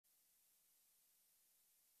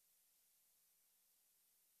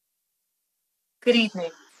Good evening.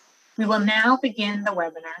 We will now begin the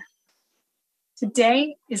webinar.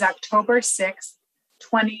 Today is October 6th,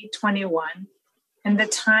 2021, and the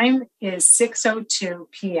time is 6:02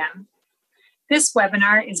 p.m. This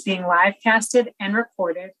webinar is being live casted and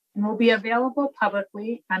recorded and will be available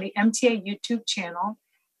publicly on the MTA YouTube channel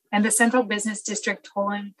and the Central Business District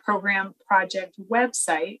Tolling Program Project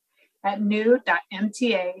website at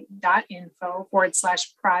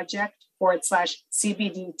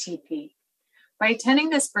new.mta.info/project/CBDTP. By attending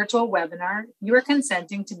this virtual webinar, you are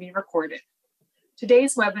consenting to be recorded.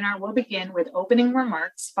 Today's webinar will begin with opening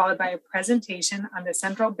remarks, followed by a presentation on the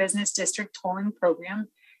Central Business District Tolling Program,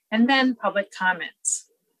 and then public comments.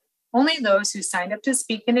 Only those who signed up to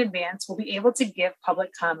speak in advance will be able to give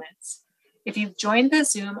public comments. If you've joined the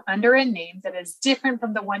Zoom under a name that is different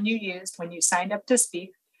from the one you used when you signed up to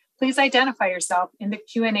speak, please identify yourself in the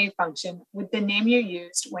Q&A function with the name you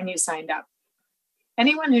used when you signed up.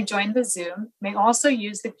 Anyone who joined the Zoom may also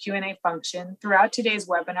use the Q&A function throughout today's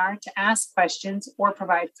webinar to ask questions or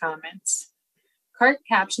provide comments. CART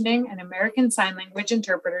captioning and American Sign Language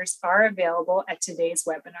interpreters are available at today's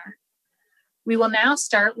webinar. We will now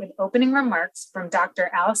start with opening remarks from Dr.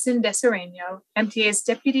 Allison Desereno, MTA's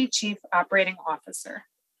Deputy Chief Operating Officer.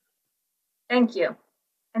 Thank you.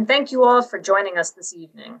 And thank you all for joining us this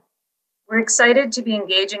evening. We're excited to be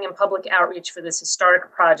engaging in public outreach for this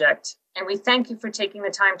historic project, and we thank you for taking the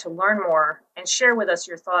time to learn more and share with us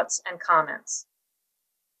your thoughts and comments.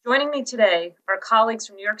 Joining me today are colleagues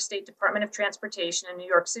from New York State Department of Transportation and New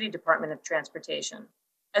York City Department of Transportation,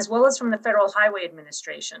 as well as from the Federal Highway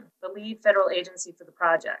Administration, the lead federal agency for the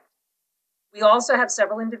project. We also have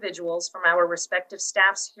several individuals from our respective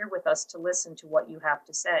staffs here with us to listen to what you have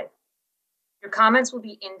to say. Your comments will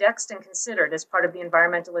be indexed and considered as part of the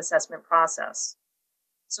environmental assessment process.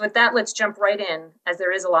 So with that, let's jump right in, as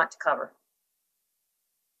there is a lot to cover.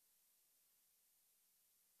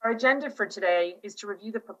 Our agenda for today is to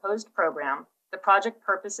review the proposed program, the project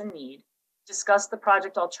purpose and need, discuss the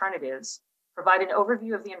project alternatives, provide an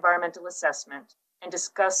overview of the environmental assessment, and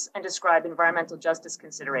discuss and describe environmental justice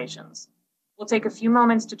considerations. We'll take a few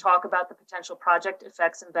moments to talk about the potential project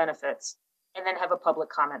effects and benefits, and then have a public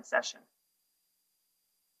comment session.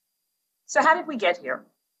 So how did we get here?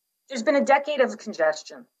 There's been a decade of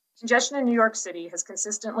congestion. Congestion in New York City has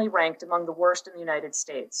consistently ranked among the worst in the United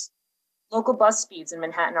States. Local bus speeds in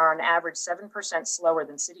Manhattan are on average 7% slower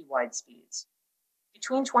than citywide speeds.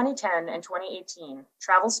 Between 2010 and 2018,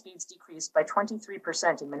 travel speeds decreased by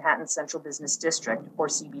 23% in Manhattan's Central Business District, or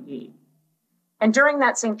CBD. And during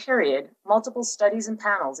that same period, multiple studies and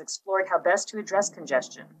panels explored how best to address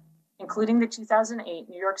congestion, including the 2008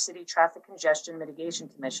 New York City Traffic Congestion Mitigation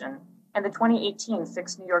Commission and the 2018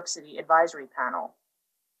 Fix New York City Advisory Panel.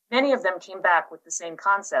 Many of them came back with the same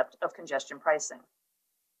concept of congestion pricing.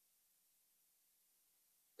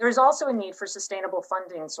 There is also a need for sustainable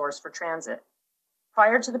funding source for transit.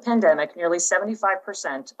 Prior to the pandemic, nearly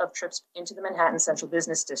 75% of trips into the Manhattan Central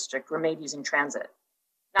Business District were made using transit.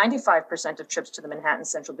 95% of trips to the Manhattan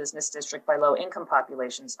Central Business District by low-income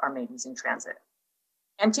populations are made using transit.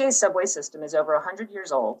 MTA's subway system is over 100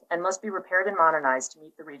 years old and must be repaired and modernized to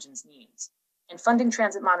meet the region's needs. And funding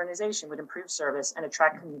transit modernization would improve service and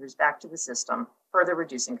attract commuters back to the system, further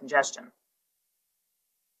reducing congestion.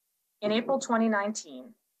 In April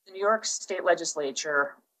 2019, the New York State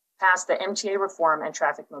Legislature passed the MTA Reform and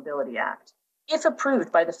Traffic Mobility Act. If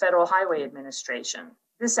approved by the Federal Highway Administration,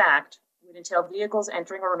 this act would entail vehicles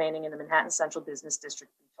entering or remaining in the Manhattan Central Business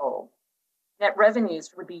District be tolled. Net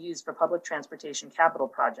revenues would be used for public transportation capital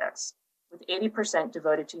projects, with 80%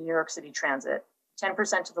 devoted to New York City Transit,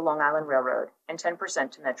 10% to the Long Island Railroad, and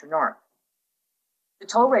 10% to Metro North. The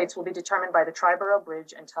toll rates will be determined by the Triborough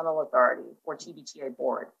Bridge and Tunnel Authority, or TBTA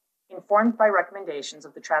Board, informed by recommendations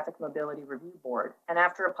of the Traffic Mobility Review Board and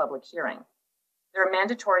after a public hearing. There are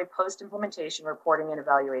mandatory post-implementation reporting and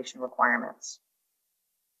evaluation requirements.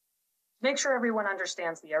 To make sure everyone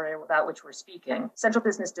understands the area about which we're speaking, Central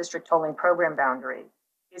Business District tolling program boundary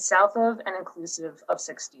is south of and inclusive of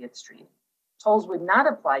 60th Street. Tolls would not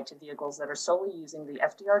apply to vehicles that are solely using the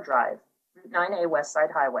FDR Drive, Route 9A West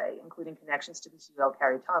Side Highway, including connections to the Hugh L.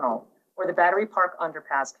 Carey Tunnel, or the Battery Park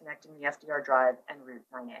Underpass connecting the FDR Drive and Route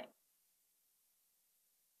 9A.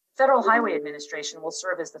 The Federal Highway Administration will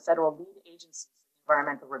serve as the federal lead agency for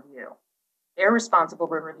environmental review. They're responsible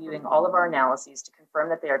for reviewing all of our analyses to confirm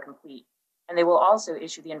that they are complete, and they will also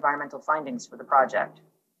issue the environmental findings for the project.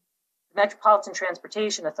 The Metropolitan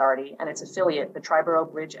Transportation Authority and its affiliate, the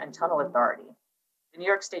Triborough Bridge and Tunnel Authority, the New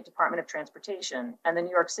York State Department of Transportation, and the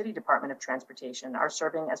New York City Department of Transportation are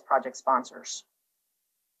serving as project sponsors.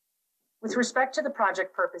 With respect to the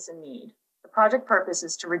project purpose and need, the project purpose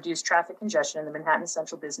is to reduce traffic congestion in the Manhattan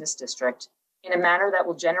Central Business District in a manner that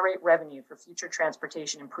will generate revenue for future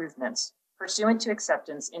transportation improvements, pursuant to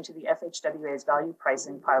acceptance into the FHWA's Value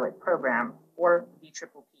Pricing Pilot Program, or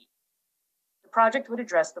VPPP. The project would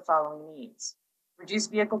address the following needs: reduce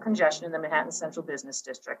vehicle congestion in the Manhattan Central Business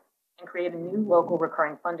District, and create a new local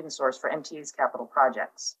recurring funding source for MTA's capital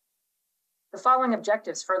projects. The following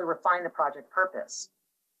objectives further refine the project purpose.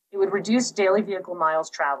 It would reduce daily vehicle miles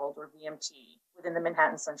traveled, or VMT, within the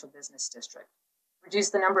Manhattan Central Business District, reduce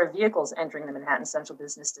the number of vehicles entering the Manhattan Central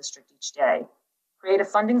Business District each day, create a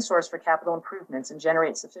funding source for capital improvements, and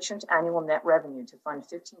generate sufficient annual net revenue to fund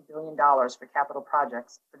 $15 billion for capital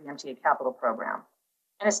projects for the MTA capital program,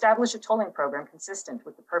 and establish a tolling program consistent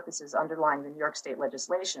with the purposes underlying the New York State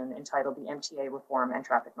legislation entitled the MTA Reform and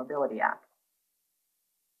Traffic Mobility Act.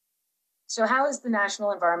 So how is the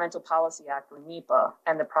National Environmental Policy Act, or NEPA,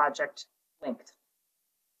 and the project linked?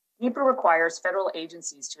 NEPA requires federal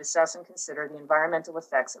agencies to assess and consider the environmental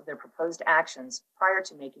effects of their proposed actions prior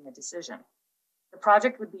to making a decision. The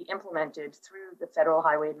project would be implemented through the Federal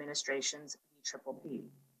Highway Administration's VPPP.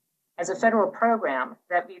 As a federal program,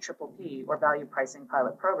 that VPPP, or Value Pricing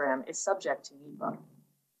Pilot Program, is subject to NEPA.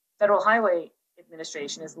 Federal Highway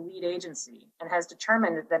Administration is the lead agency and has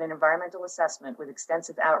determined that an environmental assessment with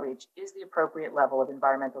extensive outreach is the appropriate level of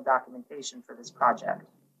environmental documentation for this project.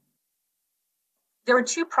 There are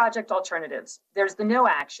two project alternatives. There's the no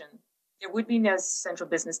action. There would be no Central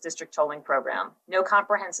Business District tolling program, no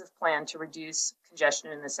comprehensive plan to reduce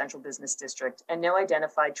congestion in the Central Business District, and no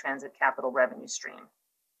identified transit capital revenue stream.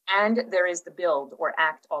 And there is the build or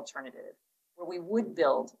act alternative, where we would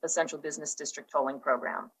build a Central Business District tolling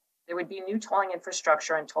program. There would be new tolling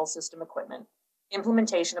infrastructure and toll system equipment,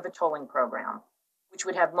 implementation of a tolling program, which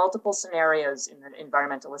would have multiple scenarios in the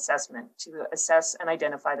environmental assessment to assess and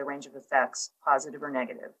identify the range of effects, positive or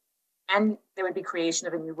negative. And there would be creation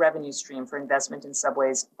of a new revenue stream for investment in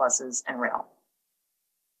subways, buses, and rail.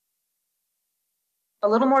 A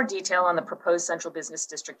little more detail on the proposed Central Business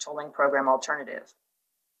District tolling program alternative.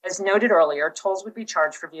 As noted earlier, tolls would be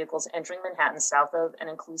charged for vehicles entering Manhattan south of and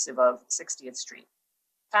inclusive of 60th Street.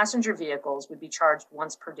 Passenger vehicles would be charged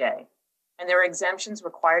once per day, and there are exemptions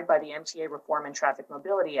required by the MTA Reform and Traffic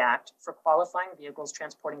Mobility Act for qualifying vehicles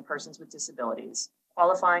transporting persons with disabilities,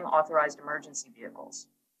 qualifying authorized emergency vehicles.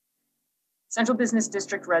 Central Business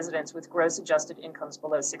District residents with gross adjusted incomes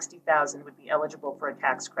below $60,000 would be eligible for a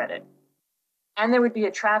tax credit. And there would be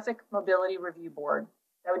a Traffic Mobility Review Board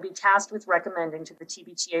that would be tasked with recommending to the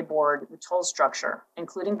TBTA board the toll structure,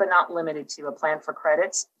 including but not limited to a plan for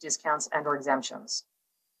credits, discounts, and/or exemptions.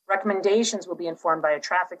 Recommendations will be informed by a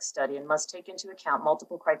traffic study and must take into account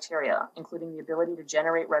multiple criteria, including the ability to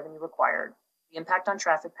generate revenue required, the impact on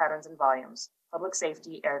traffic patterns and volumes, public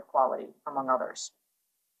safety, air quality, among others.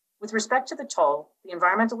 With respect to the toll, the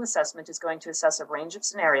environmental assessment is going to assess a range of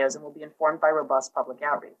scenarios and will be informed by robust public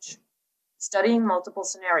outreach. Studying multiple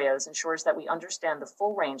scenarios ensures that we understand the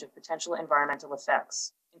full range of potential environmental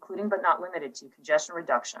effects, including but not limited to congestion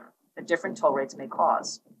reduction, that different toll rates may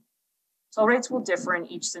cause. Toll rates will differ in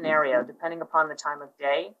each scenario depending upon the time of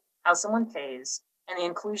day, how someone pays, and the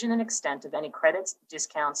inclusion and extent of any credits,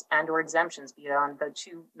 discounts, and/or exemptions beyond the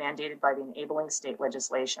two mandated by the enabling state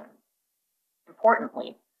legislation.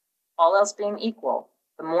 Importantly, all else being equal,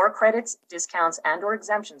 the more credits, discounts, and/or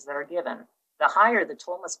exemptions that are given, the higher the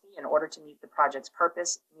toll must be in order to meet the project's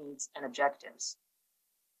purpose, needs, and objectives.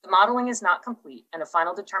 The modeling is not complete, and a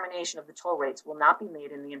final determination of the toll rates will not be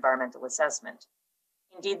made in the environmental assessment.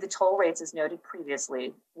 Indeed, the toll rates, as noted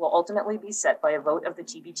previously, will ultimately be set by a vote of the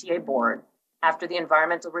TBTA board after the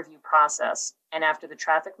environmental review process and after the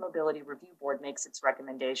Traffic Mobility Review Board makes its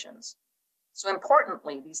recommendations. So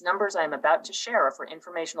importantly, these numbers I am about to share are for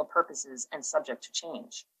informational purposes and subject to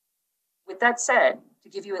change. With that said, to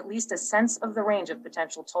give you at least a sense of the range of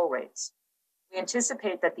potential toll rates, we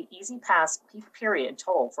anticipate that the Easy Pass peak period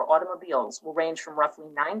toll for automobiles will range from roughly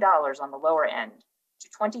 $9 on the lower end to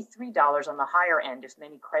 $23 on the higher end if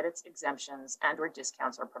many credits, exemptions, and/or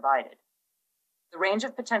discounts are provided. The range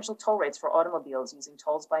of potential toll rates for automobiles using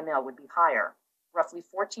tolls by mail would be higher, roughly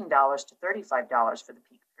 $14 to $35 for the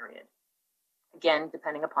peak period, again,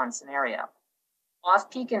 depending upon scenario.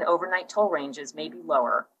 Off-peak and overnight toll ranges may be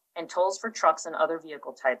lower, and tolls for trucks and other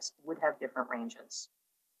vehicle types would have different ranges.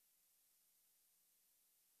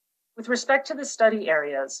 With respect to the study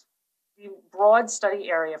areas, the broad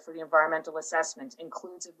study area for the environmental assessment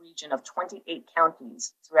includes a region of 28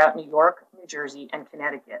 counties throughout New York, New Jersey, and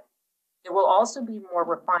Connecticut. There will also be more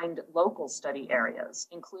refined local study areas,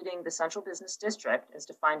 including the Central Business District as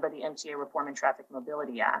defined by the MTA Reform and Traffic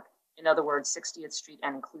Mobility Act, in other words, 60th Street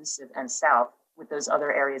and inclusive and south, with those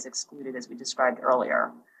other areas excluded as we described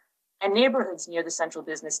earlier, and neighborhoods near the central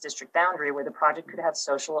business district boundary where the project could have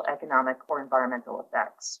social, economic, or environmental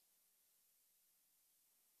effects.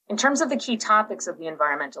 In terms of the key topics of the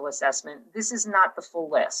environmental assessment, this is not the full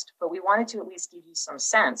list, but we wanted to at least give you some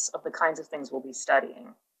sense of the kinds of things we'll be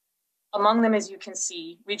studying. Among them, as you can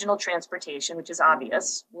see, regional transportation, which is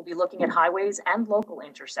obvious. We'll be looking at highways and local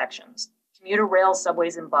intersections, commuter rail,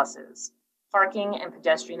 subways, and buses, parking and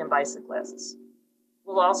pedestrian and bicyclists.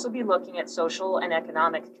 We'll also be looking at social and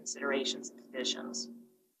economic considerations and conditions.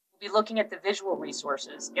 We'll be looking at the visual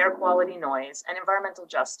resources, air quality, noise, and environmental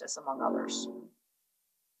justice, among others.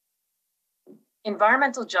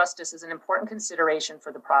 Environmental justice is an important consideration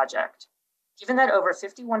for the project. Given that over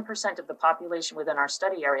 51% of the population within our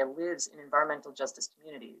study area lives in environmental justice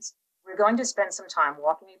communities, we're going to spend some time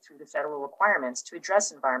walking you through the federal requirements to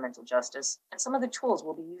address environmental justice and some of the tools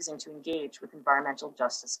we'll be using to engage with environmental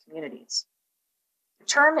justice communities. The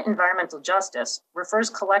term environmental justice refers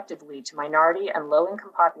collectively to minority and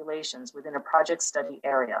low-income populations within a project study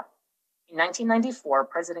area. In 1994,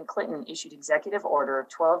 President Clinton issued Executive Order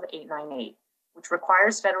 12898, which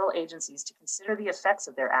requires federal agencies to consider the effects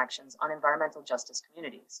of their actions on environmental justice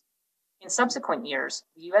communities. In subsequent years,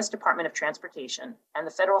 the U.S. Department of Transportation and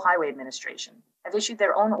the Federal Highway Administration have issued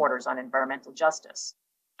their own orders on environmental justice.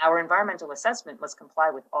 Our environmental assessment must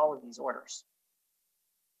comply with all of these orders.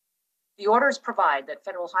 The orders provide that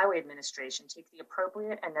Federal Highway Administration take the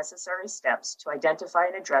appropriate and necessary steps to identify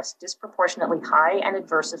and address disproportionately high and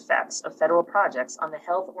adverse effects of federal projects on the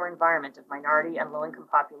health or environment of minority and low-income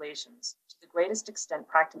populations to the greatest extent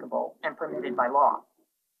practicable and permitted by law.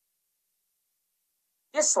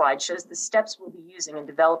 This slide shows the steps we'll be using in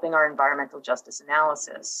developing our environmental justice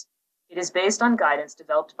analysis. It is based on guidance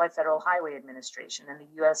developed by Federal Highway Administration and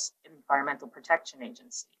the U.S. Environmental Protection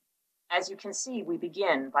Agency. As you can see, we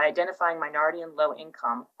begin by identifying minority and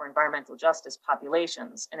low-income or environmental justice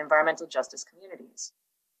populations and environmental justice communities.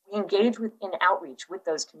 We engage in outreach with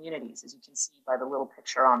those communities, as you can see by the little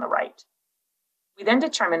picture on the right. We then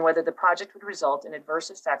determine whether the project would result in adverse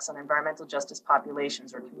effects on environmental justice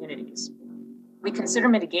populations or communities. We consider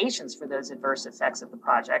mitigations for those adverse effects of the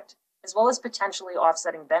project, as well as potentially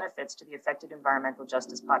offsetting benefits to the affected environmental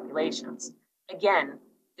justice populations. Again,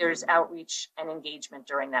 there's outreach and engagement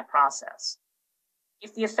during that process.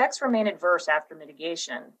 If the effects remain adverse after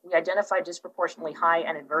mitigation, we identify disproportionately high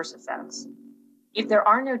and adverse effects. If there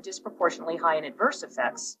are no disproportionately high and adverse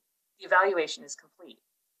effects, the evaluation is complete.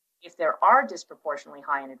 If there are disproportionately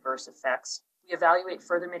high and adverse effects, we evaluate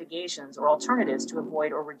further mitigations or alternatives to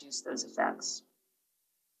avoid or reduce those effects.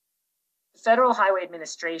 The Federal Highway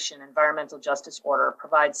Administration Environmental Justice Order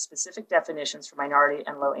provides specific definitions for minority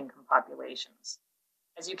and low-income populations.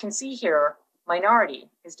 As you can see here, minority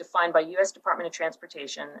is defined by U.S. Department of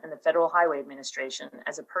Transportation and the Federal Highway Administration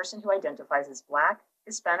as a person who identifies as Black,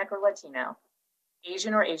 Hispanic or Latino,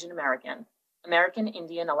 Asian or Asian American, American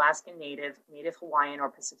Indian, Alaskan Native, Native Hawaiian or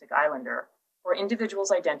Pacific Islander, or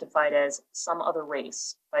individuals identified as some other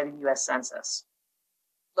race by the U.S. Census.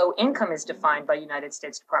 Low income is defined by United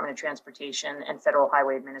States Department of Transportation and Federal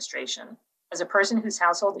Highway Administration as a person whose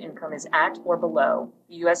household income is at or below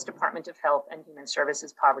the U.S. Department of Health and Human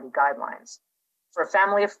Services poverty guidelines. For a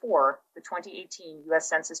family of four, the 2018 U.S.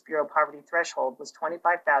 Census Bureau poverty threshold was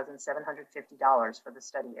 $25,750 for the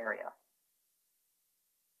study area.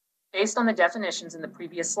 Based on the definitions in the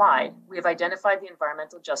previous slide, we have identified the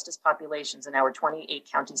environmental justice populations in our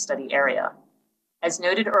 28-county study area. As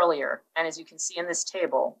noted earlier, and as you can see in this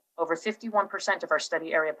table, over 51% of our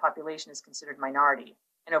study area population is considered minority,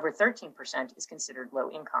 and over 13% is considered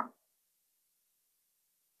low income.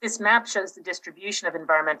 This map shows the distribution of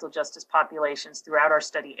environmental justice populations throughout our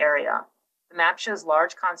study area. The map shows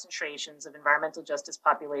large concentrations of environmental justice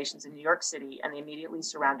populations in New York City and the immediately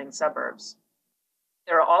surrounding suburbs.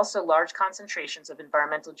 There are also large concentrations of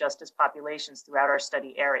environmental justice populations throughout our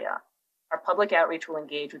study area. Our public outreach will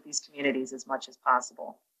engage with these communities as much as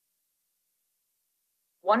possible.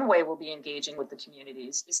 One way we'll be engaging with the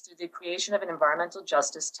communities is through the creation of an environmental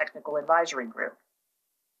justice technical advisory group.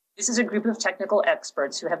 This is a group of technical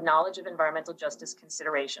experts who have knowledge of environmental justice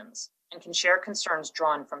considerations and can share concerns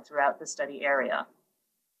drawn from throughout the study area.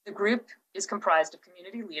 The group is comprised of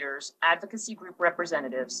community leaders, advocacy group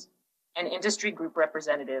representatives, and industry group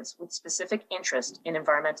representatives with specific interest in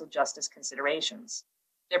environmental justice considerations.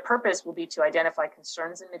 Their purpose will be to identify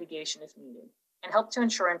concerns and mitigation if needed, and help to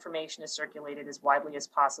ensure information is circulated as widely as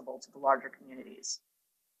possible to the larger communities.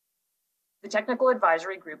 The technical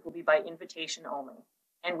advisory group will be by invitation only,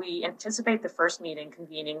 and we anticipate the first meeting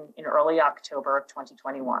convening in early October of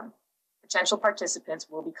 2021. Potential participants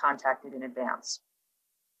will be contacted in advance.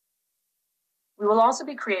 We will also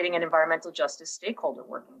be creating an environmental justice stakeholder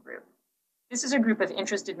working group. This is a group of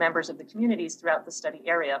interested members of the communities throughout the study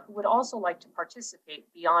area who would also like to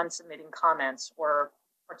participate beyond submitting comments or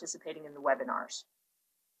participating in the webinars.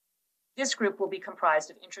 This group will be comprised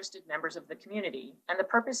of interested members of the community, and the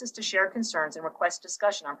purpose is to share concerns and request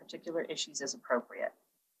discussion on particular issues as appropriate.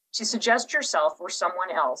 To suggest yourself or someone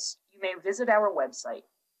else, you may visit our website,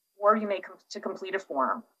 or you may complete a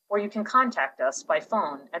form, or you can contact us by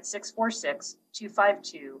phone at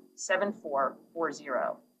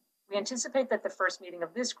 646-252-7440. We anticipate that the first meeting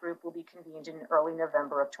of this group will be convened in early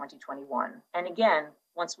November of 2021. And again,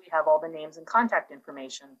 once we have all the names and contact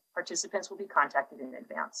information, participants will be contacted in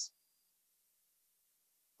advance.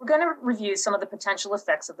 We're going to review some of the potential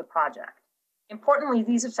effects of the project. Importantly,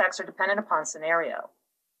 these effects are dependent upon scenario.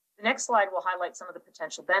 The next slide will highlight some of the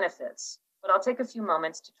potential benefits, but I'll take a few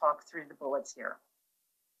moments to talk through the bullets here.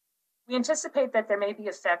 We anticipate that there may be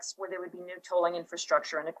effects where there would be new tolling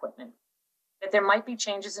infrastructure and equipment, that there might be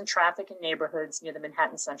changes in traffic in neighborhoods near the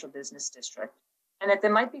Manhattan Central Business District, and that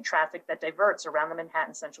there might be traffic that diverts around the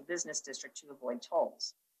Manhattan Central Business District to avoid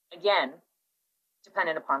tolls. Again,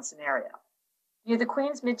 dependent upon scenario. Near the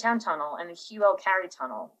Queens Midtown Tunnel and the Hugh L. Carey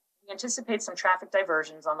Tunnel, we anticipate some traffic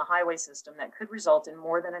diversions on the highway system that could result in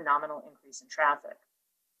more than a nominal increase in traffic.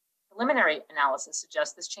 Preliminary analysis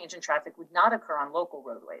suggests this change in traffic would not occur on local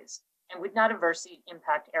roadways and would not adversely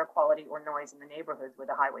impact air quality or noise in the neighborhoods where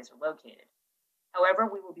the highways are located. However,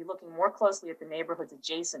 we will be looking more closely at the neighborhoods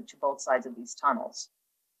adjacent to both sides of these tunnels.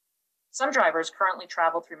 Some drivers currently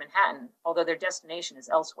travel through Manhattan, although their destination is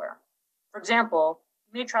elsewhere. For example,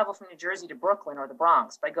 you may travel from New Jersey to Brooklyn or the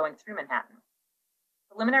Bronx by going through Manhattan.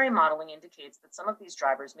 Preliminary modeling indicates that some of these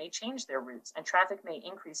drivers may change their routes and traffic may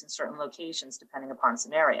increase in certain locations depending upon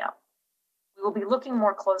scenario. We will be looking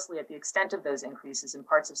more closely at the extent of those increases in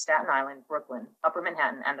parts of Staten Island, Brooklyn, Upper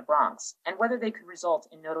Manhattan, and the Bronx, and whether they could result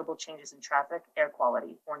in notable changes in traffic, air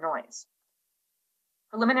quality, or noise.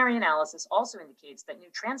 Preliminary analysis also indicates that new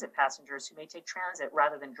transit passengers who may take transit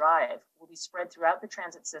rather than drive will be spread throughout the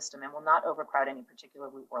transit system and will not overcrowd any particular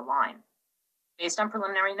route or line. Based on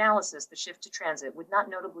preliminary analysis, the shift to transit would not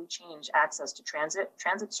notably change access to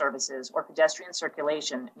transit services, or pedestrian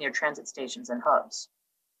circulation near transit stations and hubs.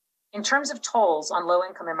 In terms of tolls on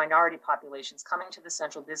low-income and minority populations coming to the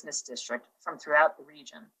Central Business District from throughout the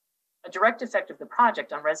region, a direct effect of the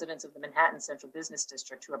project on residents of the Manhattan Central Business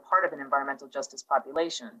District who are part of an environmental justice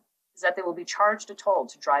population is that they will be charged a toll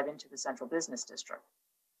to drive into the Central Business District.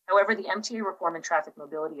 However, the MTA Reform and Traffic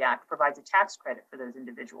Mobility Act provides a tax credit for those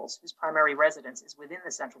individuals whose primary residence is within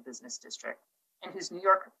the Central Business District and whose New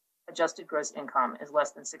York adjusted gross income is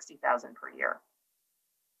less than $60,000 per year.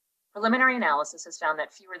 Preliminary analysis has found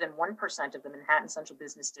that fewer than 1% of the Manhattan Central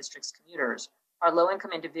Business District's commuters are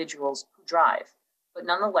low-income individuals who drive, but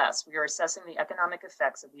nonetheless, we are assessing the economic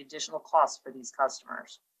effects of the additional costs for these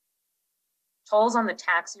customers. Tolls on the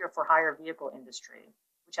taxi or for hire vehicle industry,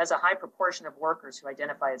 which has a high proportion of workers who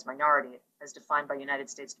identify as minority, as defined by United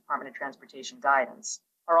States Department of Transportation guidance,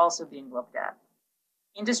 are also being looked at.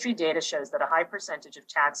 Industry data shows that a high percentage of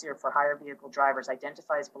taxi or for hire vehicle drivers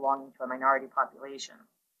identify as belonging to a minority population.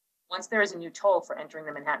 Once there is a new toll for entering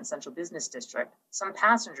the Manhattan Central Business District, some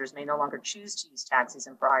passengers may no longer choose to use taxis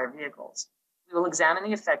and for hire vehicles. We will examine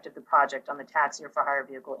the effect of the project on the taxi or for hire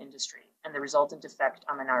vehicle industry and the resultant effect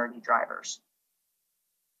on minority drivers.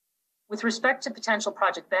 With respect to potential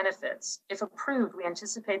project benefits, if approved, we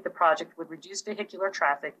anticipate the project would reduce vehicular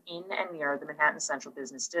traffic in and near the Manhattan Central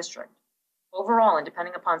Business District. Overall, and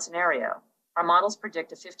depending upon scenario, our models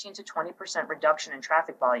predict a 15 to 20% reduction in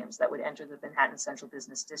traffic volumes that would enter the Manhattan Central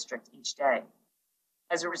Business District each day.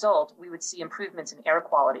 As a result, we would see improvements in air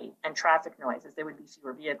quality and traffic noise as there would be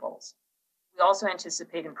fewer vehicles. We also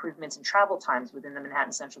anticipate improvements in travel times within the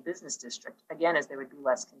Manhattan Central Business District, again, as there would be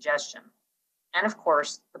less congestion. And of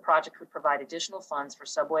course, the project would provide additional funds for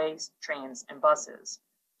subways, trains, and buses,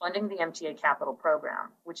 funding the MTA Capital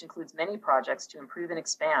Program, which includes many projects to improve and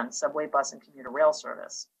expand subway, bus, and commuter rail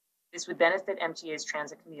service. This would benefit MTA's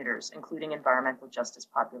transit commuters, including environmental justice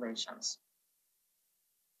populations.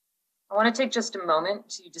 I want to take just a moment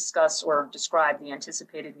to discuss or describe the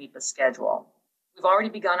anticipated NEPA schedule. We've already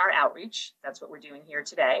begun our outreach. That's what we're doing here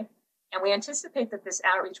today. And we anticipate that this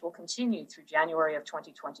outreach will continue through January of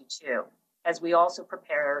 2022, as we also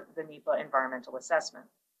prepare the NEPA environmental assessment.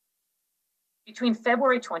 Between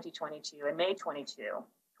February 2022 and May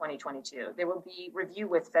 2022, there will be review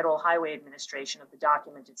with Federal Highway Administration of the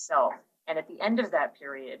document itself. And at the end of that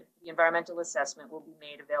period, the environmental assessment will be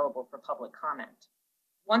made available for public comment.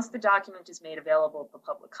 Once the document is made available for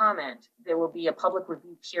public comment, there will be a public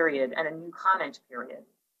review period and a new comment period.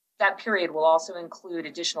 That period will also include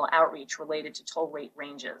additional outreach related to toll rate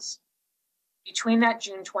ranges. Between that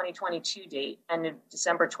June 2022 date and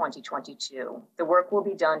December 2022, the work will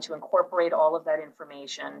be done to incorporate all of that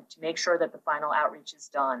information to make sure that the final outreach is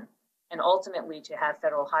done, and ultimately to have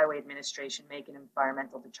Federal Highway Administration make an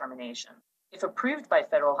environmental determination. If approved by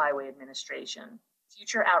Federal Highway Administration,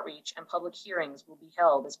 future outreach and public hearings will be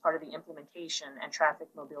held as part of the Implementation and Traffic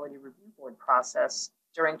Mobility Review Board process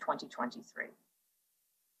during 2023.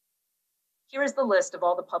 Here is the list of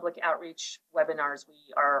all the public outreach webinars we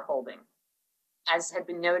are holding. As had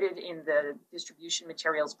been noted in the distribution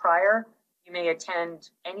materials prior, you may attend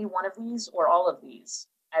any one of these or all of these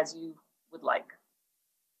as you would like.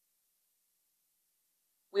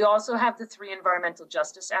 We also have the 3 environmental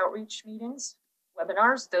justice outreach meetings,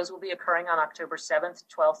 webinars. Those will be occurring on October 7th,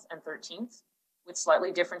 12th, and 13th with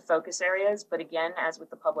slightly different focus areas. But again, as with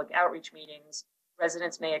the public outreach meetings,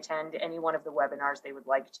 residents may attend any one of the webinars they would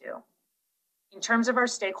like to. In terms of our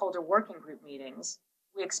stakeholder working group meetings,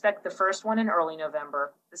 we expect the first one in early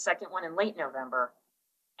November, the second one in late November,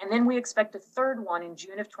 and then we expect a third one in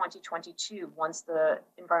June of 2022 once the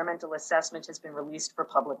environmental assessment has been released for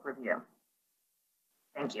public review.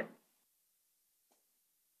 Thank you.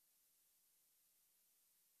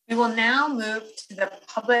 We will now move to the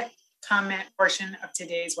public comment portion of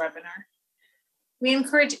today's webinar. We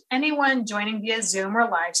encourage anyone joining via Zoom or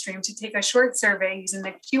live stream to take a short survey using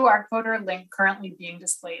the QR code or link currently being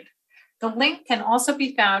displayed. The link can also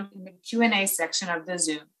be found in the Q&A section of the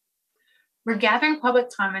Zoom. We're gathering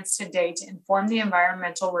public comments today to inform the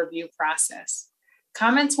environmental review process.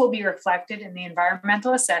 Comments will be reflected in the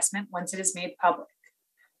environmental assessment once it is made public.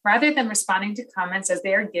 Rather than responding to comments as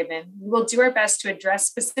they are given, we will do our best to address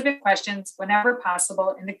specific questions whenever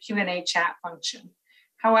possible in the Q&A chat function.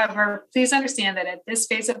 However, please understand that at this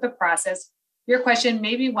phase of the process, your question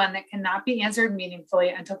may be one that cannot be answered meaningfully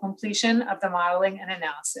until completion of the modeling and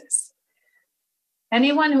analysis.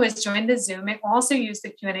 Anyone who has joined the Zoom may also use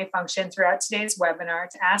the Q&A function throughout today's webinar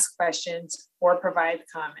to ask questions or provide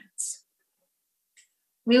comments.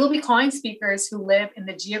 We will be calling speakers who live in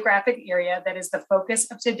the geographic area that is the focus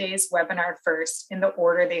of today's webinar first in the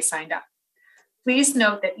order they signed up. Please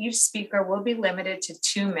note that each speaker will be limited to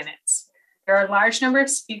 2 minutes. There are a large number of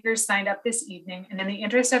speakers signed up this evening, and in the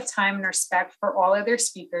interest of time and respect for all other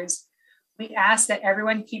speakers, we ask that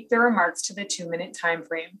everyone keep their remarks to the 2-minute time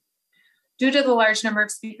frame. Due to the large number of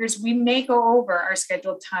speakers, we may go over our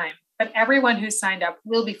scheduled time, but everyone who signed up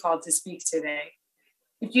will be called to speak today.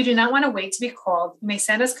 If you do not want to wait to be called, you may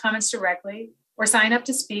send us comments directly or sign up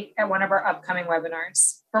to speak at one of our upcoming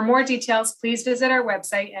webinars. For more details, please visit our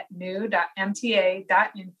website at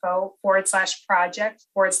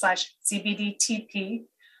new.mta.info/project/CBDTP,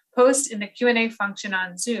 post in the Q&A function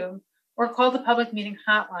on Zoom, or call the public meeting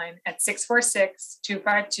hotline at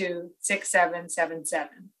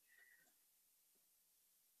 646-252-6777.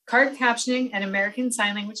 Card captioning and American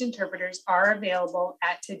Sign Language interpreters are available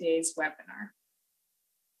at today's webinar.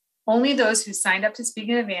 Only those who signed up to speak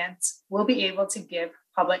in advance will be able to give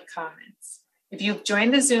public comments. If you've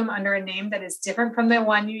joined the Zoom under a name that is different from the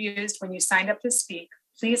one you used when you signed up to speak,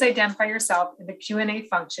 please identify yourself in the Q&A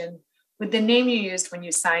function with the name you used when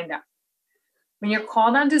you signed up. When you're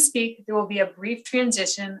called on to speak, there will be a brief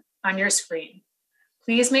transition on your screen.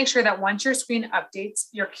 Please make sure that once your screen updates,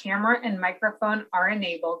 your camera and microphone are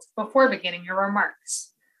enabled before beginning your remarks.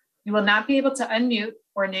 You will not be able to unmute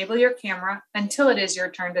or enable your camera until it is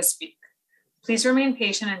your turn to speak. Please remain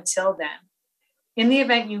patient until then. In the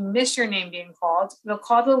event you miss your name being called, we'll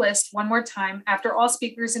call the list one more time after all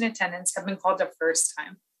speakers in attendance have been called the first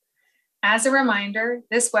time. As a reminder,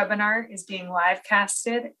 this webinar is being live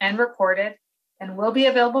casted and recorded and will be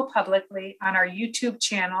available publicly on our YouTube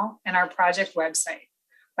channel and our project website.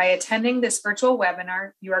 By attending this virtual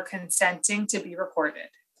webinar, you are consenting to be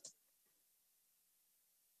recorded.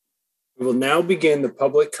 We will now begin the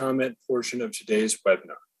public comment portion of today's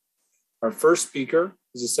webinar. Our first speaker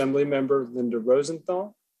is Assembly Member Linda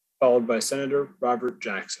Rosenthal, followed by Senator Robert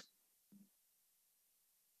Jackson.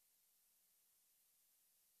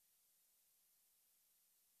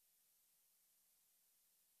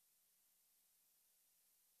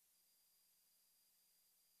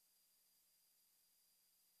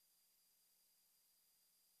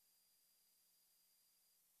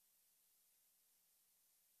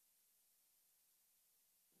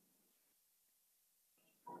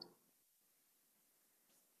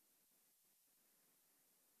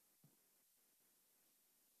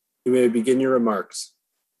 You may begin your remarks.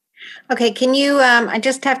 Okay, can you, I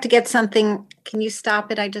just have to get something, can you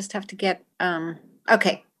stop it? I just have to get,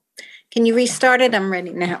 okay. Can you restart it? I'm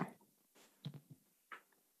ready now.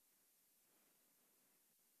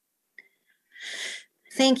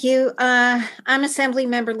 Thank you. I'm Assembly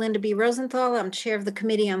Member Linda B. Rosenthal. I'm Chair of the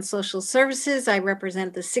Committee on Social Services. I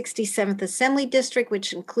represent the 67th Assembly District,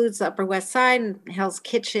 which includes the Upper West Side and Hell's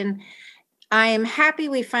Kitchen. I am happy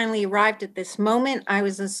we finally arrived at this moment. I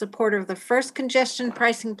was a supporter of the first congestion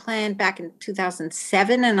pricing plan back in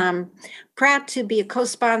 2007, and I'm proud to be a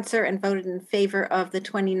co-sponsor and voted in favor of the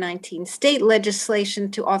 2019 state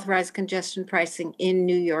legislation to authorize congestion pricing in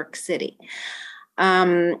New York City.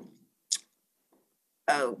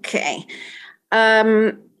 Okay.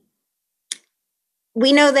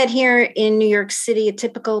 We know that here in New York City, a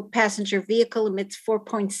typical passenger vehicle emits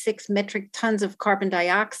 4.6 metric tons of carbon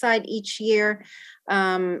dioxide each year.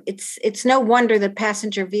 It's no wonder that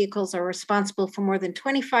passenger vehicles are responsible for more than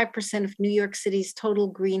 25% of New York City's total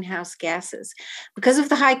greenhouse gases. Because of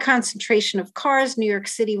the high concentration of cars, New York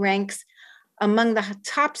City ranks among the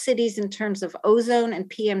top cities in terms of ozone and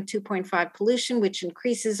PM 2.5 pollution, which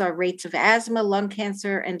increases our rates of asthma, lung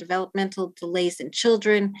cancer, and developmental delays in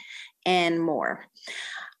children, and more.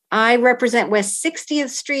 I represent West 60th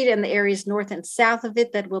Street and the areas north and south of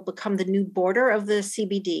it that will become the new border of the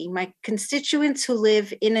CBD. My constituents who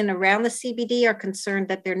live in and around the CBD are concerned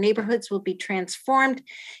that their neighborhoods will be transformed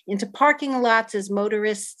into parking lots as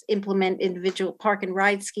motorists implement individual park and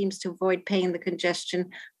ride schemes to avoid paying the congestion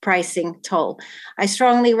pricing toll. I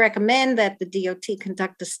strongly recommend that the DOT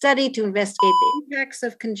conduct a study to investigate the impacts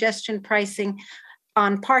of congestion pricing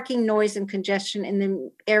on parking, noise, and congestion in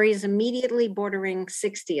the areas immediately bordering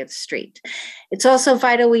 60th Street. It's also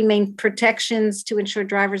vital we maintain protections to ensure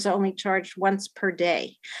drivers are only charged once per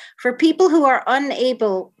day. For people who are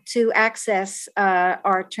unable to access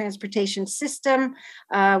our transportation system,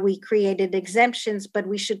 we created exemptions, but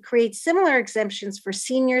we should create similar exemptions for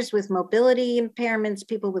seniors with mobility impairments,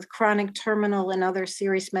 people with chronic, terminal, and other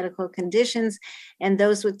serious medical conditions, and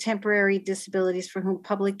those with temporary disabilities for whom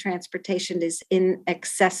public transportation is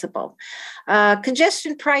inaccessible.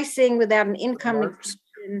 Congestion pricing without an income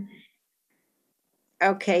exemption.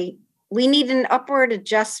 Okay. We need an upward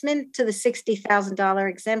adjustment to the $60,000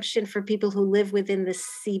 exemption for people who live within the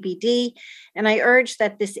CBD. And I urge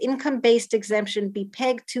that this income-based exemption be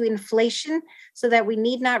pegged to inflation so that we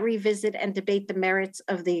need not revisit and debate the merits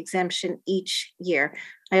of the exemption each year.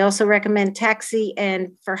 I also recommend taxi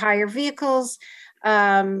and for hire vehicles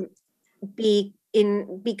be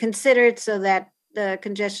considered so that the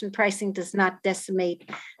congestion pricing does not decimate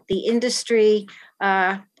the industry.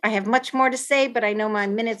 I have much more to say, but I know my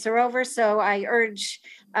minutes are over. So I urge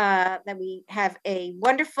that we have a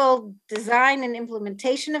wonderful design and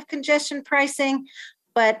implementation of congestion pricing,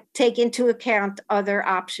 but take into account other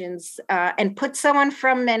options and put someone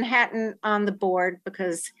from Manhattan on the board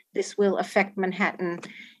because this will affect Manhattan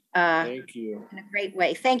Thank you. in a great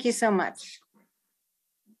way. Thank you so much.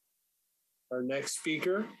 Our next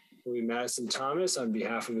speaker will be Madison Thomas on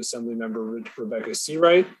behalf of Assemblymember Rebecca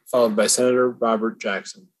Seawright, followed by Senator Robert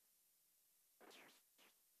Jackson.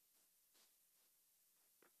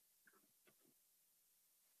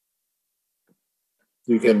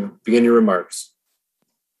 You can begin your remarks.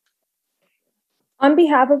 On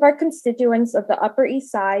behalf of our constituents of the Upper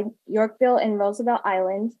East Side, Yorkville, and Roosevelt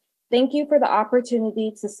Island, thank you for the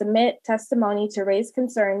opportunity to submit testimony to raise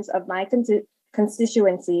concerns of my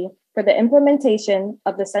constituency for the implementation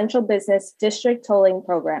of the Central Business District Tolling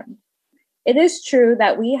Program. It is true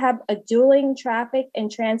that we have a dueling traffic and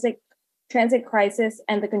transit crisis,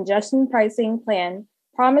 and the congestion pricing plan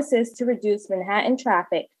promises to reduce Manhattan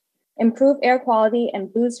traffic, improve air quality,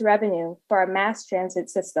 and boost revenue for our mass transit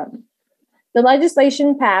system. The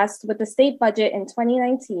legislation passed with the state budget in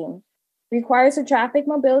 2019 requires the Traffic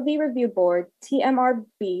Mobility Review Board,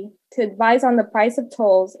 TMRB, to advise on the price of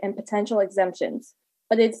tolls and potential exemptions,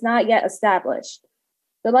 but it's not yet established.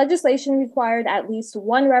 The legislation required at least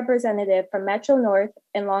one representative from Metro North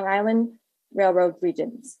and Long Island Railroad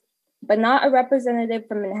regions, but not a representative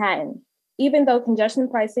from Manhattan, even though congestion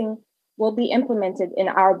pricing will be implemented in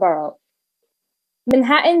our borough.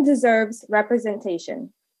 Manhattan deserves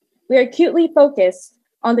representation. We are acutely focused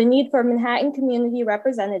on the need for Manhattan community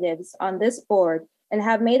representatives on this board and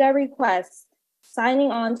have made our request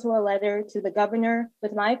signing on to a letter to the governor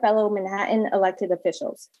with my fellow Manhattan elected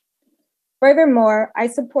officials. Furthermore, I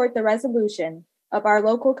support the resolution of our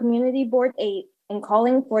local Community Board 8 in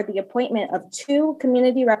calling for the appointment of 2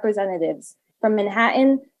 community representatives from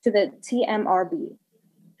Manhattan to the TMRB.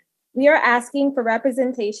 We are asking for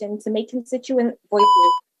representation to make constituent voices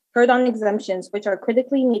heard on exemptions, which are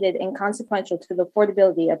critically needed and consequential to the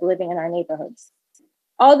affordability of living in our neighborhoods.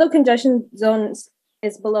 Although congestion zones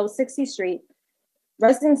is below 60th Street,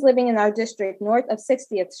 residents living in our district north of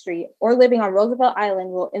 60th Street or living on Roosevelt Island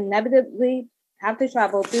will inevitably have to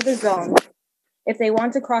travel through the zone if they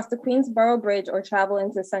want to cross the Queensboro Bridge or travel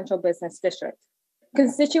into the Central Business District.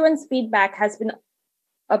 Constituents' feedback has been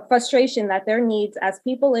of frustration that their needs as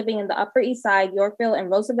people living in the Upper East Side, Yorkville, and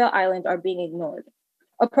Roosevelt Island are being ignored.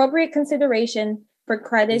 Appropriate consideration for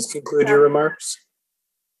credits, Please conclude your remarks.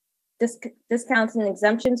 discounts, and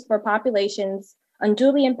exemptions for populations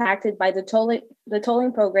unduly impacted by the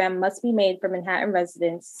tolling program must be made for Manhattan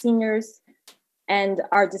residents, seniors, and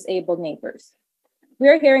our disabled neighbors. We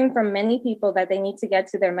are hearing from many people that they need to get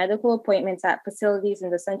to their medical appointments at facilities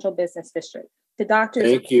in the Central Business District, to doctors.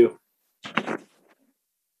 Thank you.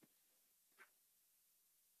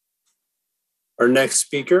 Our next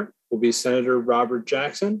speaker will be Senator Robert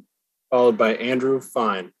Jackson, followed by Andrew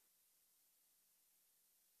Fine.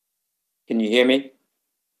 Can you hear me?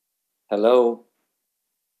 Hello?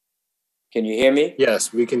 Can you hear me?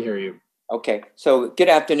 Yes, we can hear you. Okay, so good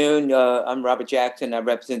afternoon. I'm Robert Jackson. I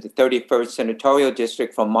represent the 31st Senatorial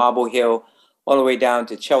District from Marble Hill all the way down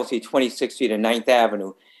to Chelsea, 26th Street and 9th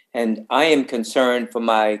Avenue. And I am concerned for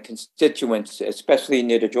my constituents, especially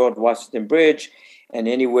near the George Washington Bridge and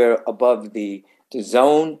anywhere above the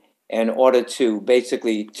zone, in order to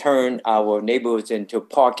basically turn our neighborhoods into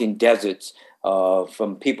parking deserts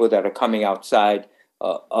from people that are coming outside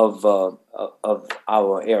of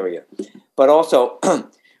our area. But also,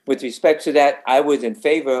 with respect to that, I was in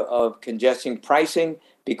favor of congestion pricing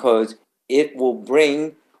because it will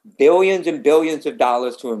bring billions and billions of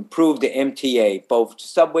dollars to improve the MTA, both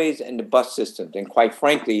subways and the bus systems. And quite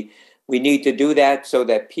frankly, we need to do that so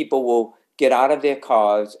that people will get out of their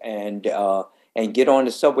cars and get on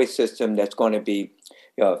the subway system that's going to be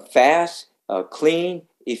fast, clean,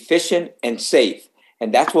 efficient, and safe.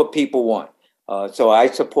 And that's what people want. So I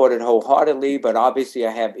support it wholeheartedly, but obviously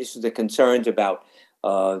I have issues and concerns about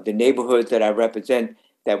the neighborhoods that I represent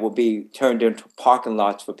that will be turned into parking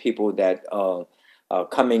lots for people that are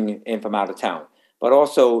coming in from out of town. But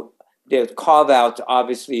also there's carve-outs,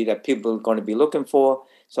 obviously, that people are going to be looking for.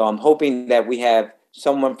 So I'm hoping that we have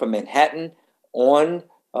someone from Manhattan on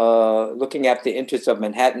looking at the interests of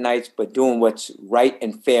Manhattanites, but doing what's right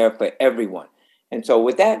and fair for everyone. And so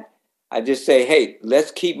with that, I just say, hey,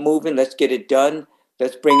 let's keep moving. Let's get it done.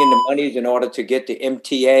 Let's bring in the monies in order to get the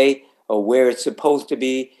MTA where it's supposed to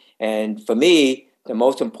be. And for me, the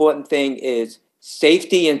most important thing is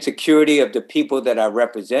safety and security of the people that I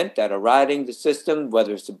represent, that are riding the system,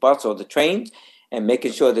 whether it's the bus or the trains, and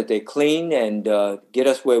making sure that they're clean and get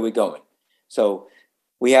us where we're going. So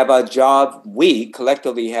we have our job, we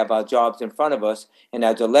collectively have our jobs in front of us. And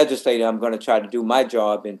as a legislator, I'm going to try to do my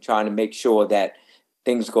job in trying to make sure that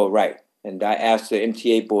things go right. And I ask the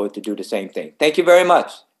MTA board to do the same thing. Thank you very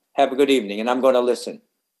much. Have a good evening, and I'm going to listen.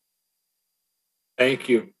 Thank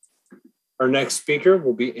you. Our next speaker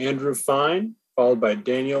will be Andrew Fine, followed by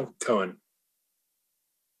Daniel Cohen.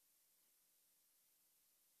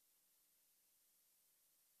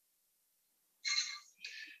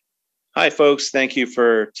 Hi, folks. Thank you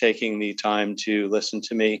for taking the time to listen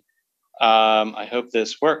to me. I hope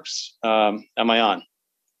this works. Am I on?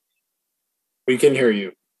 We can hear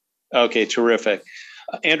you. Okay, terrific.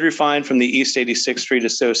 Andrew Fine from the East 86th Street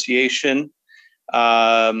Association.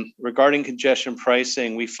 Regarding congestion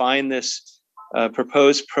pricing, we find this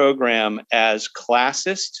proposed program as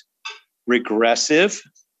classist, regressive,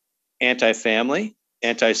 anti-family,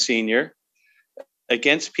 anti-senior,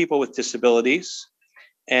 against people with disabilities,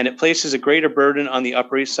 and it places a greater burden on the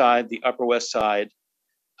Upper East Side, the Upper West Side,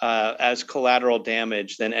 as collateral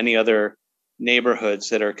damage than any other neighborhoods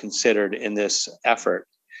that are considered in this effort.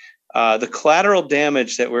 The collateral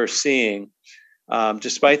damage that we're seeing,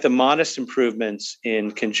 despite the modest improvements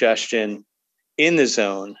in congestion in the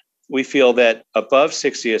zone, we feel that above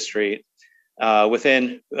 60th Street,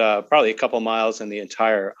 within probably a couple miles in the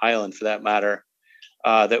entire island for that matter,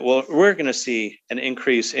 that we're going to see an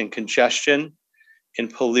increase in congestion, in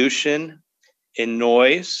pollution, in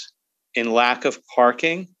noise, in lack of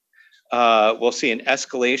parking. We'll see an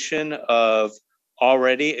escalation of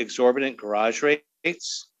already exorbitant garage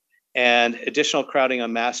rates and additional crowding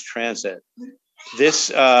on mass transit. This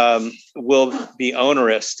will be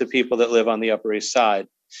onerous to people that live on the Upper East Side.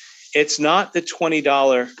 It's not the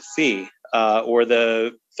 $20 fee or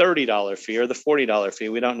the $30 fee or the $40 fee.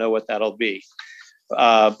 We don't know what that'll be.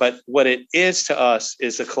 But what it is to us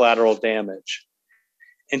is the collateral damage.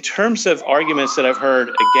 In terms of arguments that I've heard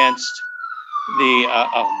against the,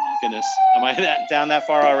 oh my goodness, am I down that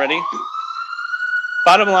far already?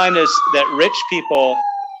 Bottom line is that rich people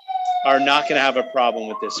are not going to have a problem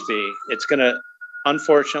with this fee. It's going to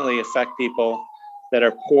unfortunately affect people that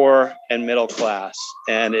are poor and middle class,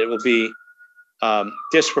 and it will be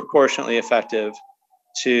disproportionately effective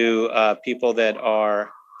to people that are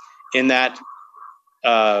in that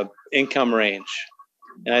income range.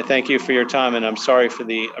 And I thank you for your time, and I'm sorry for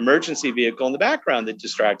the emergency vehicle in the background that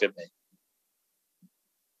distracted me.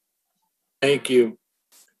 Thank you.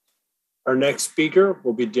 Our next speaker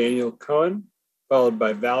will be Daniel Cohen, followed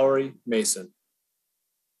by Valerie Mason.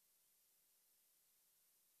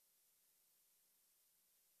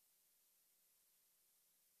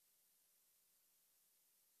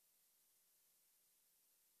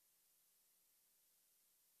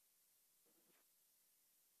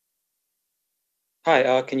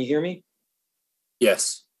 Hi, can you hear me?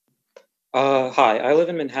 Yes. Hi, I live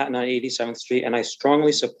in Manhattan on 87th Street, and I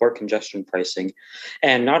strongly support congestion pricing.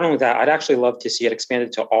 And not only that, I'd actually love to see it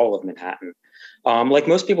expanded to all of Manhattan. Like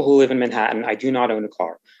most people who live in Manhattan, I do not own a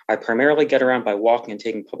car. I primarily get around by walking and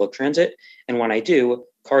taking public transit. And when I do,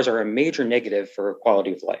 cars are a major negative for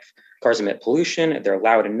quality of life. Cars emit pollution, they're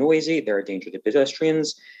loud and noisy, they're a danger to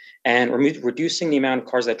pedestrians. And reducing the amount of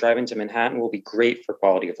cars that drive into Manhattan will be great for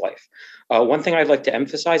quality of life. One thing I'd like to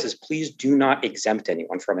emphasize is please do not exempt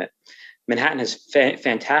anyone from it. Manhattan has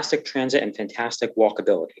fantastic transit and fantastic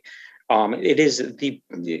walkability. It is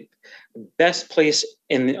the best place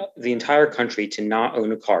in the entire country to not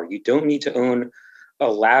own a car. You don't need to own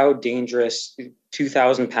a loud, dangerous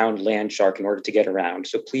 2,000-pound land shark in order to get around.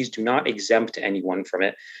 So please do not exempt anyone from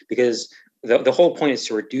it, because the whole point is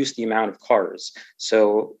to reduce the amount of cars.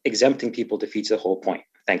 So exempting people defeats the whole point.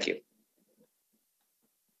 Thank you.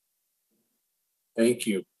 Thank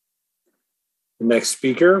you. The next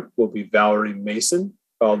speaker will be Valerie Mason,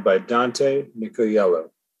 followed by Dante Nicoliello.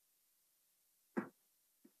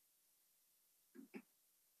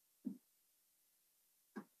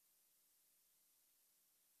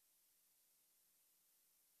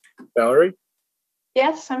 Valerie?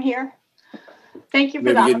 Yes, I'm here. Thank you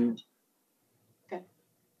for that.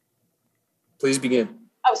 Please begin.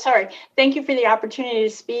 Oh, sorry. Thank you for the opportunity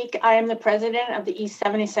to speak. I am the president of the East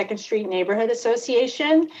 72nd Street Neighborhood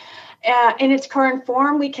Association. In its current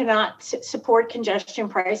form, we cannot support congestion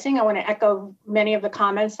pricing. I want to echo many of the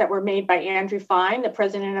comments that were made by Andrew Fine, the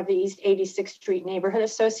president of the East 86th Street Neighborhood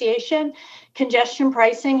Association. Congestion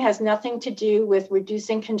pricing has nothing to do with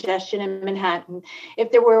reducing congestion in Manhattan.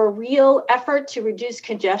 If there were a real effort to reduce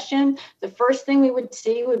congestion, the first thing we would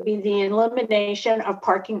see would be the elimination of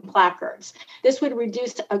parking placards. This would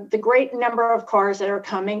reduce the great number of cars that are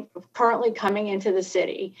currently coming into the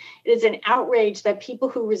city. It is an outrage that people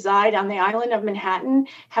who reside on the island of Manhattan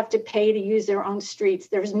have to pay to use their own streets.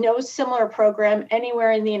 There's no similar program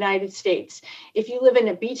anywhere in the United States. If you live in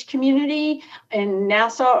a beach community in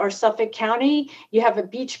Nassau or Suffolk County, you have a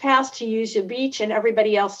beach pass to use your beach, and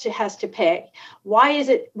everybody else has to pay. Why is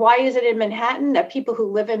it in Manhattan that people who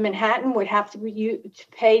live in Manhattan would have to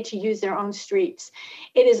pay to use their own streets?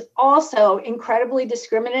 It is also incredibly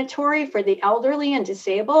discriminatory for the elderly and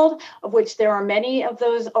disabled, of which there are many of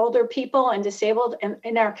those older people and disabled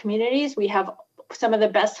in our communities. We have some of the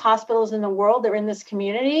best hospitals in the world. They're in this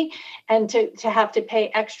community, and to have to pay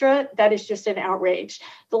extra, that is just an outrage.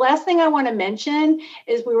 The last thing I want to mention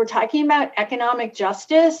is we were talking about economic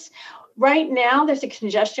justice. Right now, there's a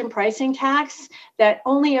congestion pricing tax that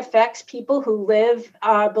only affects people who live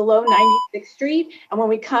below 96th Street. And when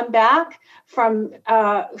we come back from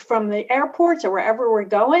the airports or wherever we're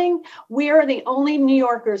going, we are the only New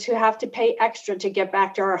Yorkers who have to pay extra to get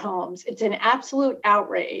back to our homes. It's an absolute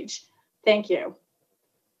outrage. Thank you.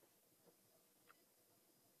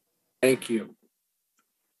 Thank you.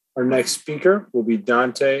 Our next speaker will be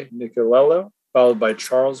Dante Nicoliello, followed by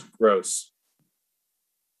Charles Gross.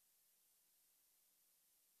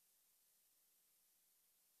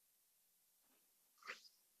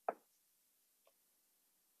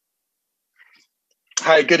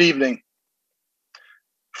 Hi, good evening.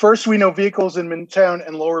 First, we know vehicles in Midtown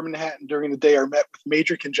and Lower Manhattan during the day are met with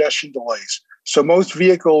major congestion delays. So most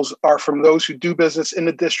vehicles are from those who do business in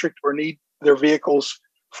the district or need their vehicles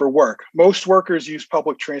for work. Most workers use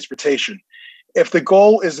public transportation. If the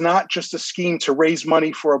goal is not just a scheme to raise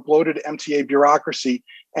money for a bloated MTA bureaucracy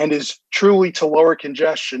and is truly to lower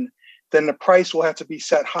congestion, then the price will have to be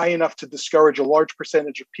set high enough to discourage a large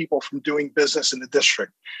percentage of people from doing business in the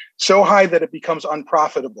district, so high that it becomes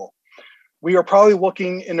unprofitable. We are probably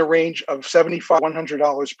looking in the range of $75 to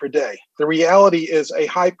 $100 per day. The reality is a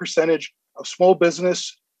high percentage of small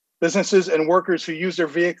businesses and workers who use their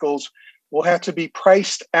vehicles will have to be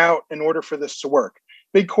priced out in order for this to work.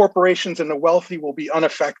 Big corporations and the wealthy will be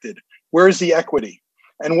unaffected. Where is the equity?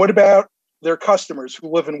 And what about their customers who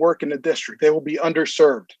live and work in the district? They will be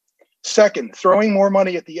underserved. Second, throwing more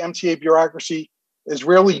money at the MTA bureaucracy is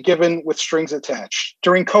rarely given with strings attached.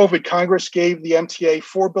 During COVID, Congress gave the MTA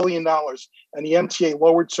 $4 billion, and the MTA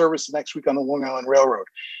lowered service the next week on the Long Island Railroad.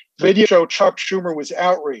 Video show Chuck Schumer was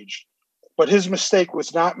outraged, but his mistake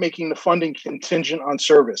was not making the funding contingent on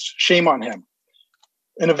service. Shame on him.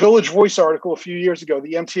 In a Village Voice article a few years ago,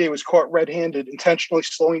 the MTA was caught red-handed, intentionally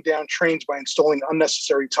slowing down trains by installing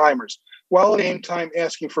unnecessary timers, while at the same time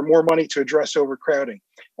asking for more money to address overcrowding.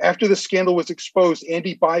 After the scandal was exposed,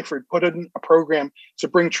 Andy Byford put in a program to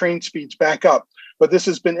bring train speeds back up, but this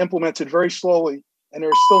has been implemented very slowly, and there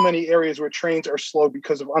are still many areas where trains are slow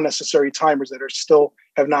because of unnecessary timers that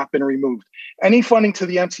have not been removed. Any funding to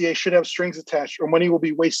the MTA should have strings attached, or money will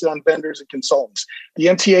be wasted on vendors and consultants. The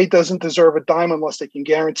MTA doesn't deserve a dime unless they can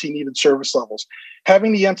guarantee needed service levels.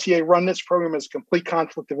 Having the MTA run this program is a complete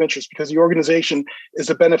conflict of interest because the organization is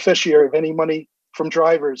a beneficiary of any money from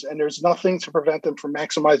drivers, and there's nothing to prevent them from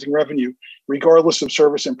maximizing revenue, regardless of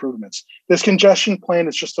service improvements. This congestion plan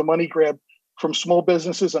is just a money grab from small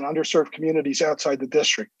businesses and underserved communities outside the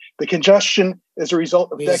district. The congestion is a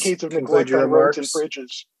result of decades of neglect on roads and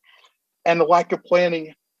bridges and the lack of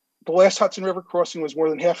planning. The last Hudson River crossing was more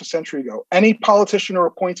than half a century ago. Any politician or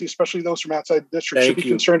appointee, especially those from outside the district, should be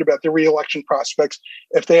concerned about their re-election prospects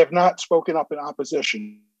if they have not spoken up in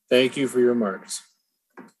opposition. Thank you for your remarks.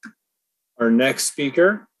 Our next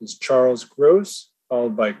speaker is Charles Gross,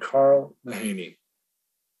 followed by Carl Mahaney.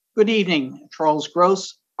 Good evening, Charles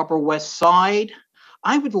Gross, Upper West Side.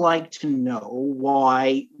 I would like to know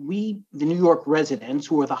why we, the New York residents,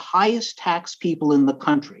 who are the highest tax people in the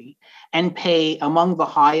country and pay among the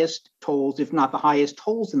highest tolls, if not the highest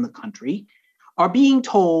tolls in the country, are being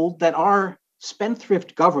told that our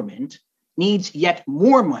spendthrift government needs yet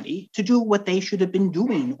more money to do what they should have been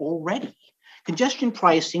doing already. Congestion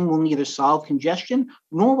pricing will neither solve congestion,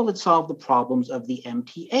 nor will it solve the problems of the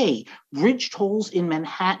MTA. Bridge tolls in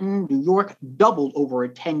Manhattan, New York doubled over a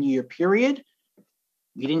 10-year period.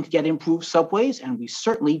 We didn't get improved subways, and we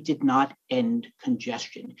certainly did not end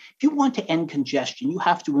congestion. If you want to end congestion, you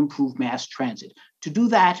have to improve mass transit. To do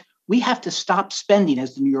that, we have to stop spending,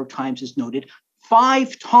 as the New York Times has noted,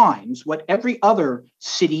 5 times what every other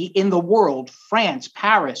city in the world, France,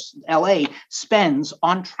 Paris, LA, spends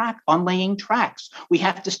on laying tracks. We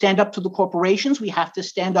have to stand up to the corporations. We have to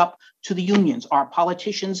stand up to the unions. Our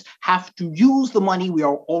politicians have to use the money we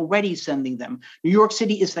are already sending them. New York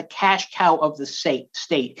City is the cash cow of the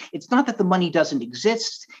state. It's not that the money doesn't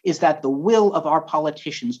exist, it's that the will of our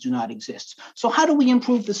politicians do not exist. So how do we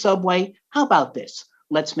improve the subway? How about this?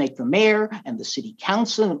 Let's make the mayor and the city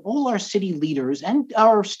council and all our city leaders and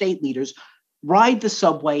our state leaders ride the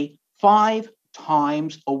subway 5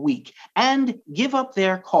 times a week and give up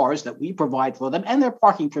their cars that we provide for them and their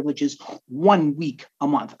parking privileges 1 week a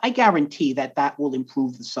month. I guarantee that that will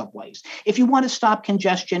improve the subways. If you want to stop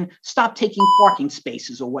congestion, stop taking parking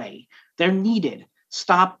spaces away. They're needed.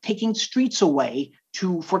 Stop taking streets away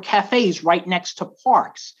for cafes right next to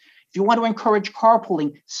parks. If you want to encourage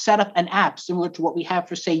carpooling, set up an app similar to what we have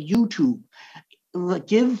for, say, YouTube.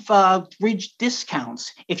 Give bridge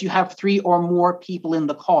discounts if you have 3 or more people in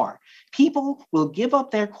the car. People will give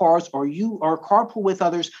up their cars or carpool with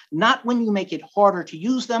others, not when you make it harder to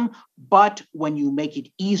use them, but when you make it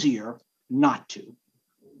easier not to.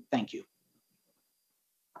 Thank you.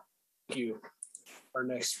 Thank you. Our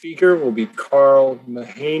next speaker will be Carl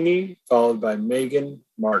Mahaney, followed by Megan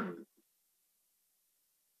Martin.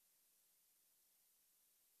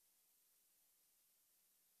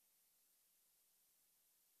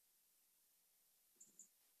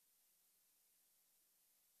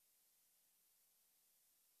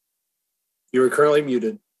 You are currently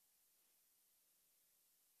muted.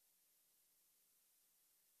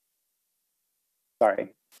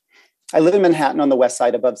 Sorry. I live in Manhattan on the west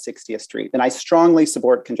side above 60th Street, and I strongly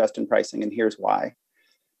support congestion pricing, and here's why.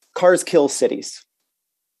 Cars kill cities.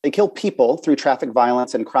 They kill people through traffic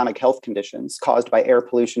violence and chronic health conditions caused by air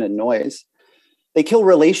pollution and noise. They kill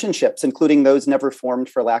relationships, including those never formed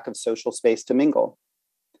for lack of social space to mingle.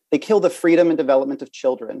 They kill the freedom and development of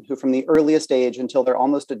children who from the earliest age until they're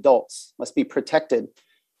almost adults must be protected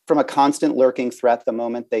from a constant lurking threat the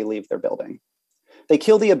moment they leave their building. They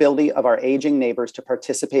kill the ability of our aging neighbors to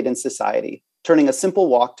participate in society, turning a simple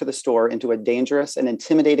walk to the store into a dangerous and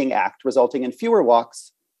intimidating act, resulting in fewer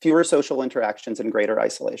walks, fewer social interactions, and greater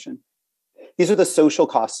isolation. These are the social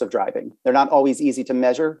costs of driving. They're not always easy to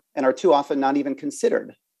measure and are too often not even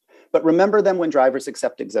considered. But remember them when drivers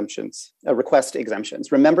request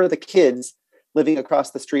exemptions. Remember the kids living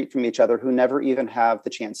across the street from each other who never even have the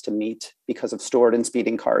chance to meet because of stored and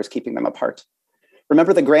speeding cars keeping them apart.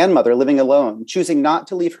 Remember the grandmother living alone, choosing not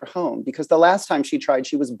to leave her home because the last time she tried,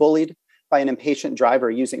 she was bullied by an impatient driver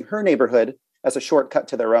using her neighborhood as a shortcut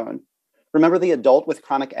to their own. Remember the adult with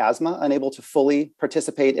chronic asthma, unable to fully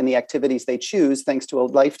participate in the activities they choose thanks to a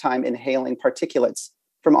lifetime inhaling particulates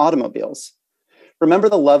from automobiles. Remember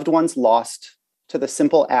the loved ones lost to the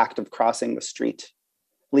simple act of crossing the street,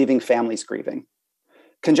 leaving families grieving.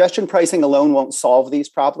 Congestion pricing alone won't solve these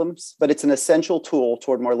problems, but it's an essential tool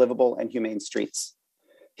toward more livable and humane streets.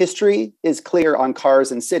 History is clear on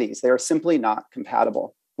cars and cities. They are simply not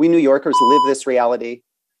compatible. We New Yorkers live this reality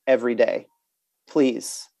every day.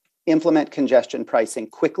 Please implement congestion pricing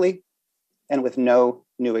quickly and with no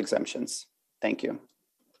new exemptions. Thank you.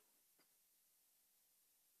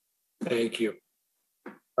 Thank you.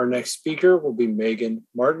 Our next speaker will be Megan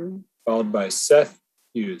Martin, followed by Seth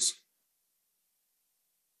Hughes.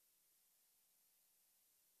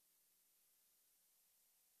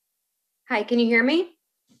 Hi, can you hear me?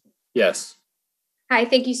 Yes. Hi,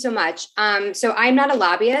 thank you so much. So I'm not a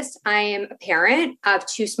lobbyist. I am a parent of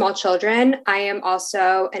 2 small children. I am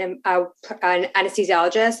also an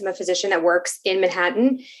anesthesiologist. I'm a physician that works in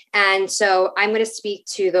Manhattan. And so I'm going to speak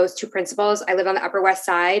to those 2 principles. I live on the Upper West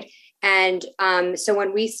Side. And so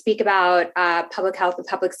when we speak about public health and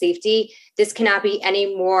public safety, this cannot be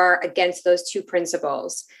any more against those 2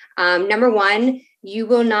 principles. Number 1, you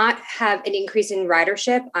will not have an increase in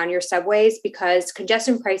ridership on your subways because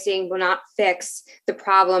congestion pricing will not fix the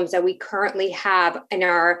problems that we currently have in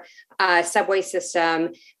our subway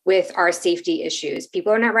system with our safety issues.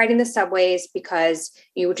 People are not riding the subways because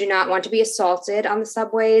you do not want to be assaulted on the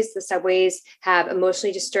subways. The subways have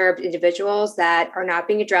emotionally disturbed individuals that are not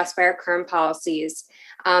being addressed by our current policies.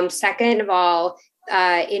 Second of all,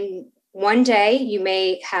 in one day, you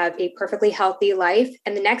may have a perfectly healthy life,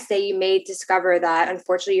 and the next day you may discover that,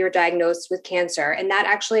 unfortunately, you're diagnosed with cancer. And that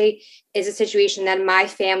actually is a situation that my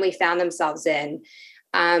family found themselves in,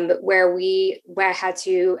 where I had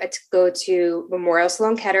to go to Memorial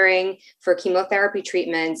Sloan Kettering for chemotherapy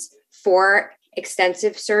treatments, for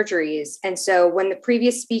extensive surgeries. And so when the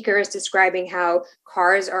previous speaker is describing how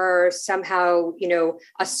cars are somehow,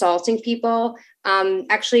 assaulting people,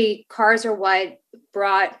 actually, cars are what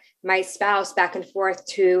brought my spouse back and forth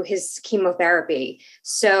to his chemotherapy.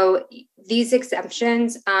 So these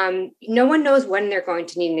exemptions, no one knows when they're going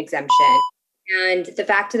to need an exemption. And the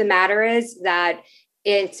fact of the matter is that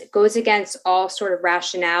it goes against all sort of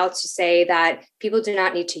rationale to say that people do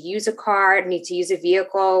not need to use a car, need to use a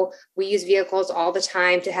vehicle. We use vehicles all the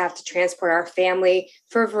time to have to transport our family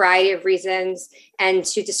for a variety of reasons, and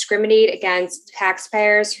to discriminate against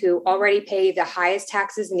taxpayers who already pay the highest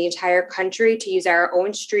taxes in the entire country to use our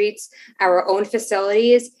own streets, our own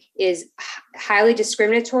facilities, is highly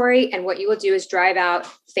discriminatory. And what you will do is drive out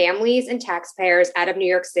families and taxpayers out of New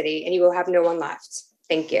York City, and you will have no one left.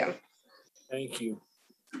 Thank you. Thank you.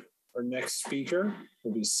 Our next speaker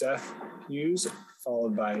will be Seth Hughes,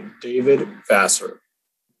 followed by David Vassar.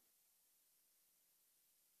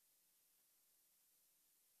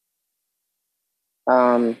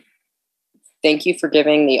 Thank you for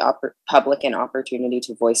giving the public an opportunity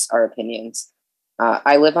to voice our opinions.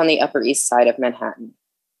 I live on the Upper East Side of Manhattan.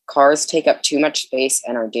 Cars take up too much space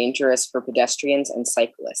and are dangerous for pedestrians and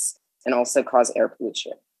cyclists, and also cause air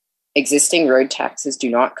pollution. Existing road taxes do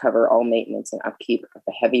not cover all maintenance and upkeep of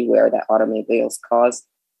the heavy wear that automobiles cause,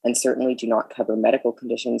 and certainly do not cover medical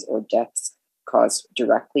conditions or deaths caused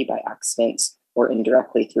directly by accidents or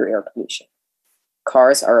indirectly through air pollution.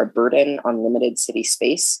 Cars are a burden on limited city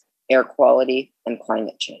space, air quality, and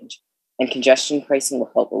climate change, and congestion pricing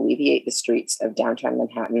will help alleviate the streets of downtown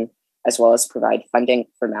Manhattan, as well as provide funding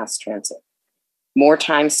for mass transit. More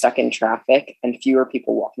time stuck in traffic and fewer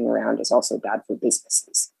people walking around is also bad for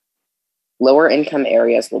businesses. Lower income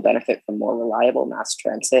areas will benefit from more reliable mass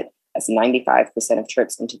transit, as 95% of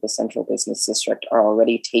trips into the central business district are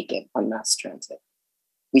already taken on mass transit.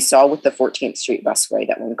 We saw with the 14th Street busway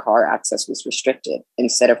that when car access was restricted,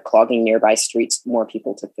 instead of clogging nearby streets, more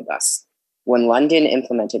people took the bus. When London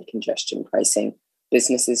implemented congestion pricing,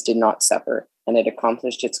 businesses did not suffer, and it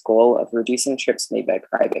accomplished its goal of reducing trips made by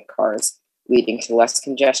private cars, leading to less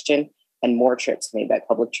congestion and more trips made by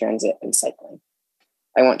public transit and cycling.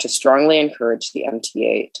 I want to strongly encourage the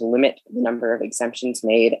MTA to limit the number of exemptions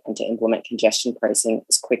made and to implement congestion pricing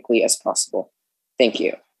as quickly as possible. Thank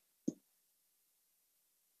you.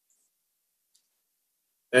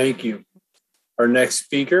 Thank you. Our next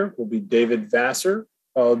speaker will be David Vassar,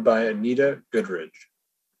 followed by Anita Goodridge.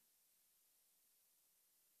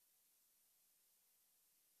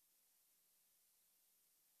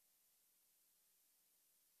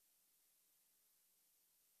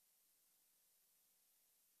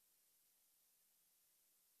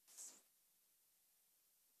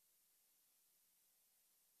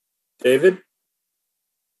 David?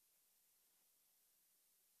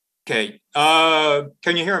 Okay.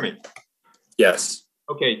 Can you hear me? Yes.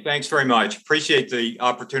 Okay, thanks very much. Appreciate the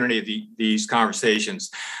opportunity of these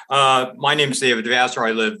conversations. My name is David Vassar.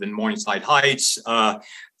 I live in Morningside Heights.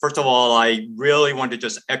 First of all, I really want to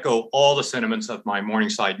just echo all the sentiments of my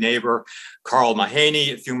Morningside neighbor, Carl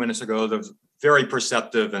Mahaney, a few minutes ago. That was very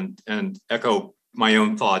perceptive and echo my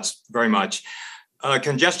own thoughts very much.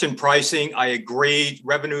 Congestion pricing, I agree.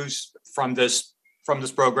 Revenues from this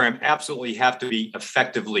program absolutely have to be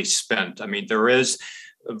effectively spent. I mean, there is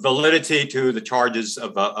validity to the charges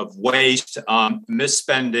of waste,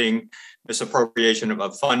 misspending, misappropriation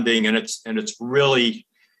of funding, and it's really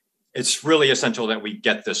essential that we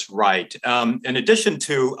get this right. In addition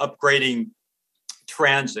to upgrading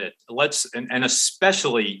transit,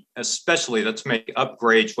 especially let's make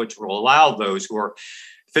upgrades which will allow those who are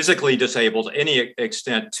physically disabled to any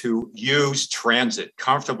extent to use transit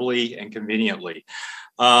comfortably and conveniently.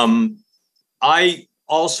 I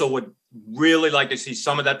also would really like to see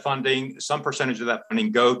some of that funding, some percentage of that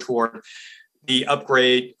funding go toward the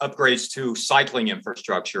upgrades to cycling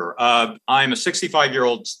infrastructure. I'm a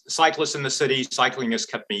 65-year-old cyclist in the city. Cycling has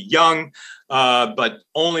kept me young, but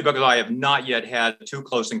only because I have not yet had a too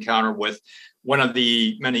close encounter with one of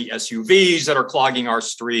the many SUVs that are clogging our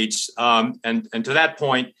streets. And to that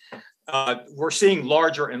point, we're seeing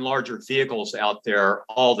larger and larger vehicles out there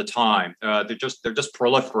all the time. They're just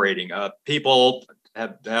proliferating. People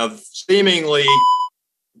have seemingly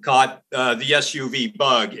caught the SUV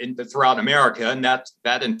bug throughout America, and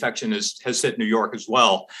that infection has hit New York as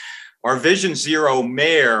well. Our Vision Zero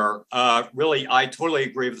mayor, really, I totally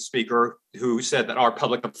agree with the speaker who said that our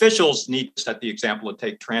public officials need to set the example and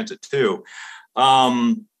take transit too.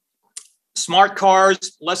 Smart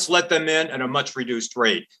cars, let's let them in at a much reduced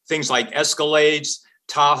rate. Things like Escalades,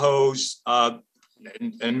 Tahoes,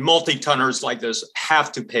 and multi-tonners like this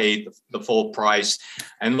have to pay the full price.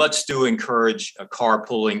 And let's encourage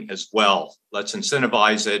carpooling as well. Let's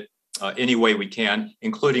incentivize it any way we can,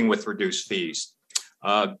 including with reduced fees.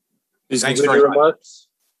 Thanks very much.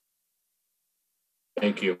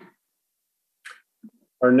 Thank you.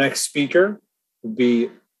 Our next speaker will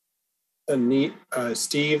be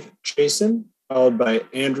Steve Chasen, followed by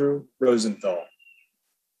Andrew Rosenthal.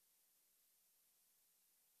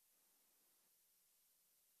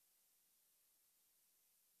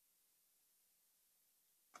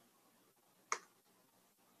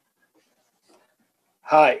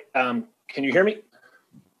 Hi, can you hear me?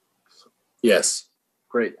 Yes.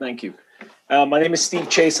 Great, thank you. My name is Steve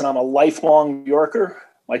Chase, and I'm a lifelong New Yorker.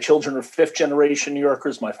 My children are fifth-generation New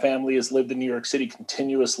Yorkers. My family has lived in New York City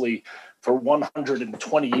continuously for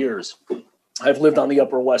 120 years. I've lived on the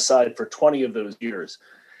Upper West Side for 20 of those years.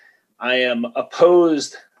 I am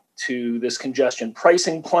opposed to this congestion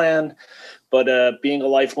pricing plan, but being a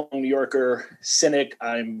lifelong New Yorker cynic,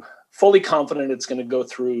 I'm fully confident it's going to go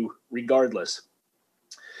through regardless.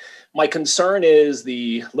 My concern is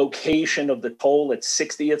the location of the toll at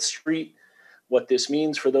 60th Street. What this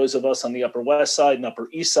means for those of us on the Upper West Side and Upper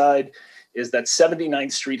East Side is that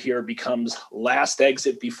 79th Street here becomes last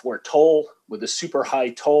exit before toll with a super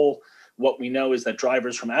high toll. What we know is that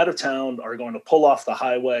drivers from out of town are going to pull off the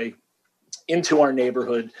highway into our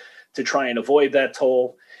neighborhood to try and avoid that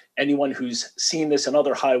toll. Anyone who's seen this in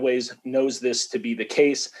other highways knows this to be the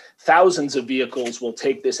case. Thousands of vehicles will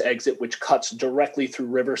take this exit, which cuts directly through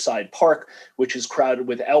Riverside Park, which is crowded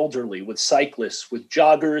with elderly, with cyclists, with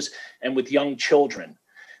joggers, and with young children.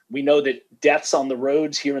 We know that deaths on the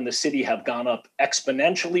roads here in the city have gone up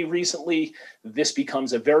exponentially recently. This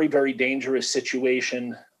becomes a very, very dangerous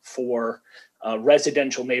situation for a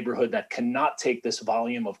residential neighborhood that cannot take this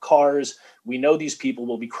volume of cars. We know these people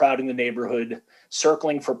will be crowding the neighborhood,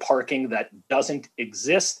 circling for parking that doesn't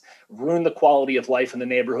exist, ruin the quality of life in the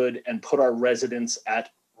neighborhood, and put our residents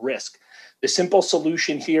at risk. The simple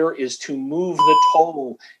solution here is to move the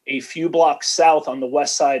toll a few blocks south on the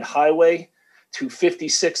West Side Highway to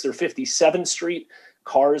 56th or 57th Street.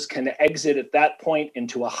 Cars can exit at that point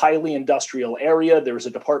into a highly industrial area. There's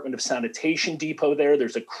a Department of Sanitation depot there.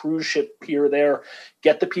 There's a cruise ship pier there.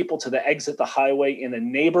 Get the people to the exit the highway in a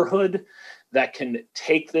neighborhood that can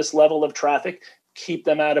take this level of traffic, keep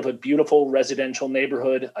them out of a beautiful residential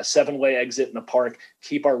neighborhood, a 7-way exit in a park,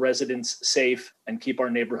 keep our residents safe, and keep our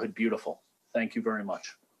neighborhood beautiful. Thank you very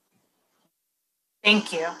much.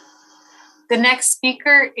 Thank you. The next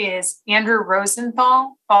speaker is Andrew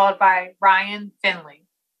Rosenthal, followed by Ryan Finley.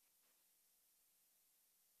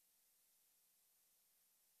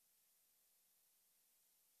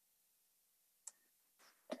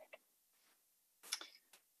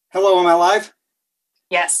 Hello, am I live?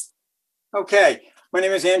 Yes. Okay, my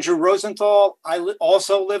name is Andrew Rosenthal. I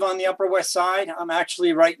also live on the Upper West Side. I'm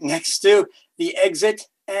actually right next to the exit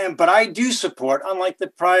But I do support, unlike the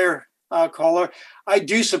prior caller, I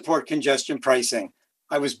do support congestion pricing.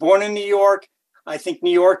 I was born in New York. I think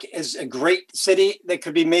New York is a great city that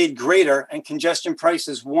could be made greater, and congestion price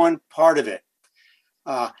is one part of it.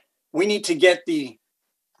 We need to get the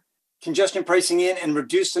congestion pricing in and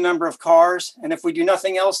reduce the number of cars. And if we do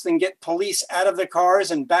nothing else, then get police out of the cars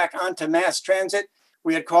and back onto mass transit.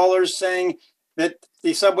 We had callers saying that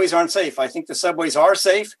the subways aren't safe. I think the subways are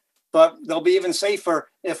safe, but they'll be even safer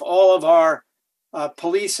if all of our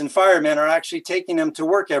police and firemen are actually taking them to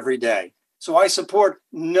work every day. So I support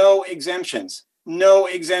no exemptions,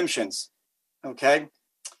 okay?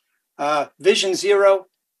 Vision Zero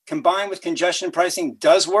combined with congestion pricing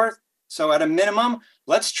does work. So at a minimum,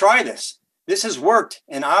 let's try this. This has worked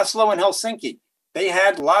in Oslo and Helsinki. They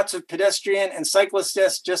had lots of pedestrian and cyclist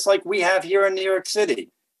deaths just like we have here in New York City.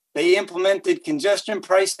 They implemented congestion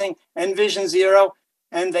pricing and Vision Zero,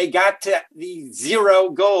 and they got to the zero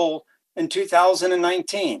goal in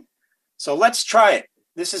 2019. So let's try it.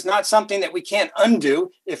 This is not something that we can't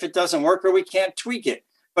undo if it doesn't work or we can't tweak it.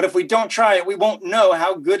 But if we don't try it, we won't know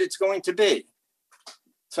how good it's going to be.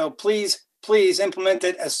 So please implement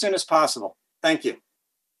it as soon as possible. Thank you.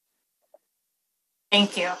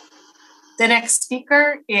 Thank you. The next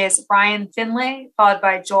speaker is Ryan Finlay, followed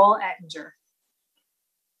by Joel Ettinger.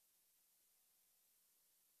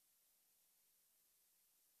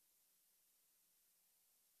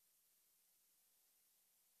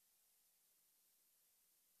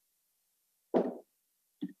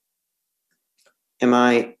 Am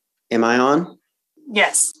I on?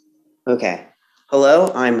 Yes. Okay.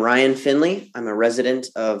 Hello, I'm Ryan Finley. I'm a resident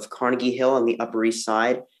of Carnegie Hill on the Upper East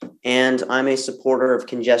Side, and I'm a supporter of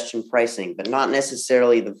congestion pricing, but not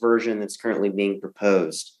necessarily the version that's currently being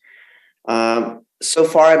proposed. So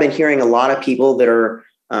far, I've been hearing a lot of people that are,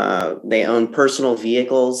 they own personal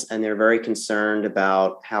vehicles, and they're very concerned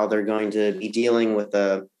about how they're going to be dealing with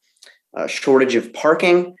a shortage of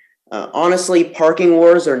parking. Honestly, parking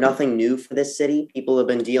wars are nothing new for this city. People have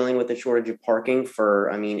been dealing with the shortage of parking for,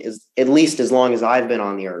 at least as long as I've been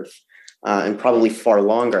on the earth, and probably far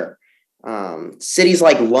longer. Cities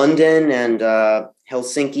like London and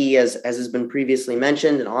Helsinki, as has been previously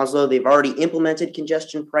mentioned, and Oslo, they've already implemented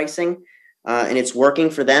congestion pricing, and it's working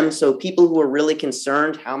for them. So people who are really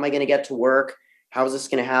concerned, how am I going to get to work? How is this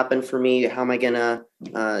going to happen for me? How am I going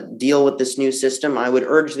to deal with this new system? I would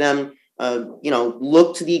urge them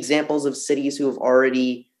look to the examples of cities who have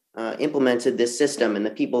already implemented this system, and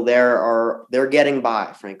the people there they're getting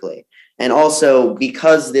by, frankly. And also,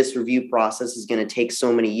 because this review process is going to take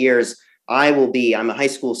so many years, I'm a high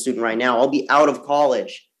school student right now. I'll be out of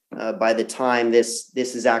college by the time this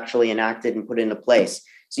is actually enacted and put into place.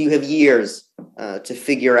 So you have years to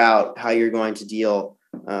figure out how you're going to deal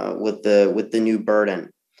with the new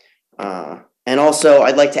burden. And also,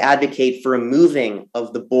 I'd like to advocate for removing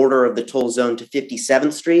of the border of the toll zone to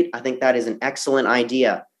 57th Street. I think that is an excellent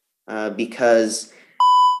idea because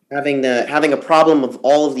having a problem of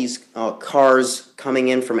all of these cars coming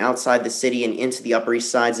in from outside the city and into the Upper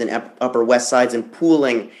East Sides and Upper West Sides and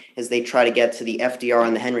pooling as they try to get to the FDR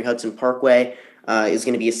and the Henry Hudson Parkway is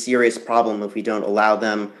going to be a serious problem if we don't allow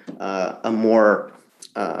them a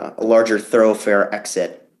larger thoroughfare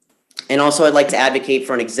exit. And also, I'd like to advocate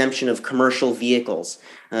for an exemption of commercial vehicles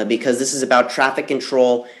because this is about traffic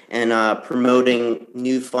control and promoting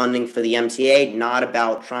new funding for the MTA, not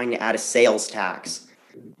about trying to add a sales tax.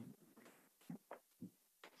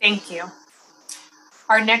 Thank you.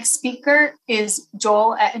 Our next speaker is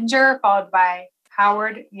Joel Ettinger, followed by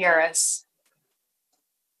Howard Yaris.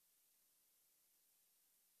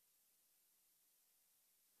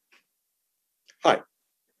 Hi,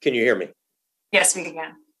 can you hear me? Yes, we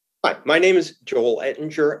can. Hi, my name is Joel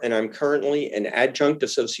Ettinger, and I'm currently an adjunct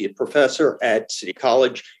associate professor at City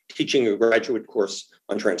College, teaching a graduate course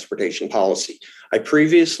on transportation policy. I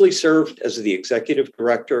previously served as the executive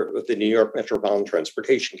director of the New York Metropolitan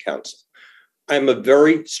Transportation Council. I'm a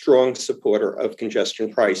very strong supporter of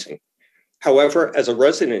congestion pricing. However, as a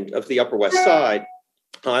resident of the Upper West Side,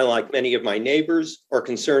 I, like many of my neighbors, are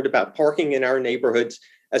concerned about parking in our neighborhoods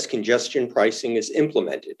as congestion pricing is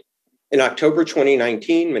implemented. In October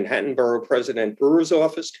 2019, Manhattan Borough President Brewer's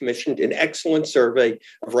office commissioned an excellent survey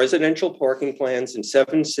of residential parking plans in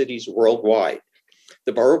 7 cities worldwide.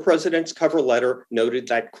 The borough president's cover letter noted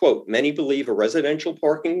that, quote, many believe a residential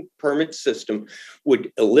parking permit system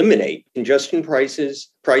would eliminate congestion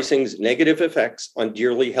pricing's negative effects on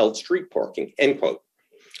dearly held street parking, end quote.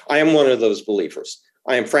 I am one of those believers.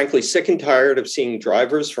 I am frankly sick and tired of seeing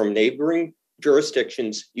drivers from neighboring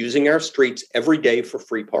jurisdictions using our streets every day for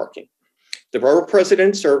free parking. The Borough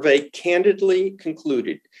President survey candidly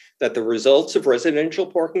concluded that the results of residential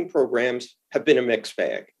parking programs have been a mixed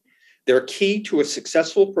bag. Their key to a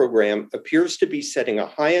successful program appears to be setting a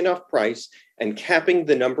high enough price and capping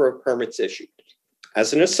the number of permits issued.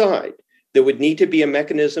 As an aside, there would need to be a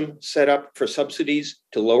mechanism set up for subsidies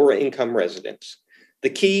to lower income residents. The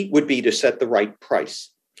key would be to set the right price.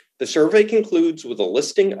 The survey concludes with a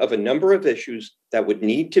listing of a number of issues that would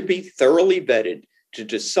need to be thoroughly vetted to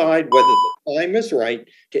decide whether the time is right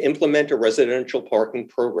to implement a residential parking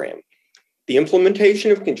program. The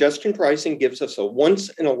implementation of congestion pricing gives us a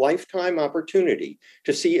once-in-a-lifetime opportunity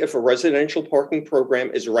to see if a residential parking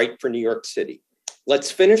program is right for New York City.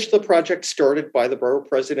 Let's finish the project started by the Borough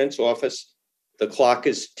President's office. The clock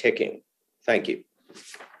is ticking. Thank you.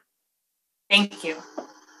 Thank you.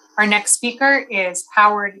 Our next speaker is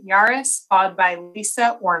Howard Yaris, followed by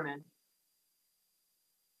Lisa Orman.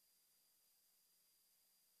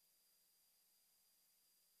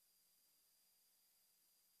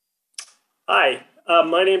 Hi,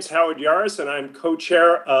 my name is Howard Yaris, and I'm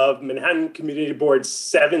co-chair of Manhattan Community Board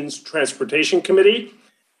 7's Transportation Committee.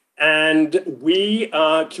 And we,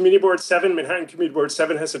 Community Board 7, Manhattan Community Board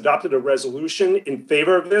 7 has adopted a resolution in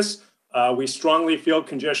favor of this. We strongly feel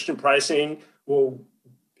congestion pricing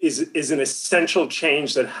is an essential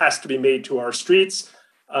change that has to be made to our streets.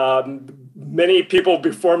 Many people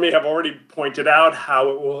before me have already pointed out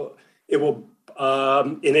how it will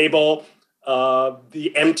enable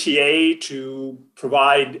the MTA to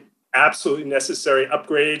provide absolutely necessary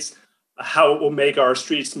upgrades, how it will make our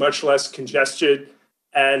streets much less congested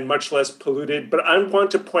and much less polluted. But I want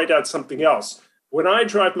to point out something else. When I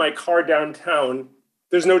drive my car downtown,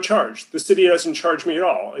 there's no charge. The city doesn't charge me at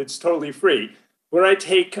all. It's totally free. When I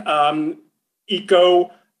take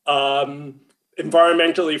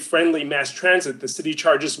environmentally friendly mass transit, the city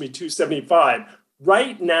charges me $275.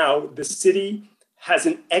 Right now, the city has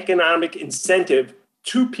an economic incentive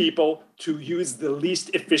to people to use the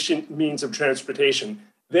least efficient means of transportation.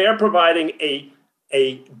 They are providing a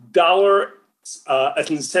dollar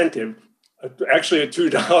incentive, actually a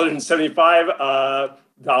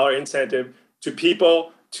 $2.75 incentive to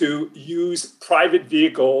people to use private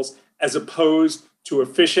vehicles as opposed to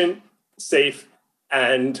efficient, safe,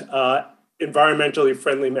 and environmentally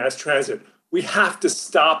friendly mass transit. We have to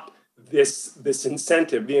stop this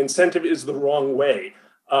incentive. The incentive is the wrong way.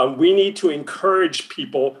 We need to encourage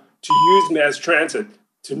people to use mass transit,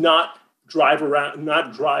 to not drive around,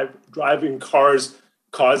 driving cars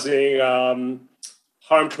causing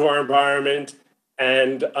harm to our environment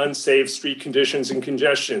and unsafe street conditions and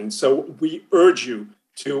congestion. So we urge you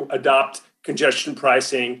to adopt congestion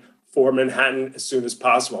pricing for Manhattan as soon as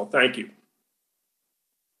possible. Thank you.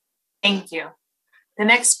 Thank you. The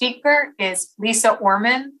next speaker is Lisa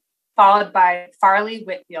Orman, followed by Farley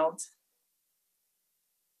Whitfield.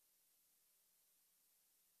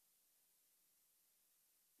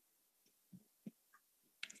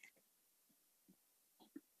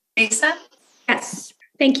 Lisa? Yes,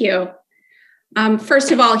 thank you.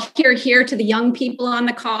 First of all, here to the young people on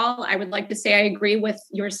the call, I would like to say I agree with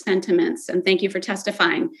your sentiments and thank you for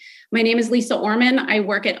testifying. My name is Lisa Orman. I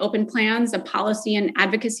work at Open Plans, a policy and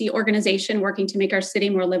advocacy organization working to make our city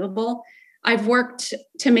more livable. I've worked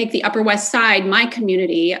to make the Upper West Side, my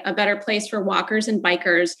community, a better place for walkers and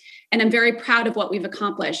bikers, and I'm very proud of what we've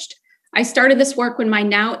accomplished. I started this work when my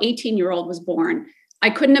now 18-year-old was born. I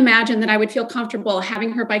couldn't imagine that I would feel comfortable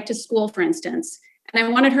having her bike to school, for instance. And I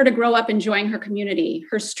wanted her to grow up enjoying her community,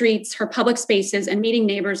 her streets, her public spaces, and meeting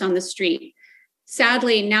neighbors on the street.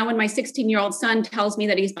 Sadly, now when my 16-year-old son tells me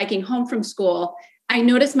that he's biking home from school, I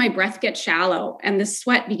notice my breath get shallow and the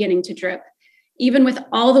sweat beginning to drip. Even with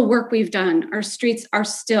all the work we've done, our streets are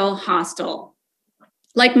still hostile.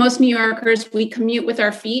 Like most New Yorkers, we commute with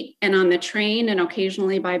our feet and on the train and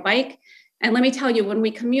occasionally by bike. And let me tell you, when we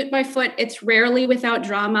commute by foot, it's rarely without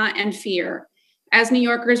drama and fear. As New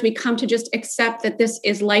Yorkers, we come to just accept that this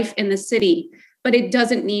is life in the city, but it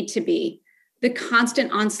doesn't need to be. The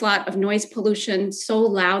constant onslaught of noise pollution, so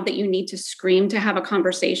loud that you need to scream to have a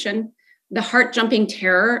conversation, the heart-jumping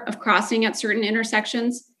terror of crossing at certain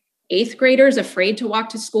intersections, 8th graders afraid to walk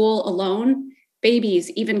to school alone, babies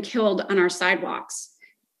even killed on our sidewalks.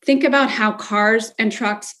 Think about how cars and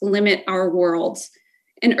trucks limit our worlds.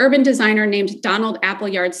 An urban designer named Donald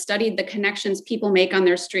Appleyard studied the connections people make on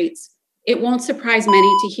their streets. It won't surprise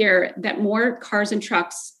many to hear that more cars and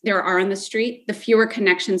trucks there are on the street, the fewer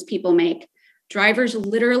connections people make. Drivers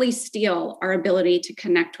literally steal our ability to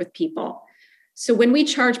connect with people. So when we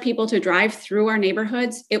charge people to drive through our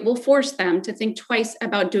neighborhoods, it will force them to think twice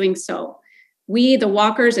about doing so. We, the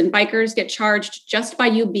walkers and bikers, get charged just by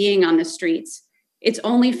you being on the streets. It's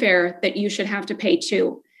only fair that you should have to pay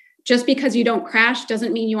too. Just because you don't crash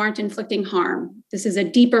doesn't mean you aren't inflicting harm. This is a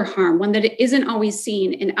deeper harm, one that isn't always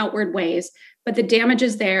seen in outward ways, but the damage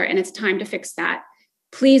is there and it's time to fix that.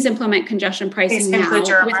 Please implement congestion pricing now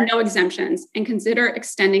with no exemptions and consider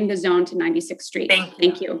extending the zone to 96th Street.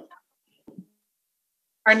 Thank you.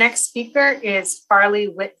 Our next speaker is Farley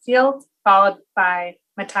Whitfield, followed by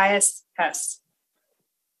Matthias Hess.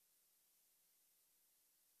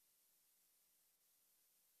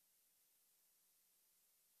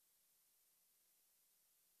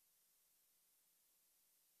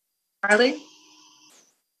 Farley?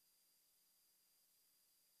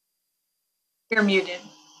 You're muted.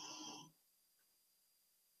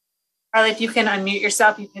 Farley, if you can unmute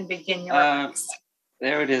yourself, you can begin your remarks.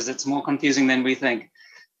 There it is. It's more confusing than we think.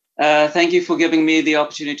 Thank you for giving me the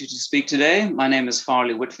opportunity to speak today. My name is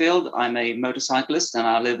Farley Whitfield. I'm a motorcyclist and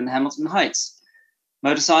I live in Hamilton Heights.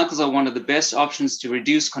 Motorcycles are one of the best options to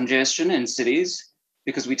reduce congestion in cities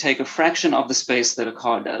because we take a fraction of the space that a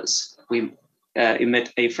car does. We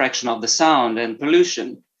emit a fraction of the sound and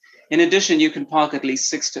pollution. In addition, you can park at least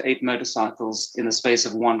 6 to 8 motorcycles in the space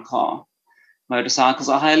of one car. Motorcycles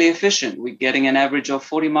are highly efficient. We're getting an average of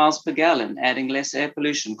 40 miles per gallon, adding less air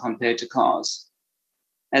pollution compared to cars.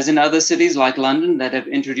 As in other cities like London that have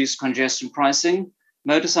introduced congestion pricing,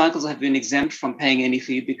 motorcycles have been exempt from paying any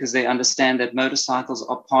fee because they understand that motorcycles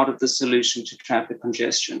are part of the solution to traffic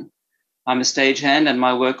congestion. I'm a stagehand and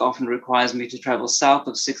my work often requires me to travel south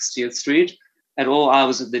of 60th Street at all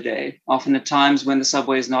hours of the day, often at times when the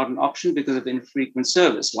subway is not an option because of infrequent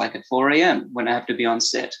service, like at 4 a.m. when I have to be on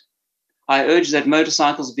set. I urge that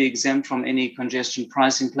motorcycles be exempt from any congestion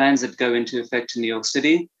pricing plans that go into effect in New York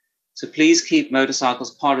City. So please keep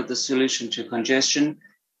motorcycles part of the solution to congestion,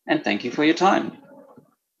 and thank you for your time.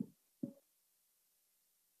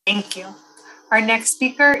 Thank you. Our next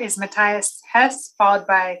speaker is Matthias Hess, followed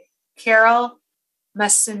by Carol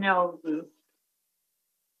Masinovu.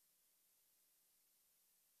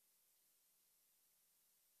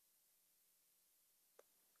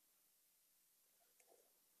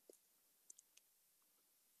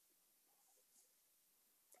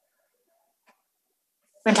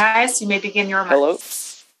 Matthias, you may begin your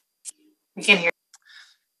remarks. Hello. We can hear.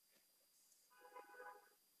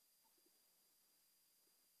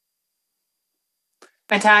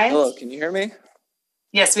 Matthias? Hello, can you hear me?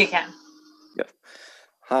 Yes, we can. Yep.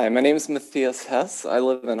 Hi, my name is Matthias Hess. I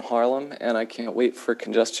live in Harlem, and I can't wait for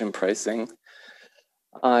congestion pricing.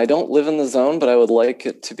 I don't live in the zone, but I would like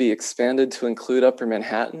it to be expanded to include Upper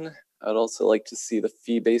Manhattan. I'd also like to see the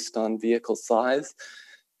fee based on vehicle size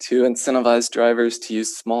to incentivize drivers to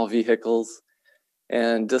use small vehicles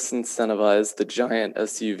and disincentivize the giant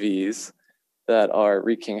SUVs that are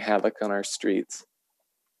wreaking havoc on our streets.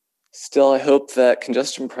 Still, I hope that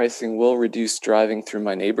congestion pricing will reduce driving through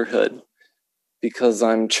my neighborhood because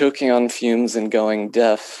I'm choking on fumes and going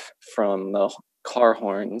deaf from the car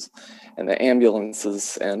horns and the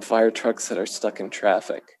ambulances and fire trucks that are stuck in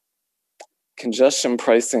traffic. Congestion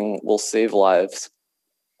pricing will save lives.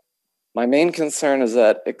 My main concern is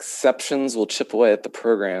that exceptions will chip away at the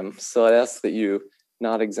program, so I'd ask that you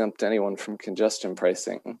not exempt anyone from congestion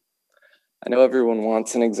pricing. I know everyone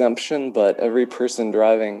wants an exemption, but every person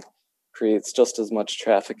driving creates just as much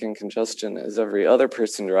traffic and congestion as every other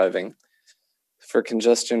person driving. For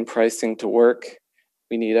congestion pricing to work,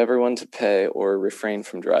 we need everyone to pay or refrain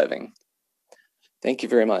from driving. Thank you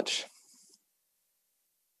very much.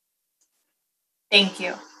 Thank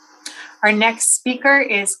you. Our next speaker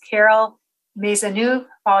is Carol Maisonneuve,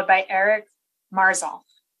 followed by Eric Marzal.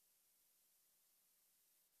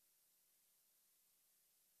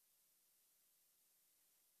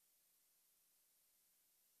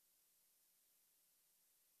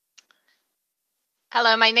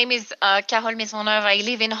 Hello, my name is Carole Maisonneuve. I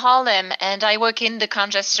live in Harlem and I work in the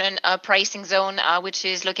congestion pricing zone, which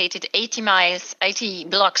is located 80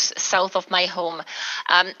 blocks south of my home.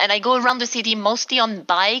 And I go around the city mostly on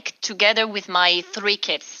bike together with my 3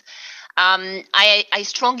 kids. I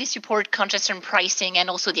strongly support congestion pricing and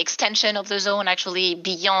also the extension of the zone actually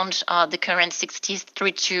beyond the current 60th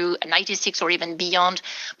Street to 96 or even beyond,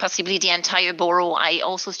 possibly the entire borough. I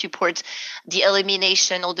also support the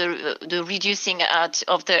elimination or the reducing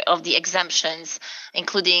of the exemptions,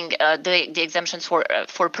 including the exemptions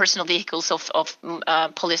for personal vehicles of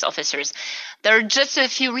police officers. There are just a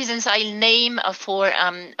few reasons I'll name for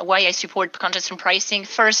why I support congestion pricing.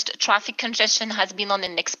 First, traffic congestion has been on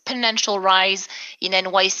an exponential exponential rise in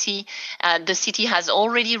NYC. The city has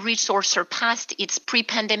already reached or surpassed its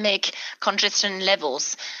pre-pandemic congestion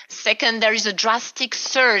levels. Second, there is a drastic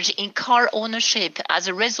surge in car ownership as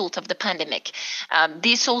a result of the pandemic.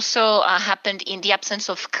 This also happened in the absence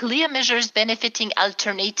of clear measures benefiting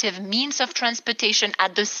alternative means of transportation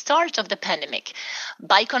at the start of the pandemic.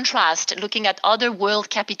 By contrast, looking at other world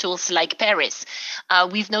capitals like Paris,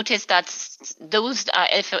 we've noticed that those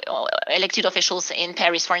elected officials in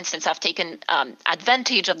Paris, for instance, have taken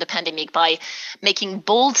advantage of the pandemic by making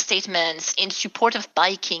bold statements in support of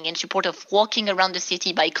biking, in support of walking around the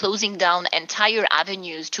city, by closing down entire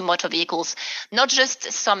avenues to motor vehicles, not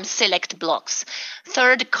just some select blocks.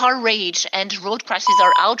 Third, car rage and road crashes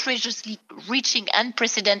are outrageously reaching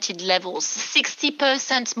unprecedented levels.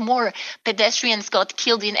 60% more pedestrians got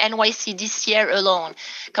killed in NYC this year alone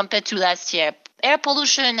compared to last year. Air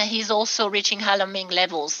pollution is also reaching alarming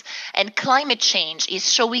levels, and climate change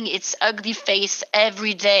is showing its ugly face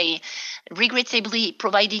every day, regrettably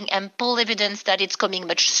providing ample evidence that it's coming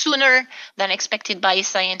much sooner than expected by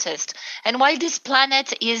scientists. And while this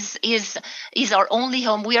planet is our only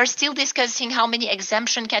home, we are still discussing how many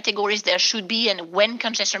exemption categories there should be and when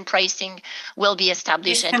congestion pricing will be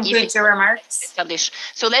established. Please conclude your remarks. Established.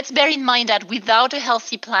 So let's bear in mind that without a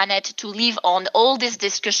healthy planet to live on, all these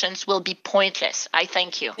discussions will be pointless. I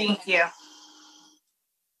thank you. Thank you.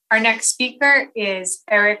 Our next speaker is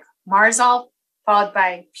Eric Marzal, followed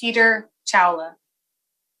by Peter Chawla.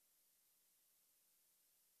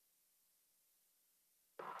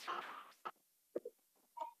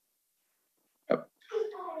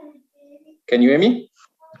 Can you hear me?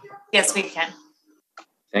 Yes, we can.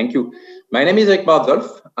 Thank you. My name is Eric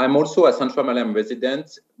Marzolf. I'm also a Central Milan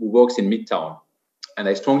resident who works in Midtown, and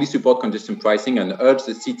I strongly support congestion pricing and urge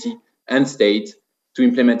the city and state to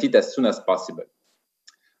implement it as soon as possible.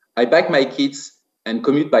 I bike my kids and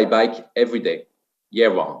commute by bike every day,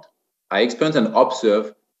 year-round. I experience and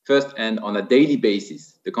observe firsthand on a daily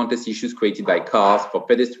basis the countless issues created by cars for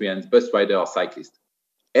pedestrians, bus riders, or cyclists.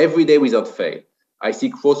 Every day without fail, I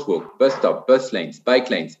see crosswalks, bus stops, bus lanes, bike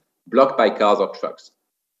lanes blocked by cars or trucks.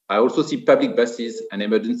 I also see public buses and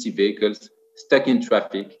emergency vehicles stuck in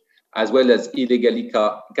traffic, as well as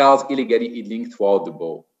cars illegally idling throughout the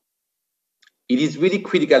borough. It is really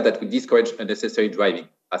critical that we discourage unnecessary driving,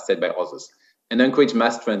 as said by others, and encourage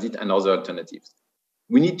mass transit and other alternatives.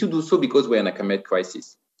 We need to do so because we're in a climate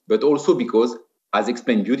crisis, but also because, as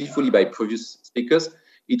explained beautifully by previous speakers,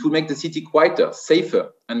 it will make the city quieter,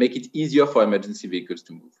 safer, and make it easier for emergency vehicles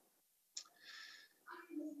to move.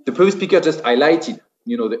 The previous speaker just highlighted,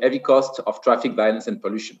 the heavy cost of traffic violence and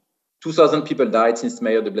pollution. 2,000 people died since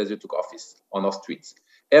Mayor de Blasio took office on our streets.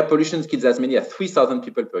 Air pollution kills as many as 3,000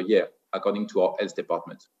 people per year, according to our health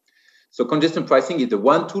department. So congestion pricing is the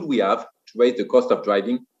one tool we have to raise the cost of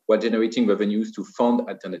driving while generating revenues to fund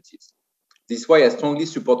alternatives. This is why I strongly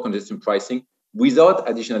support congestion pricing without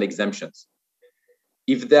additional exemptions.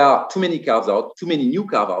 If there are too many new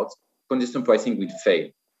carve-outs, congestion pricing will fail.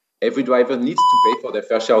 Every driver needs to pay for their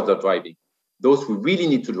fair share of their driving. Those who really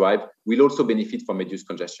need to drive will also benefit from reduced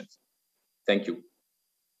congestion. Thank you.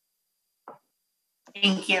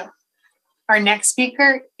 Thank you. Our next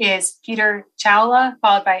speaker is Peter Chawla,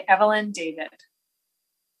 followed by Evelyn David.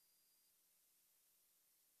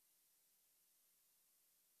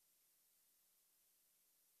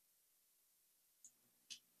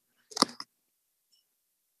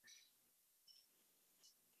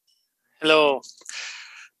 Hello.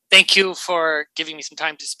 Thank you for giving me some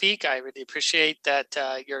time to speak. I really appreciate that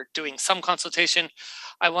you're doing some consultation.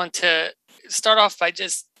 I want to start off by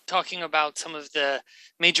just talking about some of the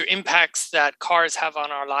major impacts that cars have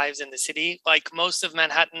on our lives in the city. Like most of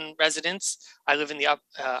Manhattan residents, I live in the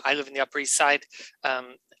Upper East Side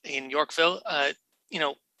in Yorkville.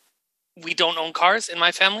 We don't own cars in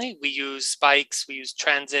my family. We use bikes, we use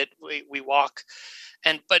transit, we walk,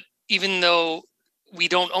 but even though we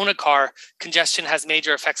don't own a car, congestion has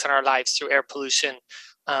major effects on our lives through air pollution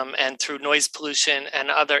and through noise pollution and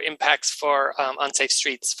other impacts for unsafe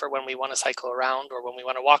streets for when we want to cycle around or when we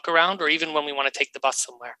want to walk around or even when we want to take the bus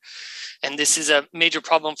somewhere. And this is a major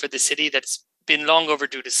problem for the city that's been long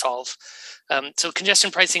overdue to solve. So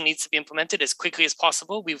congestion pricing needs to be implemented as quickly as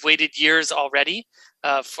possible. We've waited years already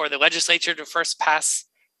for the legislature to first pass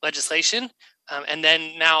legislation. And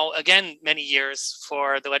then now, again, many years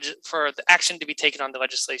for the action to be taken on the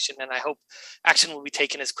legislation. And I hope action will be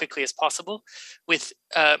taken as quickly as possible.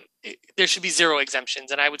 There should be zero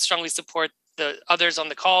exemptions. And I would strongly support the others on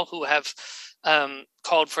the call who have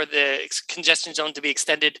called for the congestion zone to be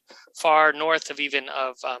extended far north of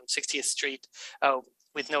 60th Street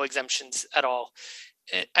with no exemptions at all.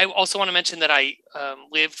 I also want to mention that I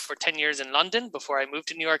lived for 10 years in London before I moved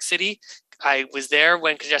to New York City. I was there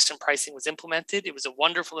when congestion pricing was implemented. It was a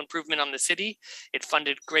wonderful improvement on the city. It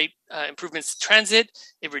funded great improvements to transit.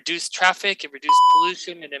 It reduced traffic, it reduced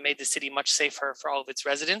pollution, and it made the city much safer for all of its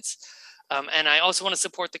residents. And I also want to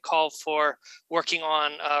support the call for working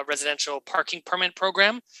on a residential parking permit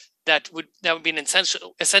program. That would be an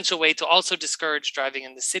essential way to also discourage driving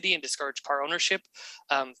in the city and discourage car ownership,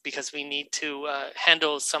 because we need to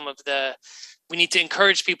we need to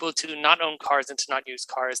encourage people to not own cars and to not use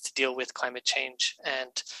cars to deal with climate change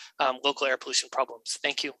and local air pollution problems.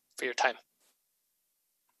 Thank you for your time.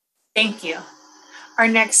 Thank you. Our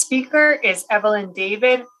next speaker is Evelyn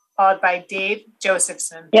David, followed by Dave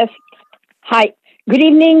Josephson. Yes. Hi. Good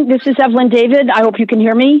evening. This is Evelyn David. I hope you can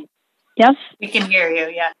hear me. Yes? We can hear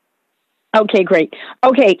you, yeah. Okay, great.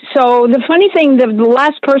 Okay, so the funny thing, the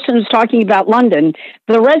last person is talking about London.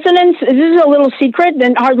 The residents, this is a little secret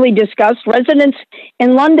and hardly discussed. Residents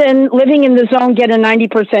in London living in the zone get a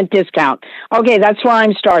 90% discount. Okay, that's where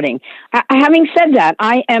I'm starting. Having said that,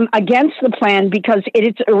 I am against the plan because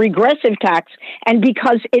it's a regressive tax and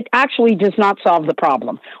because it actually does not solve the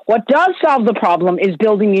problem. What does solve the problem is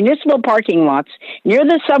building municipal parking lots near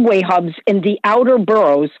the subway hubs in the outer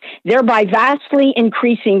boroughs, thereby vastly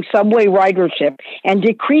increasing subway ridership and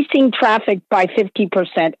decreasing traffic by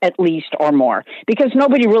 50% at least or more, because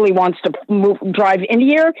nobody really wants to drive in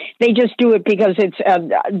here. They just do it because it's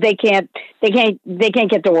they can't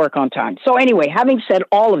get to work on time. So anyway, having said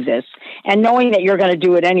all of this and knowing that you're going to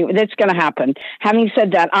do it anyway, that's going to happen. Having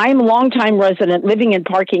said that, I'm a longtime resident living and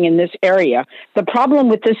parking in this area. The problem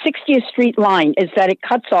with the 60th Street line is that it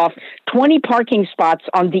cuts off 20 parking spots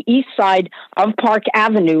on the east side of Park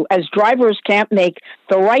Avenue, as drivers can't make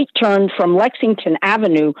the right turn from Lexington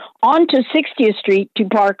Avenue onto 60th Street to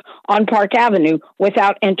park on Park Avenue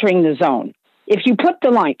without entering the zone. If you put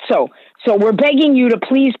the line, so we're begging you to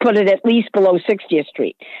please put it at least below 60th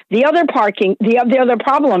Street. The other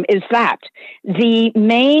problem is that the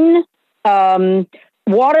main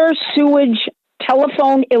water, sewage,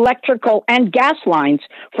 telephone, electrical, and gas lines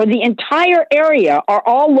for the entire area are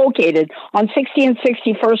all located on 60 and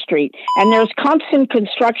 61st Street, and there's constant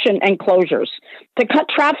construction and closures. To cut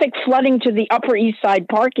traffic flooding to the Upper East Side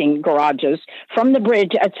parking garages from the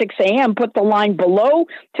bridge at 6 a.m., put the line below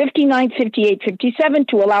 59, 58, 57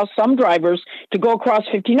 to allow some drivers to go across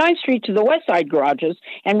 59th Street to the West Side garages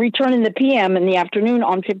and return in the PM in the afternoon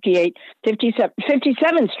on 58,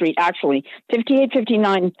 57th Street, actually, 58,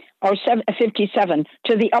 59, or 57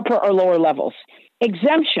 to the upper or lower levels.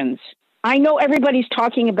 Exemptions. I know everybody's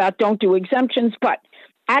talking about don't do exemptions, but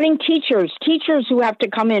adding teachers who have to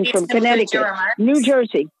come in from Connecticut, New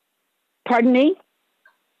Jersey. Pardon me?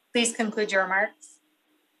 Please conclude your remarks.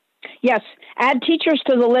 Yes, add teachers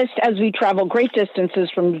to the list as we travel great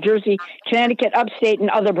distances from New Jersey, Connecticut, upstate,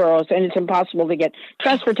 and other boroughs, and it's impossible to get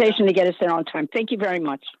transportation to get us there on time. Thank you very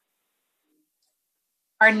much.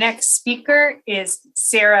 Our next speaker is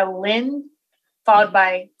Sarah Lynn, followed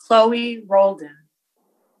by Chloe Roldan.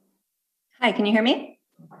 Hi, can you hear me?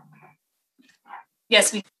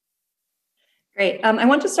 Yes, we. Great. I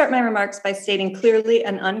want to start my remarks by stating clearly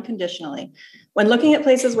and unconditionally, when looking at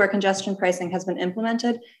places where congestion pricing has been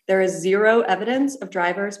implemented, there is zero evidence of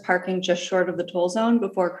drivers parking just short of the toll zone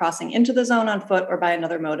before crossing into the zone on foot or by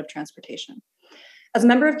another mode of transportation. As a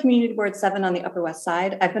member of Community Board 7 on the Upper West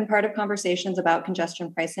Side, I've been part of conversations about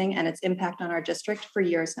congestion pricing and its impact on our district for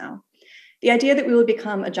years now. The idea that we will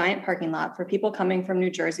become a giant parking lot for people coming from New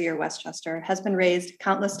Jersey or Westchester has been raised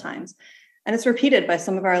countless times, and it's repeated by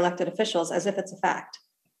some of our elected officials as if it's a fact.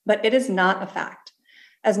 But it is not a fact.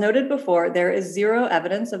 As noted before, there is zero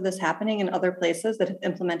evidence of this happening in other places that have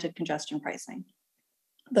implemented congestion pricing.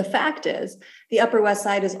 The fact is, the Upper West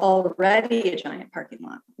Side is already a giant parking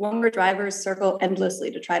lot, one where drivers circle endlessly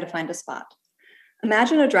to try to find a spot.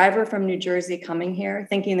 Imagine a driver from New Jersey coming here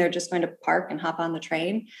thinking they're just going to park and hop on the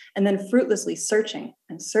train, and then fruitlessly searching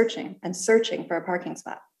and searching and searching for a parking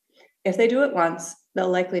spot. If they do it once, they'll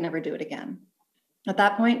likely never do it again. At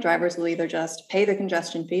that point, drivers will either just pay the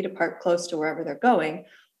congestion fee to park close to wherever they're going,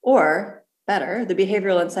 or better, the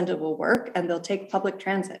behavioral incentive will work and they'll take public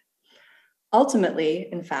transit. Ultimately,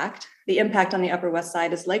 in fact, the impact on the Upper West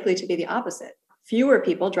Side is likely to be the opposite. Fewer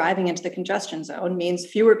people driving into the congestion zone means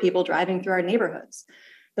fewer people driving through our neighborhoods.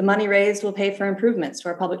 The money raised will pay for improvements to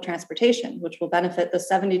our public transportation, which will benefit the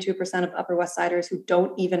 72% of Upper West Siders who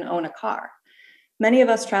don't even own a car. Many of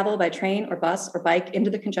us travel by train or bus or bike into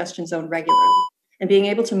the congestion zone regularly, and being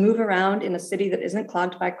able to move around in a city that isn't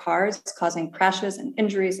clogged by cars, causing crashes and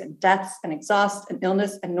injuries and deaths and exhaust and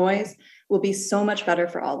illness and noise, will be so much better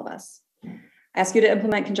for all of us. I ask you to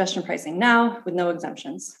implement congestion pricing now with no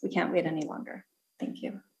exemptions. We can't wait any longer. Thank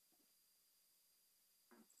you.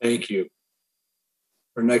 Thank you.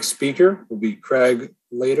 Our next speaker will be Craig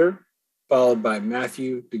Lader, followed by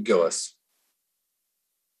Matthew DeGillis.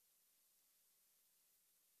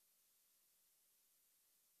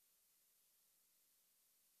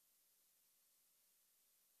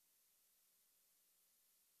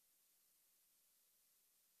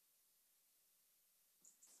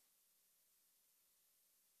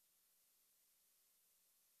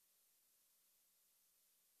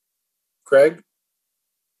 Craig?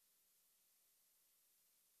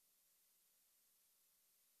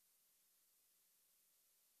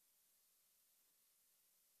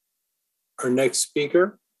 Our next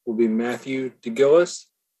speaker will be Matthew DeGillis,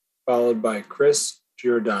 followed by Chris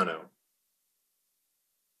Giordano.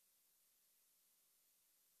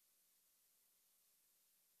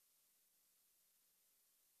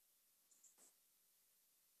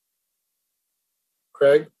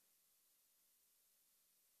 Craig?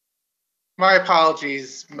 My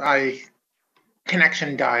apologies, my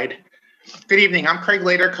connection died. Good evening, I'm Craig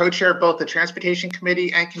Lader, co-chair of both the Transportation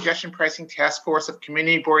Committee and Congestion Pricing Task Force of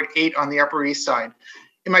Community Board 8 on the Upper East Side.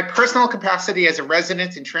 In my personal capacity as a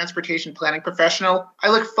resident and transportation planning professional, I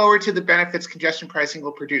look forward to the benefits congestion pricing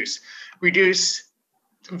will produce. Reduce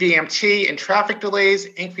VMT and traffic delays,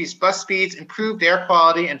 increased bus speeds, improved air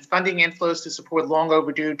quality, and funding inflows to support long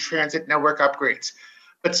overdue transit network upgrades.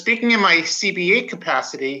 But speaking in my CB8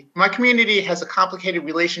 capacity, my community has a complicated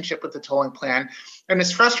relationship with the tolling plan and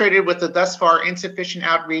is frustrated with the thus far insufficient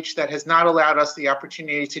outreach that has not allowed us the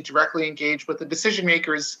opportunity to directly engage with the decision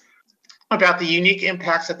makers about the unique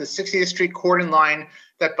impacts that the 60th Street cordon line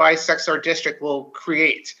that bisects our district will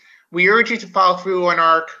create. We urge you to follow through on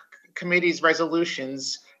our committee's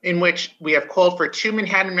resolutions, in which we have called for 2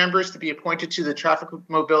 Manhattan members to be appointed to the Traffic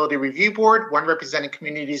Mobility Review Board, 1 representing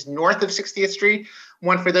communities north of 60th Street,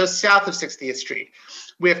 1 for those south of 60th Street.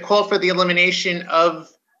 We have called for the elimination of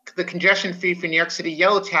the congestion fee for New York City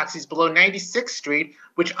yellow taxis below 96th Street,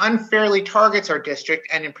 which unfairly targets our district,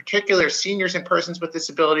 and in particular seniors and persons with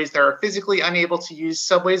disabilities that are physically unable to use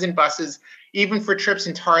subways and buses, even for trips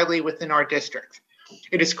entirely within our district.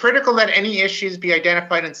 It is critical that any issues be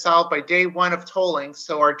identified and solved by day 1 of tolling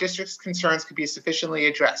so our district's concerns can be sufficiently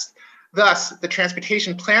addressed. Thus, the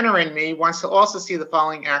transportation planner in me wants to also see the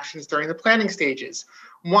following actions during the planning stages.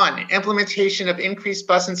 1, implementation of increased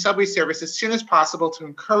bus and subway service as soon as possible to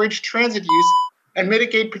encourage transit use and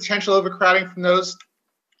mitigate potential overcrowding from those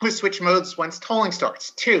who switch modes once tolling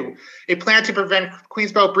starts. 2, a plan to prevent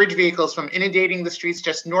Queensboro Bridge vehicles from inundating the streets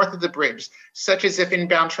just north of the bridge, such as if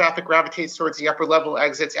inbound traffic gravitates towards the upper level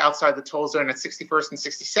exits outside the toll zone at 61st and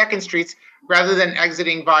 62nd Streets, rather than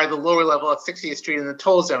exiting via the lower level at 60th Street in the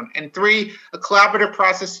toll zone. And 3, a collaborative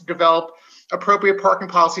process to develop appropriate parking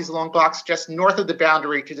policies along blocks just north of the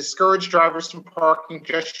boundary to discourage drivers from parking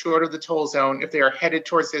just short of the toll zone if they are headed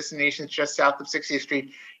towards destinations just south of 60th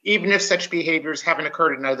Street, even if such behaviors haven't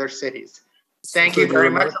occurred in other cities. Thank you very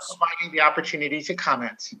much for providing the opportunity to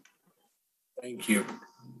comment. Thank you.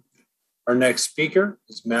 Our next speaker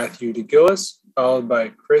is Matthew DeGillis, followed by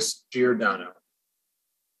Chris Giordano.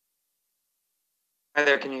 Hi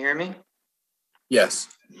there, can you hear me? Yes.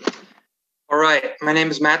 All right, my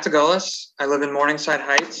name is Matt DeGullis. I live in Morningside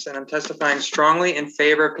Heights, and I'm testifying strongly in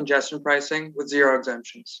favor of congestion pricing with 0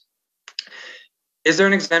 exemptions. Is there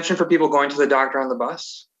an exemption for people going to the doctor on the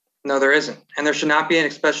bus? No, there isn't. And there should not be any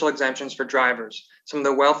special exemptions for drivers, some of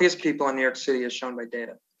the wealthiest people in New York City as shown by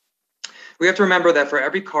data. We have to remember that for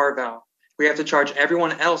every car valve, we have to charge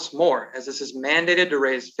everyone else more, as this is mandated to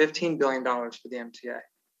raise $15 billion for the MTA.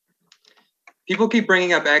 People keep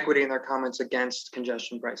bringing up equity in their comments against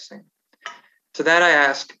congestion pricing. To that I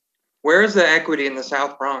ask, where is the equity in the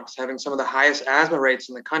South Bronx having some of the highest asthma rates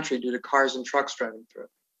in the country due to cars and trucks driving through?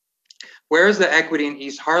 Where is the equity in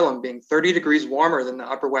East Harlem being 30 degrees warmer than the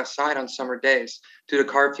Upper West Side on summer days due to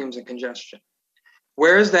car fumes and congestion?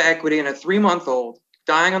 Where is the equity in a 3-month-old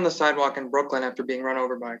dying on the sidewalk in Brooklyn after being run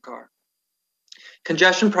over by a car?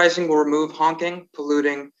 Congestion pricing will remove honking,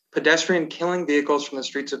 polluting, pedestrian killing vehicles from the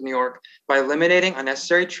streets of New York by eliminating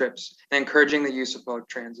unnecessary trips and encouraging the use of public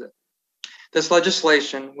transit. This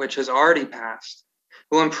legislation, which has already passed,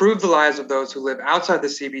 will improve the lives of those who live outside the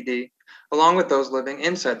CBD, along with those living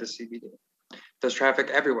inside the CBD. There's traffic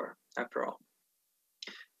everywhere, after all.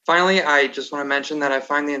 Finally, I just want to mention that I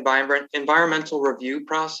find the environmental review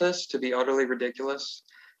process to be utterly ridiculous.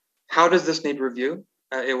 How does this need review?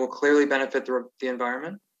 It will clearly benefit the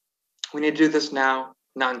environment. We need to do this now,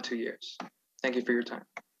 not in 2 years. Thank you for your time.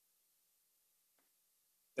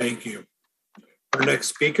 Thank you. Our next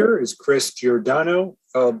speaker is Chris Giordano,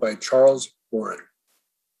 followed by Charles Warren.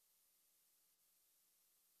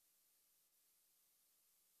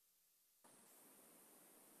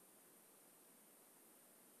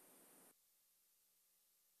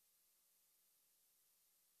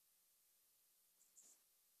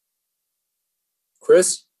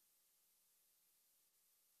 Chris?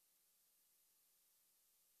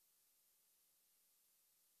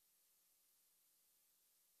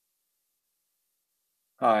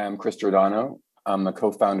 Hi, I'm Chris Giordano. I'm the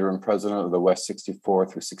co-founder and president of the West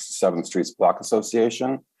 64th through 67th Streets Block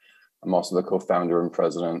Association. I'm also the co-founder and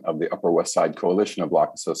president of the Upper West Side Coalition of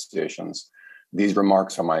Block Associations. These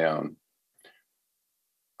remarks are my own.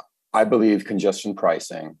 I believe congestion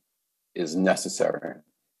pricing is necessary.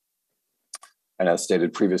 And as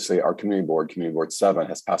stated previously, our Community Board 7,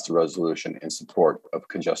 has passed a resolution in support of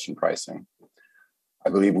congestion pricing. I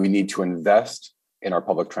believe we need to invest in our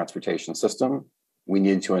public transportation system. We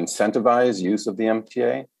need to incentivize use of the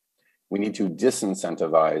MTA. We need to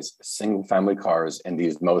disincentivize single-family cars in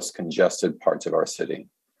these most congested parts of our city.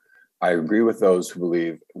 I agree with those who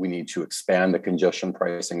believe we need to expand the congestion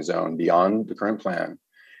pricing zone beyond the current plan.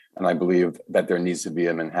 And I believe that there needs to be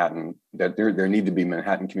a Manhattan, that there need to be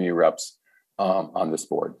Manhattan community reps on this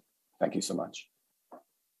board. Thank you so much.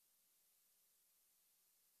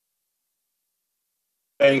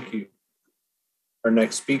 Thank you. Our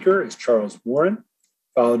next speaker is Charles Warren,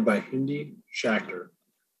 followed by Hindi Schachter.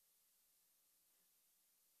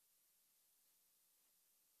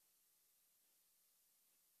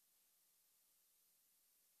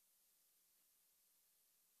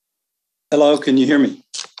 Hello, can you hear me?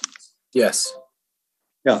 Yes.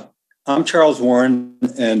 Yeah, I'm Charles Warren,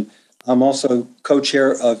 and I'm also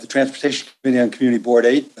co-chair of the Transportation Committee on Community Board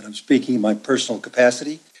 8, but I'm speaking in my personal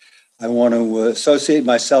capacity. I want to associate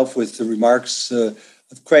myself with the remarks of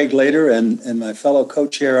Craig Lader and my fellow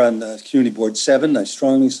co-chair on Community Board 7. I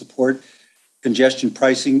strongly support congestion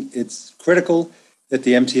pricing. It's critical that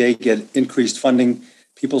the MTA get increased funding.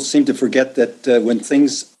 People seem to forget that when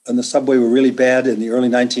things on the subway were really bad in the early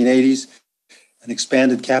 1980s, an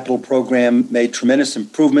expanded capital program made tremendous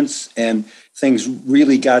improvements, and things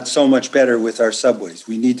really got so much better with our subways.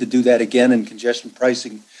 We need to do that again, and congestion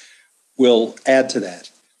pricing will add to that.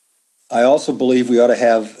 I also believe we ought to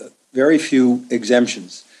have very few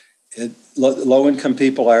exemptions. Low-income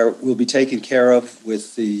people will be taken care of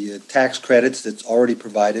with the tax credits that's already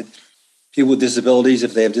provided. People with disabilities,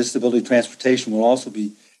 if they have disability transportation, will also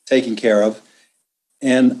be taken care of.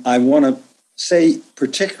 And I want to say,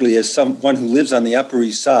 particularly as someone who lives on the Upper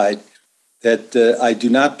East Side, that I do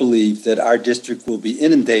not believe that our district will be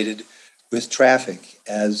inundated with traffic.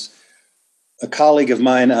 As a colleague of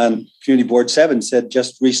mine on Community Board 7 said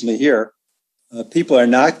just recently here, people are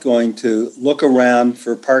not going to look around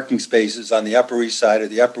for parking spaces on the Upper East Side or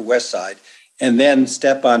the Upper West Side and then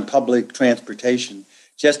step on public transportation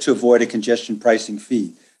just to avoid a congestion pricing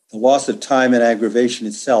fee. The loss of time and aggravation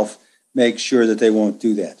itself makes sure that they won't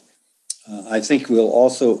do that. I think we'll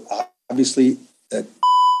also, obviously, that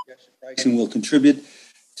pricing will contribute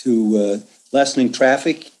to lessening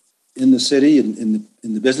traffic in the city and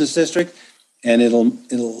in the business district, and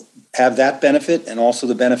it'll have that benefit and also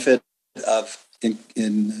the benefit of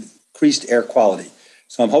increased air quality.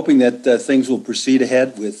 So I'm hoping that things will proceed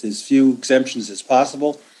ahead with as few exemptions as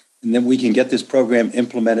possible, and then we can get this program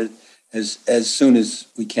implemented as soon as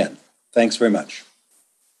we can. Thanks very much.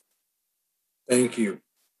 Thank you.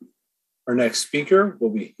 Our next speaker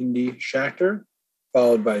will be Hindi Schachter,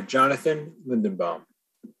 followed by Jonathan Lindenbaum.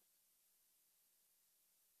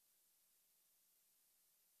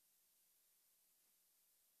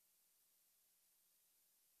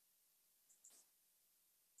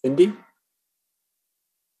 Hindi?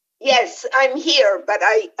 Yes, I'm here, but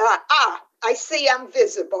I see I'm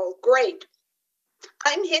visible. Great.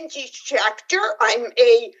 I'm Hindi Schachter. I'm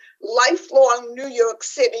a lifelong New York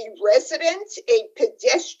City resident, a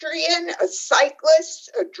pedestrian, a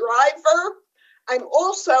cyclist, a driver. I'm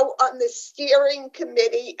also on the steering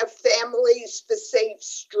committee of Families for Safe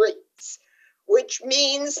Streets, which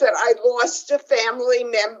means that I lost a family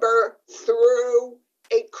member through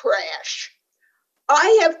a crash.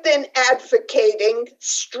 I have been advocating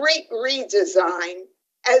street redesign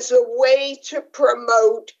as a way to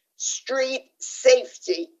promote street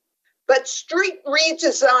safety. But street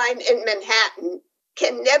redesign in Manhattan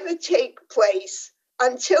can never take place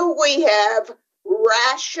until we have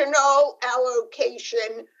rational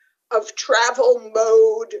allocation of travel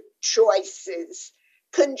mode choices.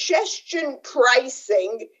 Congestion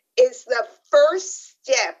pricing is the first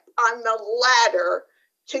step on the ladder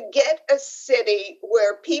to get a city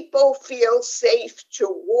where people feel safe to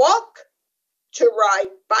walk, to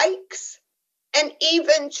ride bikes, and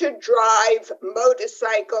even to drive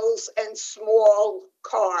motorcycles and small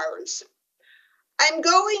cars. I'm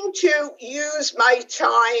going to use my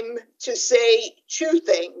time to say two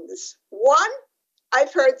things. One,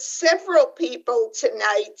 I've heard several people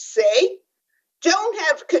tonight say, don't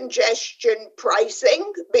have congestion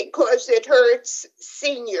pricing because it hurts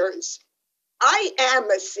seniors. I am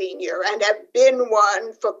a senior and have been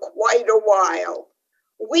one for quite a while.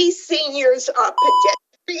 We seniors are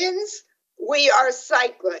pedestrians. We are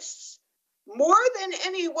cyclists. More than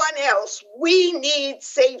anyone else, we need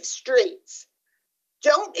safe streets.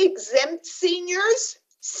 Don't exempt seniors.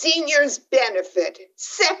 Seniors benefit.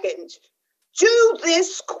 Second, do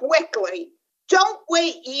this quickly. Don't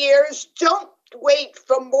wait years. Don't wait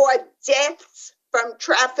for more deaths from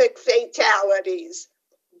traffic fatalities.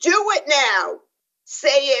 Do it now.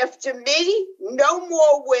 Say after me, no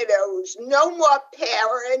more widows, no more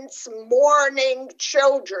parents mourning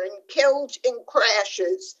children killed in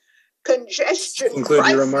crashes. Congestion Conclude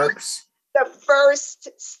your remarks. The first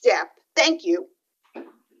step. Thank you.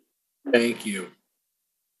 Thank you.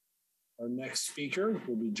 Our next speaker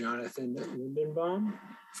will be Jonathan Lindenbaum,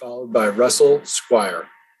 followed by Russell Squire.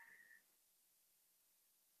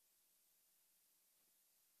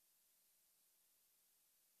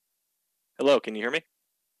 Hello, can you hear me?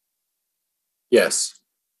 Yes.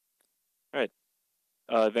 All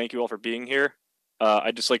right. Thank you all for being here.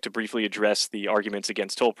 I'd just like to briefly address the arguments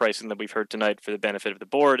against toll pricing that we've heard tonight for the benefit of the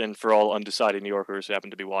board and for all undecided New Yorkers who happen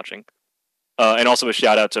to be watching. And also a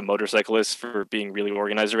shout out to motorcyclists for being really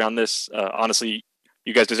organized around this. Honestly,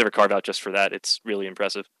 you guys deserve a carve out just for that. It's really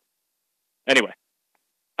impressive. Anyway,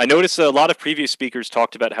 I noticed a lot of previous speakers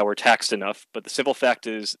talked about how we're taxed enough, but the simple fact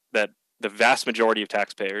is that the vast majority of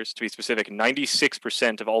taxpayers, to be specific,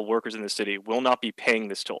 96% of all workers in the city will not be paying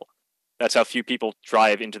this toll. That's how few people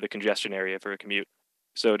drive into the congestion area for a commute.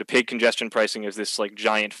 So to pay congestion pricing as this like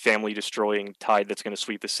giant family destroying tide that's going to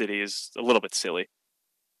sweep the city is a little bit silly.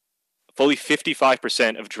 Fully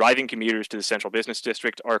 55% of driving commuters to the central business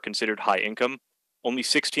district are considered high income. Only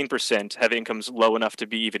 16% have incomes low enough to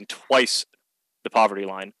be even twice the poverty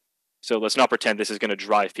line. So let's not pretend this is going to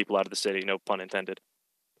drive people out of the city, no pun intended.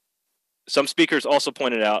 Some speakers also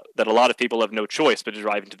pointed out that a lot of people have no choice but to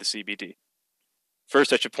drive into the CBD.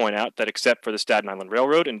 First, I should point out that except for the Staten Island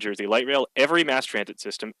Railroad and Jersey Light Rail, every mass transit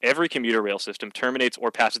system, every commuter rail system terminates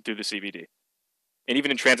or passes through the CBD. And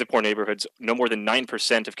even in transit-poor neighborhoods, no more than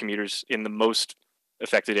 9% of commuters in the most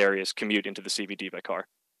affected areas commute into the CBD by car.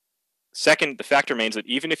 Second, the fact remains that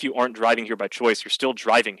even if you aren't driving here by choice, you're still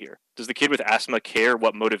driving here. Does the kid with asthma care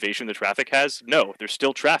what motivation the traffic has? No, there's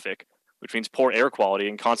still traffic, which means poor air quality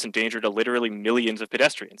and constant danger to literally millions of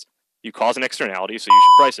pedestrians. You cause an externality, so you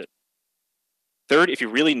should price it. Third, if you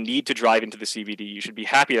really need to drive into the CBD, you should be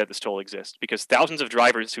happy that this toll exists, because thousands of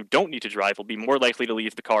drivers who don't need to drive will be more likely to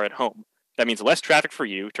leave the car at home. That means less traffic for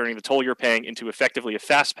you, turning the toll you're paying into effectively a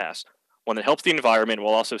fast pass, one that helps the environment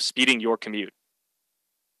while also speeding your commute.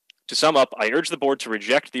 To sum up, I urge the board to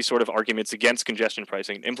reject these sort of arguments against congestion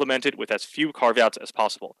pricing and implement it with as few carve-outs as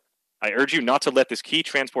possible. I urge you not to let this key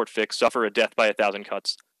transport fix suffer a death by 1,000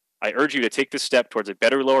 cuts. I urge you to take this step towards a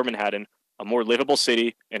better Lower Manhattan, a more livable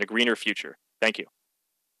city, and a greener future. Thank you.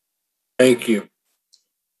 Thank you.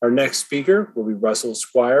 Our next speaker will be Russell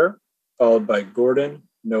Squire, followed by Gordon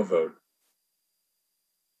Novode.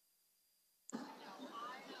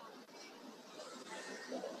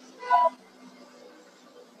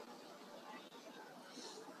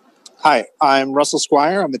 Hi, I'm Russell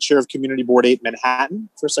Squire. I'm the chair of Community Board 8 Manhattan.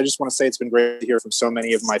 First, I just want to say it's been great to hear from so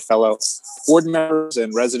many of my fellow board members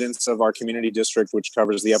and residents of our community district, which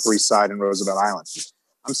covers the Upper East Side and Roosevelt Island.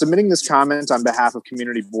 I'm submitting this comment on behalf of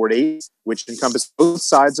Community Board 8, which encompasses both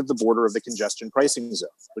sides of the border of the congestion pricing zone,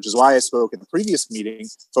 which is why I spoke at the previous meeting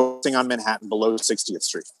focusing on Manhattan below 60th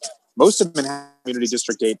Street. Most of Manhattan Community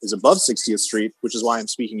District 8 is above 60th Street, which is why I'm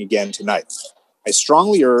speaking again tonight. I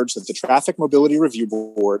strongly urge that the Traffic Mobility Review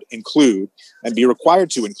Board include and be required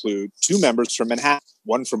to include 2 members from Manhattan,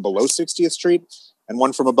 one from below 60th Street and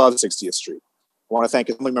one from above 60th Street. I want to thank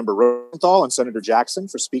Assemblymember Rosenthal and Senator Jackson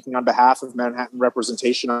for speaking on behalf of Manhattan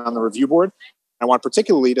representation on the review board. I want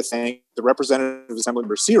particularly to thank the representative of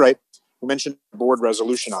Assemblymember Seawright, who mentioned the board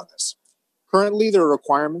resolution on this. Currently, there are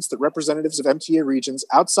requirements that representatives of MTA regions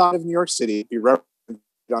outside of New York City be represented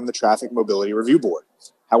on the Traffic Mobility Review Board.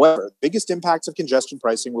 However, the biggest impacts of congestion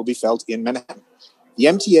pricing will be felt in Manhattan. The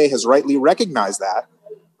MTA has rightly recognized that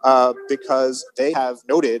because they have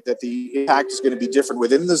noted that the impact is going to be different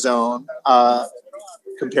within the zone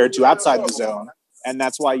compared to outside the zone. And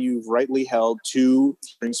that's why you've rightly held 2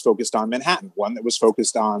 hearings focused on Manhattan, one that was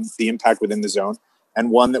focused on the impact within the zone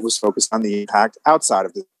and one that was focused on the impact outside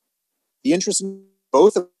of the zone. The interest in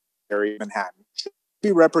both of the area of Manhattan should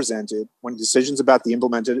be represented when decisions about the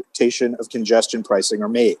implementation of congestion pricing are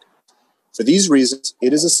made. For these reasons,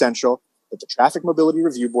 it is essential that the Traffic Mobility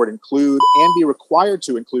Review Board include and be required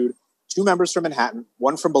to include 2 members from Manhattan,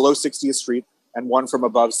 1 from below 60th Street and 1 from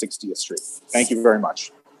above 60th Street. Thank you very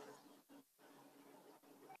much.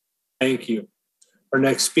 Thank you. Our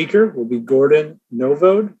next speaker will be Gordon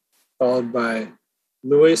Novode, followed by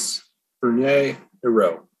Louis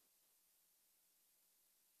Bernier-Hero.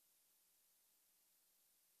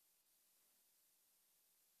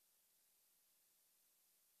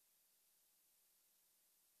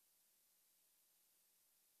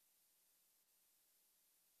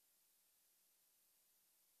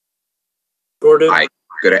 Gordon. Hi,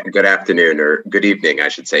 good afternoon, or good evening, I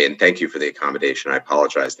should say, and thank you for the accommodation. I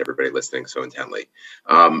apologize to everybody listening so intently.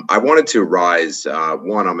 I wanted to rise,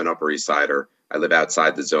 one, I'm an Upper East Sider. I live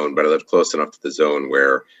outside the zone, but I live close enough to the zone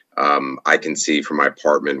where I can see from my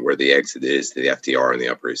apartment where the exit is to the FDR on the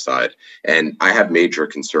Upper East Side. And I have major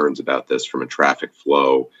concerns about this from a traffic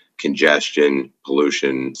flow, congestion,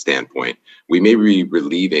 pollution standpoint. We may be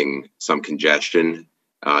relieving some congestion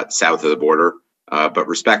south of the border, but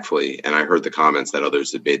respectfully, and I heard the comments that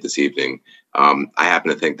others have made this evening, I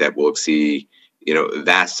happen to think that we'll see,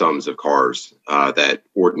 vast sums of cars that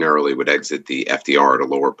ordinarily would exit the FDR at a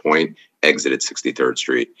lower point, exit at 63rd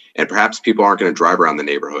Street. And perhaps people aren't going to drive around the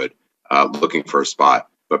neighborhood looking for a spot,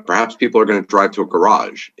 but perhaps people are going to drive to a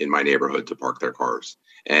garage in my neighborhood to park their cars.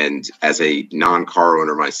 And as a non-car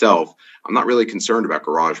owner myself, I'm not really concerned about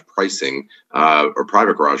garage pricing or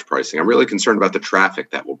private garage pricing. I'm really concerned about the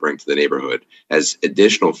traffic that will bring to the neighborhood as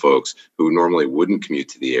additional folks who normally wouldn't commute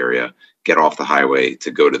to the area get off the highway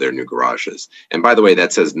to go to their new garages. And by the way,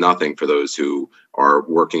 that says nothing for those who are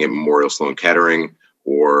working at Memorial Sloan Kettering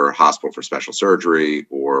or Hospital for Special Surgery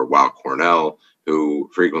or Weill Cornell, who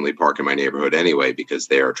frequently park in my neighborhood anyway because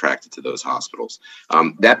they are attracted to those hospitals.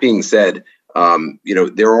 That being said,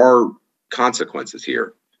 there are consequences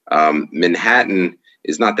here. Manhattan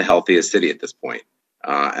is not the healthiest city at this point.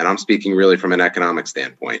 And I'm speaking really from an economic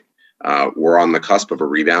standpoint. We're on the cusp of a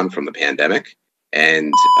rebound from the pandemic.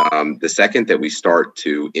 And the second that we start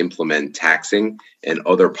to implement taxing and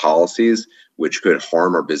other policies which could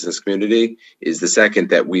harm our business community is the second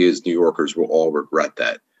that we as New Yorkers will all regret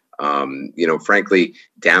that. Frankly,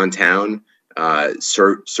 downtown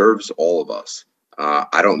serves all of us.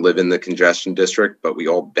 I don't live in the congestion district, but we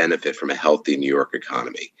all benefit from a healthy New York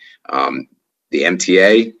economy. The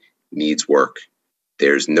MTA needs work.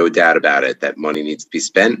 There's no doubt about it that money needs to be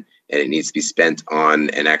spent, and it needs to be spent on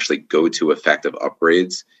and actually go to effective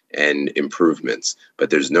upgrades and improvements. But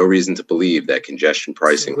there's no reason to believe that congestion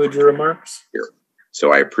pricing. Conclude your remarks. Here.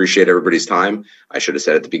 So I appreciate everybody's time. I should have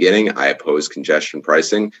said at the beginning, I oppose congestion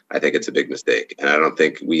pricing. I think it's a big mistake. And I don't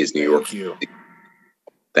think we as New York.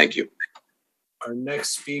 Thank you. Our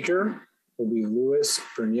next speaker will be Louis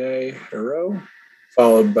Bernier-Hero,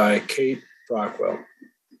 followed by Kate Brockwell.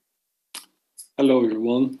 Hello,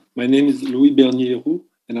 everyone. My name is Louis Bernier-Hero,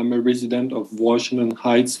 and I'm a resident of Washington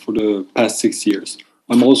Heights for the past 6 years.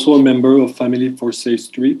 I'm also a member of Family for Safe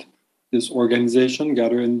Street. This organization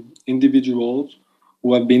gathers individuals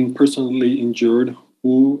who have been personally injured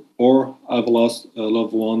or have lost a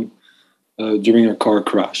loved one during a car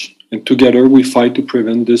crash. And together we fight to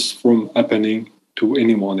prevent this from happening to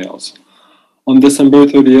anyone else. On December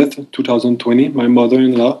 30th, 2020, my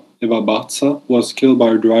mother-in-law, Eva Bartza, was killed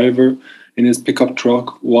by a driver in his pickup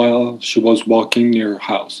truck while she was walking near her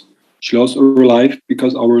house. She lost her life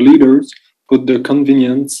because our leaders put the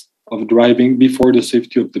convenience of driving before the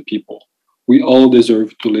safety of the people. We all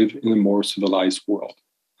deserve to live in a more civilized world.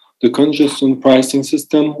 The congestion pricing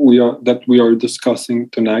system that we are discussing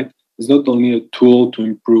tonight is not only a tool to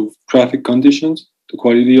improve traffic conditions, the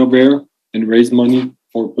quality of air, and raise money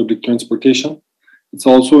for public transportation. It's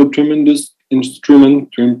also a tremendous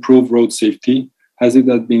instrument to improve road safety, as it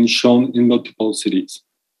has been shown in multiple cities.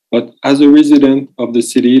 But as a resident of the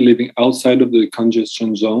city living outside of the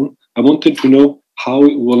congestion zone, I wanted to know how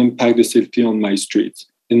it will impact the safety on my streets,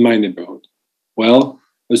 in my neighborhood. Well,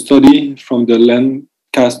 a study from the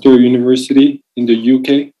Lancaster University in the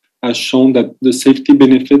UK has shown that the safety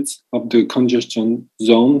benefits of the congestion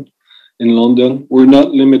zone in London were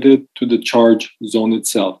not limited to the charge zone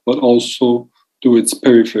itself, but also to its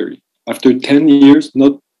periphery. After 10 years,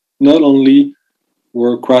 not only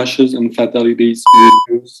were crashes and fatalities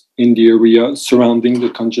reduced in the area surrounding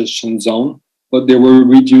the congestion zone, but they were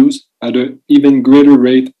reduced at an even greater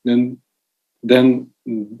rate than the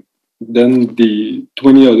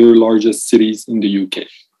 20 other largest cities in the UK.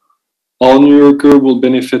 All New Yorkers will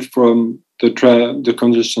benefit from the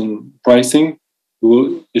congestion pricing,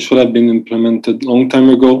 It should have been implemented a long time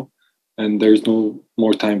ago, and there's no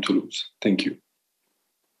more time to lose. Thank you.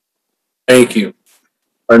 Thank you.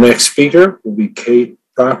 Our next speaker will be Kate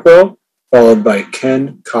Rockwell, followed by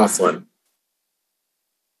Ken Coughlin.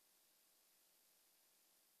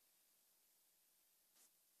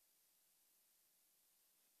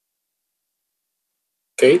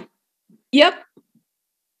 Kate? Yep.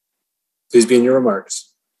 Please begin your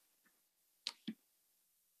remarks.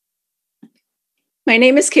 My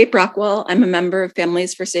name is Kate Brockwell. I'm a member of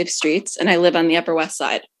Families for Safe Streets, and I live on the Upper West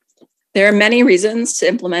Side. There are many reasons to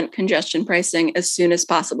implement congestion pricing as soon as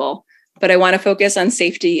possible, but I want to focus on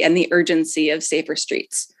safety and the urgency of safer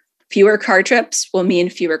streets. Fewer car trips will mean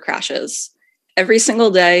fewer crashes. Every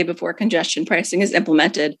single day before congestion pricing is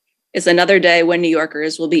implemented is another day when New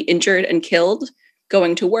Yorkers will be injured and killed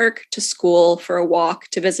going to work, to school, for a walk,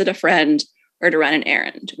 to visit a friend, or to run an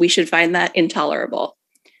errand. We should find that intolerable.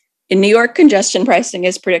 In New York, congestion pricing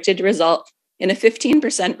is predicted to result in a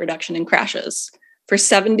 15% reduction in crashes, for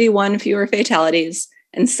 71 fewer fatalities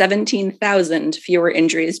and 17,000 fewer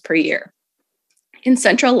injuries per year. In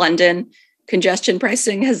central London, congestion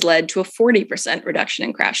pricing has led to a 40% reduction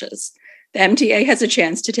in crashes. The MTA has a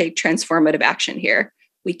chance to take transformative action here.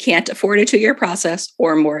 We can't afford a 2-year process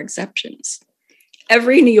or more exceptions.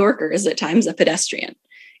 Every New Yorker is at times a pedestrian.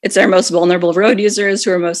 It's our most vulnerable road users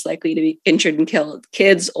who are most likely to be injured and killed.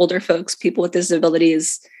 Kids, older folks, people with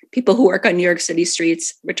disabilities, people who work on New York City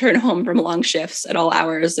streets, return home from long shifts at all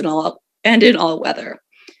hours and in all weather.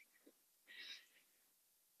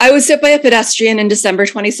 I was hit by a pedestrian in December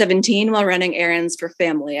 2017 while running errands for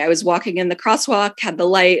family. I was walking in the crosswalk, had the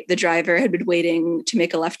light, the driver had been waiting to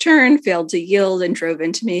make a left turn, failed to yield, and drove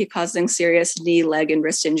into me, causing serious knee, leg, and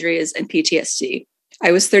wrist injuries and PTSD.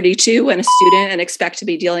 I was 32 and a student and expect to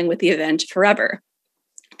be dealing with the event forever.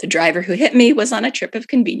 The driver who hit me was on a trip of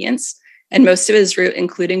convenience, and most of his route,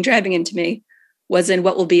 including driving into me, was in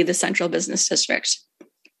what will be the central business district.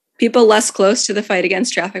 People less close to the fight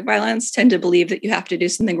against traffic violence tend to believe that you have to do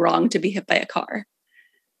something wrong to be hit by a car.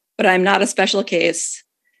 But I'm not a special case.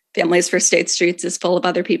 Families for State Streets is full of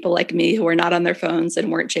other people like me who were not on their phones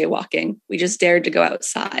and weren't jaywalking. We just dared to go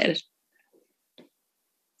outside.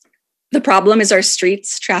 The problem is our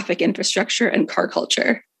streets, traffic infrastructure, and car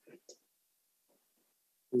culture.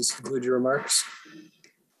 Please conclude your remarks.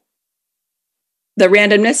 The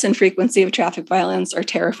randomness and frequency of traffic violence are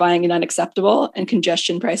terrifying and unacceptable, and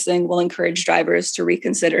congestion pricing will encourage drivers to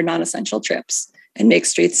reconsider non-essential trips and make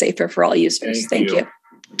streets safer for all users. Thank you.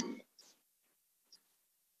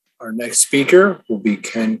 Our next speaker will be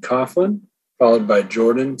Ken Coughlin, followed by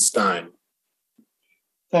Jordan Stein.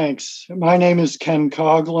 Thanks. My name is Ken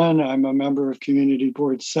Coughlin. I'm a member of Community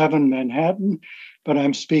Board 7 Manhattan, but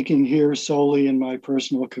I'm speaking here solely in my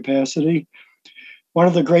personal capacity. One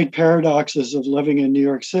of the great paradoxes of living in New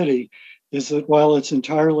York City is that while it's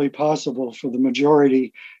entirely possible for the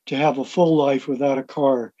majority to have a full life without a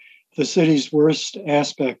car, the city's worst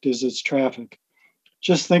aspect is its traffic.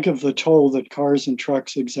 Just think of the toll that cars and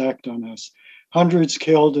trucks exact on us. Hundreds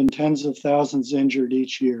killed and tens of thousands injured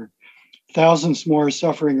each year. Thousands more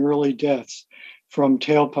suffering early deaths from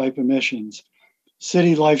tailpipe emissions,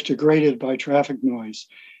 city life degraded by traffic noise,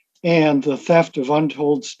 and the theft of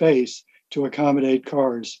untold space to accommodate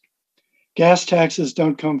cars. Gas taxes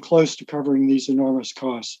don't come close to covering these enormous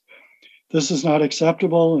costs. This is not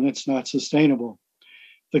acceptable and it's not sustainable.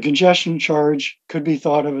 The congestion charge could be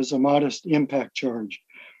thought of as a modest impact charge.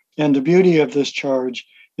 And the beauty of this charge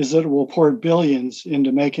is that it will pour billions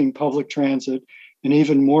into making public transit an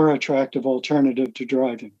even more attractive alternative to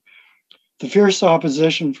driving. The fierce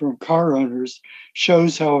opposition from car owners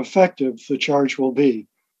shows how effective the charge will be.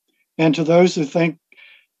 And to those who think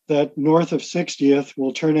that north of 60th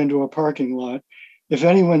will turn into a parking lot, if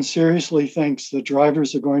anyone seriously thinks that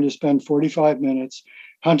drivers are going to spend 45 minutes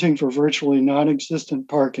hunting for virtually non-existent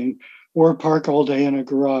parking or park all day in a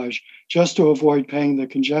garage just to avoid paying the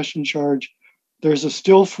congestion charge, there's a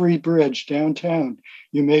still free bridge downtown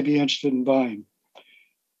you may be interested in buying.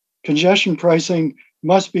 Congestion pricing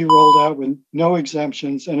must be rolled out with no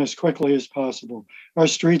exemptions and as quickly as possible. Our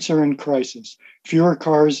streets are in crisis. Fewer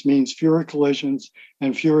cars means fewer collisions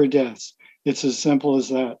and fewer deaths. It's as simple as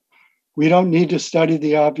that. We don't need to study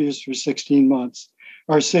the obvious for 16 months.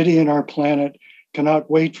 Our city and our planet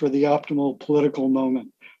cannot wait for the optimal political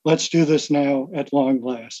moment. Let's do this now at long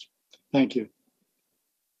last. Thank you.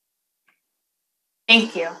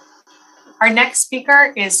 Thank you. Our next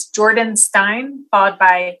speaker is Jordan Stein, followed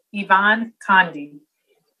by Yvonne Condi.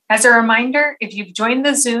 As a reminder, if you've joined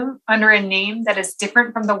the Zoom under a name that is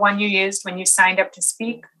different from the one you used when you signed up to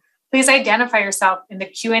speak, please identify yourself in the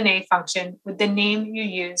Q&A function with the name you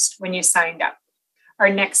used when you signed up. Our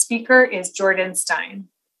next speaker is Jordan Stein.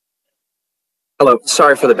 Hello,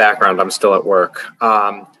 sorry for the background, I'm still at work.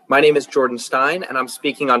 My name is Jordan Stein, and I'm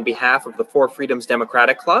speaking on behalf of the Four Freedoms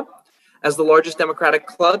Democratic Club. As the largest Democratic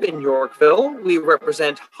club in Yorkville, we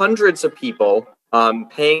represent hundreds of people,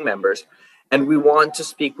 paying members, and we want to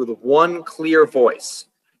speak with one clear voice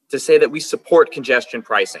to say that we support congestion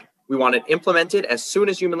pricing. We want it implemented as soon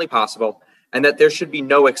as humanly possible, and that there should be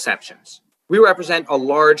no exceptions. We represent a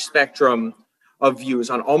large spectrum of views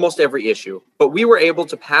on almost every issue, but we were able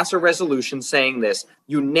to pass a resolution saying this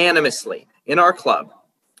unanimously in our club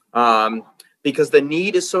because the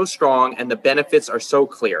need is so strong and the benefits are so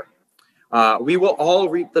clear. We will all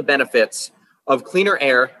reap the benefits of cleaner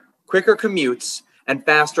air, quicker commutes, and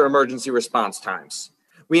faster emergency response times.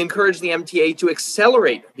 We encourage the MTA to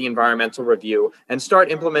accelerate the environmental review and start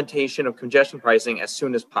implementation of congestion pricing as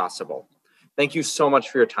soon as possible. Thank you so much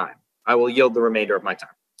for your time. I will yield the remainder of my time.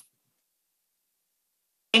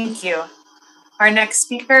 Thank you. Our next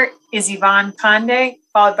speaker is Yvonne Conde,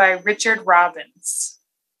 followed by Richard Robbins.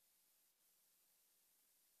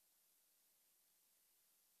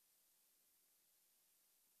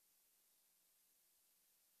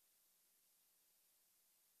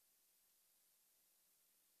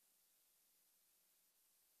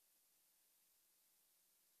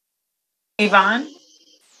 Yvonne?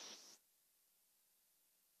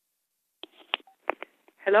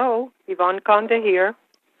 Hello, Yvonne Conde here.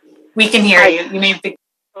 We can hear you. You may begin.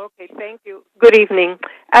 Okay, thank you. Good evening.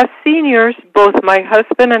 As seniors, both my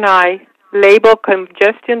husband and I label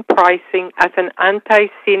congestion pricing as an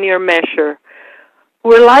anti-senior measure.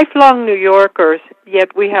 We're lifelong New Yorkers,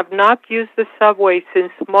 yet we have not used the subway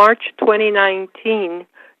since March 2019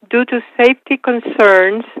 due to safety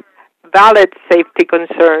concerns, valid safety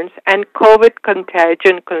concerns, and COVID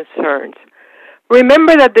contagion concerns.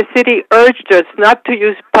 Remember that the city urged us not to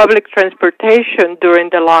use public transportation during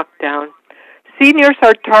the lockdown. Seniors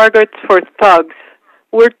are targets for thugs.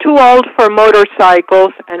 We're too old for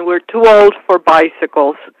motorcycles, and we're too old for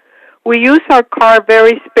bicycles. We use our car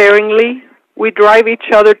very sparingly. We drive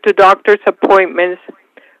each other to doctor's appointments.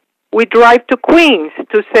 We drive to Queens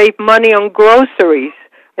to save money on groceries.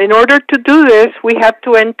 In order to do this, we have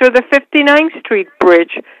to enter the 59th Street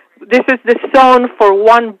Bridge. This is the zone for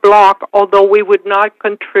one block, although we would not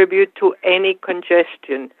contribute to any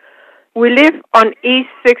congestion. We live on East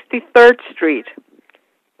 63rd Street.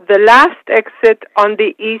 The last exit on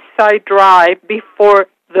the East Side Drive before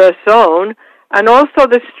the zone, and also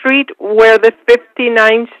the street where the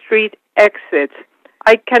 59th Street exits.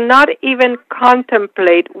 I cannot even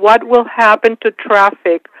contemplate what will happen to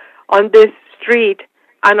traffic on this street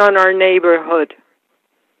and on our neighborhood.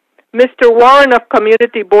 Mr. Warren of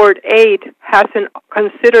Community Board 8 hasn't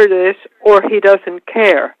considered this, or he doesn't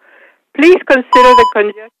care. Please consider the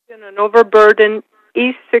congestion and overburden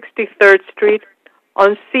East 63rd Street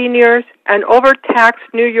on seniors and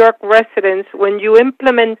overtaxed New York residents when you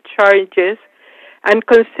implement charges, and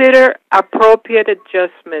consider appropriate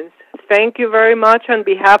adjustments. Thank you very much on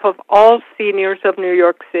behalf of all seniors of New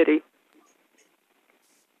York City.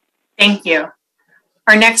 Thank you.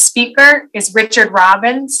 Our next speaker is Richard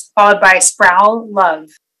Robbins, followed by Sproul Love.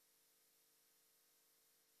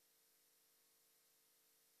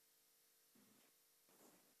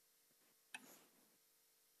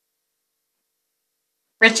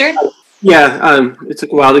 Richard? Yeah, it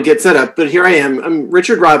took a while to get set up, but here I am. I'm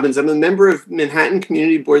Richard Robbins. I'm a member of Manhattan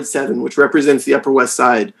Community Board 7, which represents the Upper West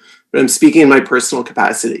Side, but I'm speaking in my personal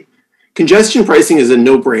capacity. Congestion pricing is a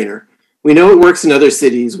no-brainer. We know it works in other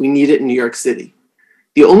cities. We need it in New York City.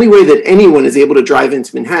 The only way that anyone is able to drive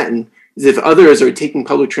into Manhattan is if others are taking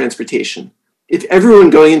public transportation. If everyone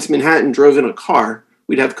going into Manhattan drove in a car,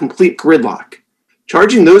 we'd have complete gridlock.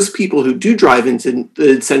 Charging those people who do drive into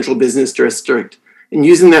the central business district and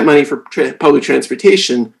using that money for public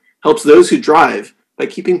transportation helps those who drive by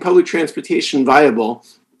keeping public transportation viable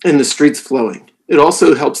and the streets flowing. It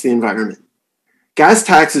also helps the environment. Gas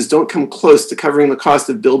taxes don't come close to covering the cost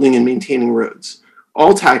of building and maintaining roads.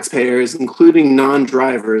 All taxpayers, including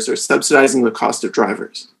non-drivers, are subsidizing the cost of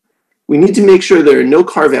drivers. We need to make sure there are no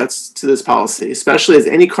carve-outs to this policy, especially as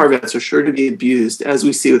any carve-outs are sure to be abused, as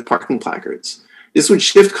we see with parking placards. This would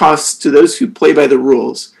shift costs to those who play by the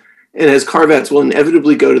rules, and as carve-outs will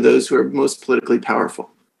inevitably go to those who are most politically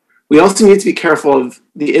powerful. We also need to be careful of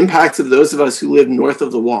the impacts of those of us who live north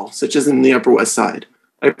of the wall, such as in the Upper West Side.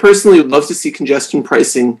 I personally would love to see congestion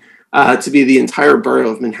pricing to be the entire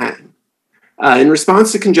borough of Manhattan. In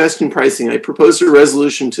response to congestion pricing, I proposed a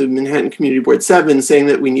resolution to Manhattan Community Board 7 saying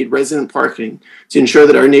that we need resident parking to ensure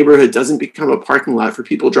that our neighborhood doesn't become a parking lot for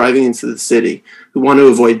people driving into the city who want to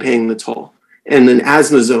avoid paying the toll. and an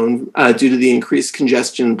asthma zone due to the increased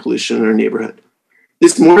congestion and pollution in our neighborhood.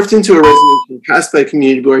 This morphed into a resolution passed by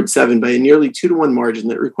Community Board 7 by a nearly 2-to-1 margin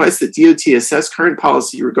that requests that DOT assess current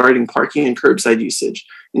policy regarding parking and curbside usage,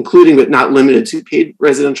 including but not limited to paid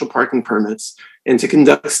residential parking permits, and to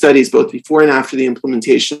conduct studies both before and after the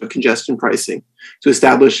implementation of congestion pricing to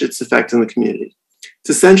establish its effect on the community. It's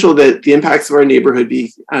essential that the impacts of our neighborhood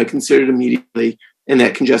be considered immediately and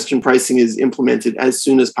that congestion pricing is implemented as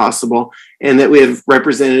soon as possible, and that we have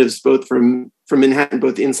representatives both from Manhattan,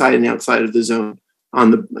 both inside and outside of the zone, on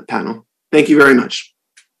the panel. Thank you very much.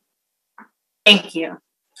 Thank you.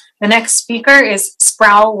 The next speaker is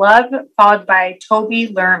Sproul Love, followed by Toby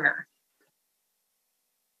Lerner.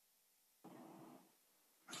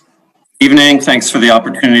 Evening, thanks for the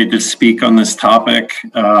opportunity to speak on this topic.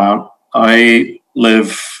 I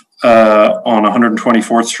live on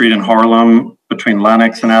 124th Street in Harlem between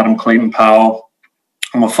Lenox and Adam Clayton Powell.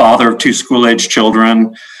 I'm a father of 2 school-age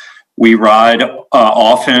children. We ride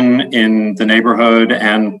often in the neighborhood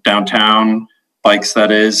and downtown, bikes that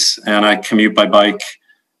is, and I commute by bike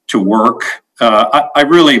to work.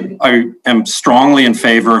 I am strongly in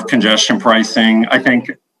favor of congestion pricing. I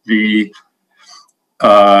think the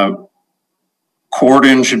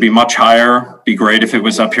cordon should be much higher. Be great if it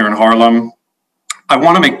was up here in Harlem. I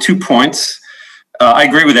want to make 2 points. I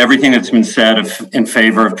agree with everything that's been said in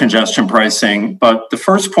favor of congestion pricing, but the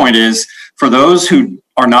first point is for those who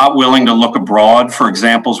are not willing to look abroad for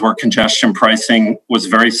examples where congestion pricing was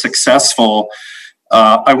very successful,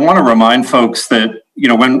 I want to remind folks that,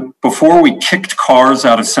 before we kicked cars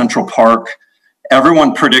out of Central Park,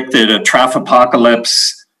 everyone predicted a traffic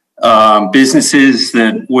apocalypse, businesses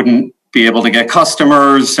that wouldn't be able to get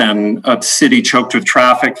customers, and a city choked with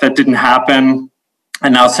traffic. That didn't happen.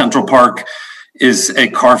 And now Central Park is a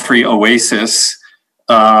car-free oasis.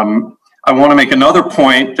 I want to make another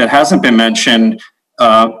point that hasn't been mentioned.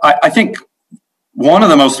 I think one of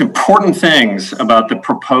the most important things about the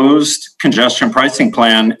proposed congestion pricing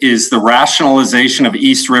plan is the rationalization of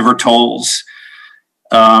East River tolls.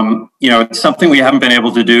 It's something we haven't been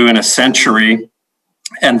able to do in a century,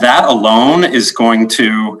 and that alone is going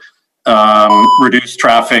to reduce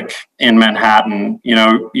traffic in Manhattan.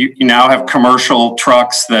 You now have commercial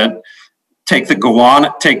trucks that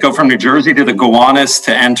go from New Jersey to the Gowanus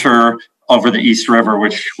to enter over the East River,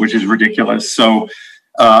 which is ridiculous. So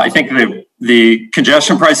I think the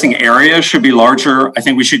congestion pricing area should be larger. I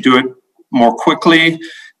think we should do it more quickly.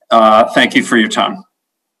 Thank you for your time.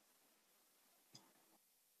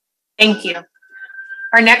 Thank you.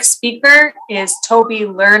 Our next speaker is Toby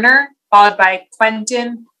Lerner, followed by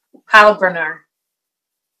Quentin Halbrunner.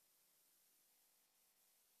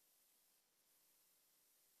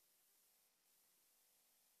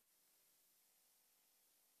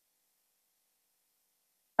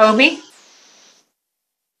 Toby?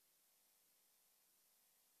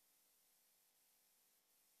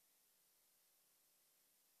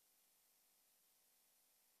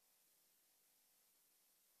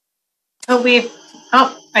 Toby,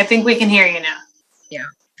 I think we can hear you now. Yeah.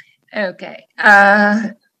 Okay.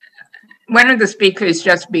 One of the speakers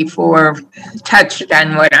just before touched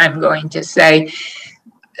on what I'm going to say.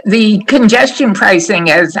 The congestion pricing,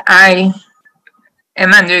 as I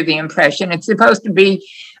am under the impression, it's supposed to be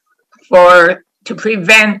to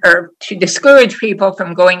prevent or to discourage people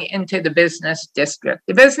from going into the business district.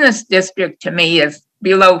 The business district to me is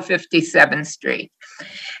below 57th Street.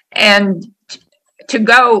 And to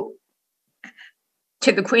go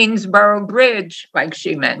to the Queensboro Bridge, like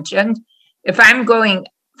she mentioned, if I'm going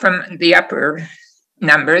from the upper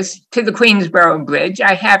numbers to the Queensboro Bridge,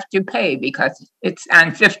 I have to pay because it's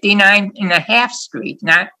on 59.5th Street,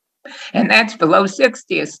 and that's below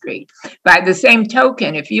 60th Street. By the same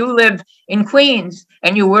token, if you live in Queens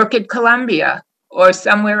and you work at Columbia or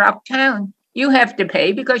somewhere uptown, you have to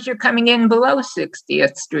pay because you're coming in below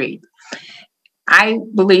 60th Street. I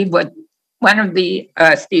believe what one of the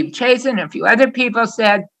Steve Chase and a few other people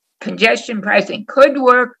said, congestion pricing could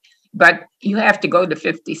work, but you have to go to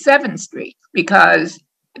 57th Street because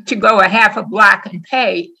to go a half a block and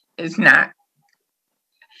pay is not.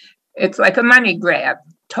 It's like a money grab.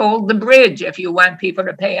 Toll the bridge if you want people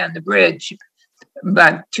to pay on the bridge.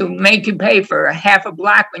 But to make you pay for a half a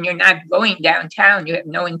block when you're not going downtown, you have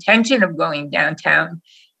no intention of going downtown,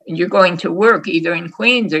 and you're going to work either in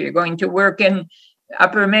Queens or you're going to work in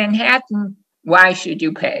Upper Manhattan, why should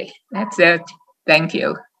you pay? That's it. Thank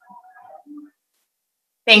you.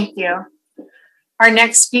 Thank you. Our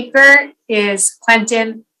next speaker is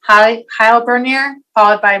Quentin Heilbernier,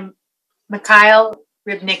 followed by Mikhail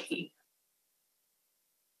Rybnicki.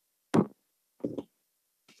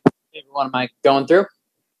 Hey everyone, am I going through?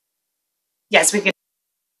 Yes, we can.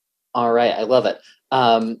 All right, I love it.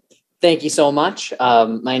 Thank you so much.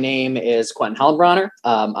 My name is Quentin Hallenbronner.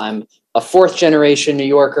 I'm a fourth generation New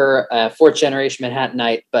Yorker, fourth generation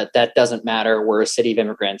Manhattanite, but that doesn't matter. We're a city of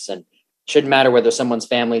immigrants, and it shouldn't matter whether someone's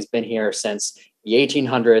family's been here since the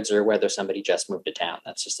 1800s or whether somebody just moved to town.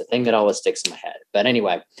 That's just a thing that always sticks in my head. But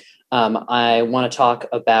anyway, I want to talk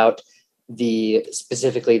about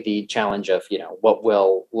specifically the challenge of, what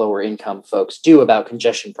will lower income folks do about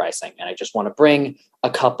congestion pricing? And I just want to bring a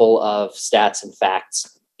couple of stats and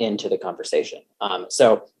facts into the conversation.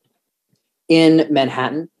 So in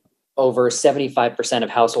Manhattan, over 75% of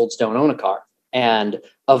households don't own a car. And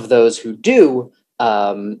of those who do,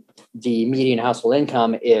 the median household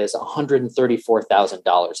income is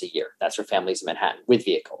 $134,000 a year. That's for families in Manhattan with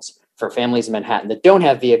vehicles. For families in Manhattan that don't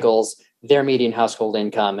have vehicles, their median household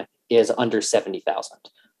income is under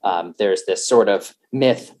 $70,000. There's this sort of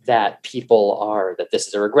myth that that this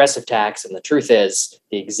is a regressive tax, and the truth is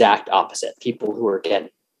the exact opposite. People who are getting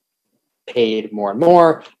paid more and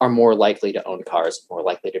more are more likely to own cars, more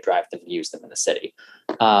likely to drive them and use them in the city.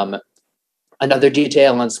 Another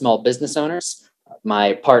detail on small business owners.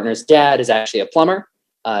 My partner's dad is actually a plumber.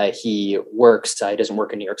 He doesn't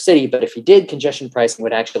work in New York City, but if he did, congestion pricing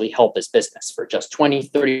would actually help his business. For just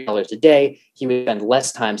 $20, $30 a day, he would spend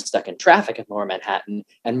less time stuck in traffic in Lower Manhattan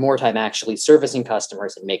and more time actually servicing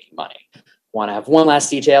customers and making money. Want to have one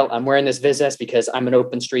last detail. I'm wearing this business because I'm an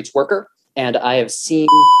Open Streets worker, and I have seen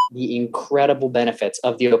the incredible benefits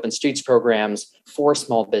of the Open Streets programs for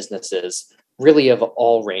small businesses, really of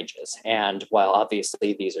all ranges. And while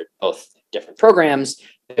obviously these are both different programs,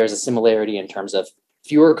 there's a similarity in terms of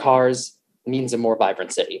fewer cars means a more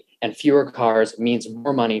vibrant city, and fewer cars means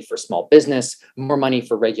more money for small business, more money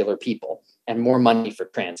for regular people, and more money for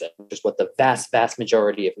transit, which is what the vast, vast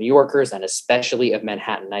majority of New Yorkers, and especially of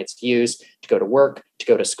Manhattanites, use to go to work, to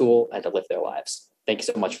go to school, and to live their lives. Thank you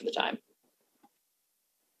so much for the time.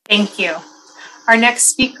 Thank you. Our next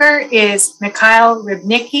speaker is Mikhail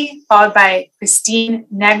Rybnicki, followed by Christine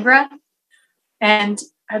Negra. And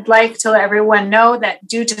I'd like to let everyone know that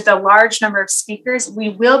due to the large number of speakers, we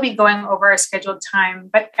will be going over our scheduled time,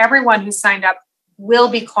 but everyone who signed up will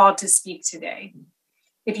be called to speak today.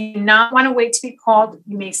 If you do not want to wait to be called,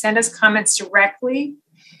 you may send us comments directly.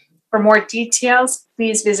 For more details,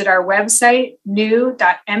 please visit our website,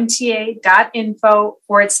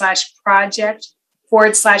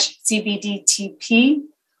 new.mta.info/project/CBDTP,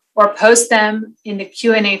 or post them in the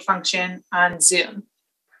Q&A function on Zoom.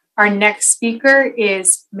 Our next speaker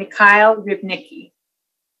is Mikhail Rybnicki.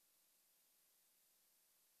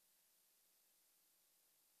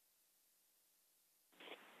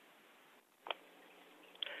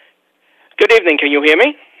 Good evening. Can you hear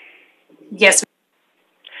me? Yes.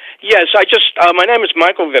 Yes, my name is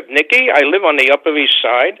Michael Rybnicki. I live on the Upper East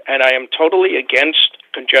Side, and I am totally against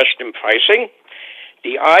congestion pricing.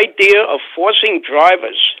 The idea of forcing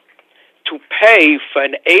drivers to pay for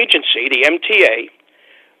an agency, the MTA,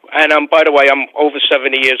 and by the way, I'm over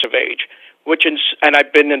 70 years of age, and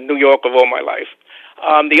I've been in New York all my life.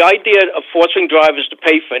 The idea of forcing drivers to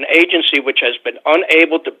pay for an agency which has been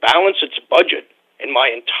unable to balance its budget in my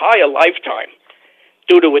entire lifetime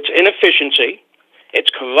due to its inefficiency, its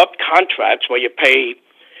corrupt contracts where you pay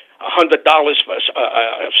 $100 for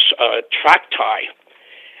a track tie,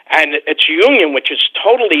 and its union, which is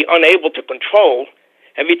totally unable to control.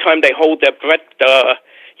 Every time they hold their breath,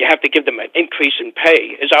 you have to give them an increase in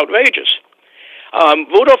pay, is outrageous.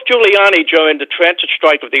 Rudolph Giuliani, during the transit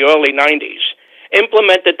strike of the early 90s,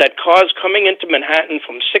 implemented that cars coming into Manhattan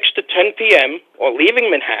from 6 to 10 p.m. or leaving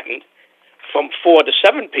Manhattan from 4 to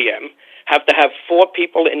 7 p.m. have to have 4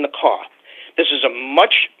 people in the car. This is a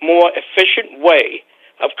much more efficient way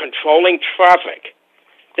of controlling traffic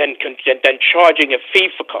than charging a fee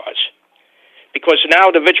for cars. Because now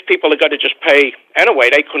the rich people are going to just pay anyway.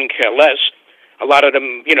 They couldn't care less. A lot of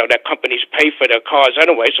them, their companies pay for their cars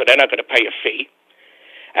anyway, so they're not going to pay a fee.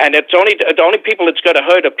 And the only people it's going to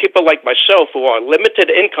hurt are people like myself who are limited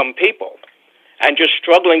income people and just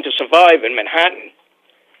struggling to survive in Manhattan.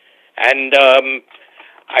 And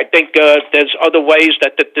I think there's other ways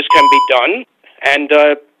that this can be done. And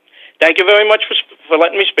thank you very much for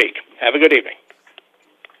letting me speak. Have a good evening.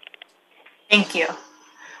 Thank you.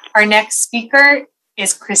 Our next speaker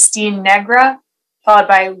is Christine Negra, followed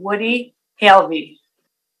by Woody Halevy.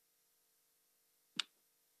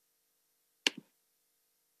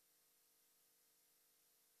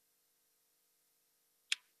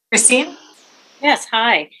 Christine? Yes,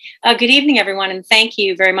 hi. Good evening, everyone, and thank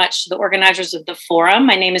you very much to the organizers of the forum.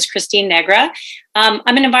 My name is Christine Negra. I'm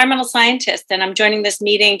an environmental scientist, and I'm joining this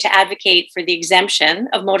meeting to advocate for the exemption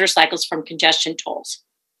of motorcycles from congestion tolls.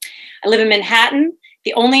 I live in Manhattan.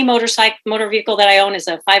 The only motor vehicle that I own is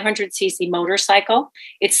a 500cc motorcycle.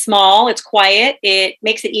 It's small, it's quiet. It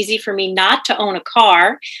makes it easy for me not to own a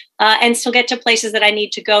car and still get to places that I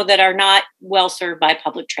need to go that are not well served by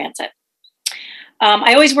public transit.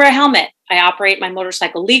 I always wear a helmet. I operate my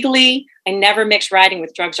motorcycle legally. I never mix riding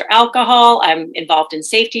with drugs or alcohol. I'm involved in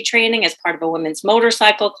safety training as part of a women's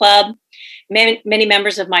motorcycle club. Many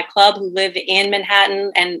members of my club who live in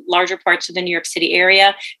Manhattan and larger parts of the New York City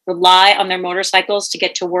area rely on their motorcycles to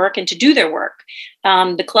get to work and to do their work.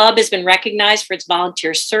 The club has been recognized for its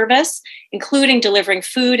volunteer service, including delivering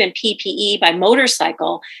food and PPE by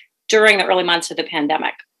motorcycle during the early months of the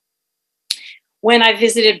pandemic. When I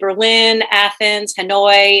visited Berlin, Athens,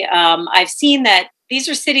 Hanoi, I've seen that these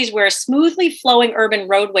are cities where smoothly flowing urban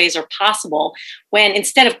roadways are possible when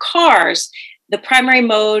instead of cars, the primary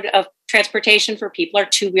mode of transportation for people are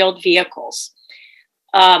two-wheeled vehicles.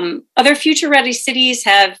 Other future-ready cities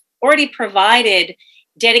have already provided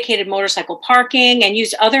dedicated motorcycle parking and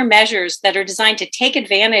used other measures that are designed to take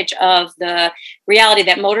advantage of the reality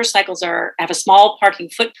that motorcycles have a small parking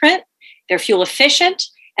footprint, they're fuel efficient,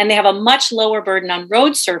 and they have a much lower burden on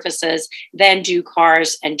road surfaces than do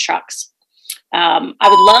cars and trucks. I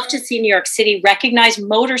would love to see New York City recognize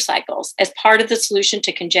motorcycles as part of the solution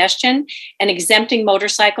to congestion, and exempting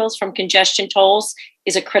motorcycles from congestion tolls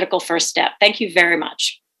is a critical first step. Thank you very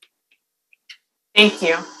much. Thank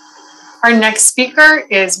you. Our next speaker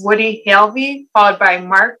is Woody Halevy, followed by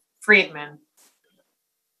Mark Friedman.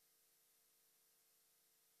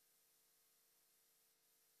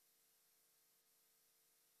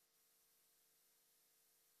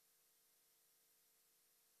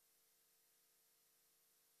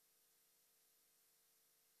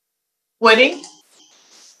 Woody?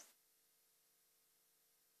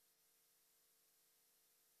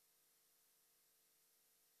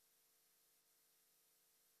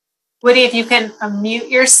 Woody, if you can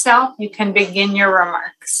unmute yourself, you can begin your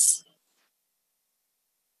remarks.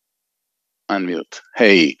 Unmute.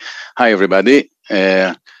 Hey, hi everybody.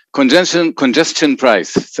 Congestion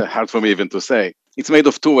price. It's hard for me even to say. It's made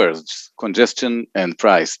of two words, congestion and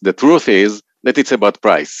price. The truth is that it's about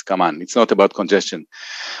price. Come on, it's not about congestion.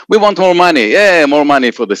 We want more money. Yeah, more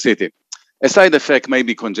money for the city. A side effect may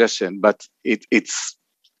be congestion, but it's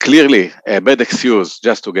clearly a bad excuse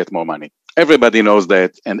just to get more money. Everybody knows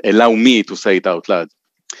that, and allow me to say it out loud.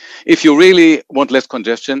 If you really want less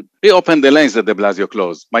congestion, reopen the lanes that de Blasio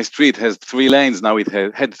closed. My street has 3 lanes, now it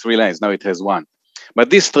had 3 lanes, now it has 1. But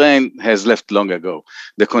this train has left long ago.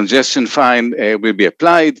 The congestion fine will be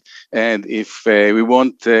applied, and if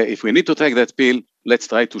we need to take that pill, let's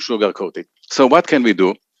try to sugarcoat it. So what can we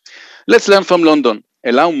do? Let's learn from London.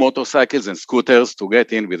 Allow motorcycles and scooters to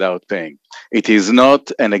get in without paying. It is not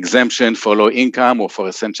an exemption for low income or for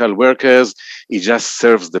essential workers. It just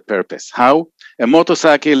serves the purpose. How? A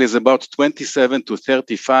motorcycle is about 27 to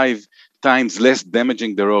 35 times less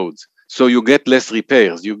damaging the roads. So you get less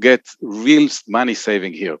repairs. You get real money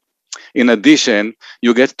saving here. In addition,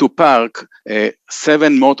 you get to park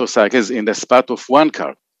 7 motorcycles in the spot of 1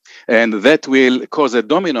 car. And that will cause a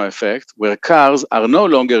domino effect where cars are no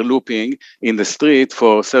longer looping in the street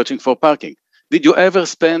for searching for parking. Did you ever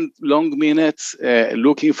spend long minutes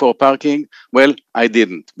looking for parking? Well, I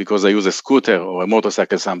didn't, because I use a scooter or a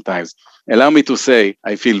motorcycle sometimes. Allow me to say,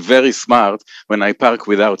 I feel very smart when I park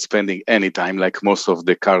without spending any time like most of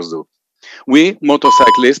the cars do. We,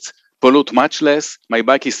 motorcyclists, pollute much less. My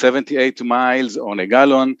bike is 78 miles on a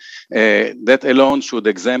gallon. That alone should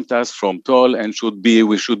exempt us from toll, and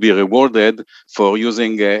we should be rewarded for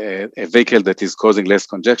using a vehicle that is causing less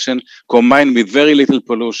congestion, combined with very little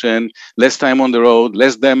pollution, less time on the road,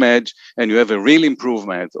 less damage, and you have a real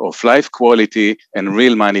improvement of life quality and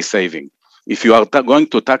real money saving. If you are going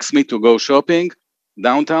to tax me to go shopping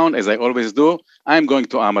downtown, as I always do, I'm going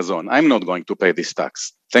to Amazon. I'm not going to pay this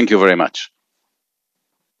tax. Thank you very much.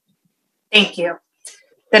 Thank you.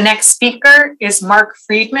 The next speaker is Mark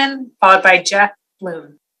Friedman, followed by Jeff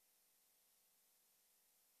Bloom.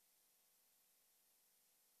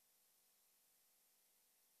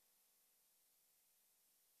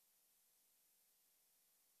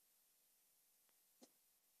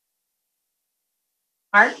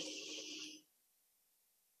 Mark?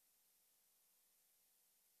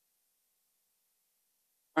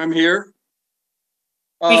 I'm here.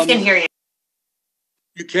 We can hear you.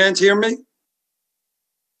 You can't hear me?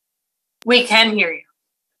 We can hear you.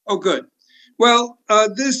 Oh, good. Well,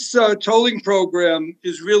 this tolling program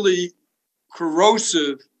is really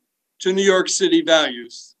corrosive to New York City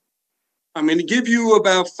values. I'm going to give you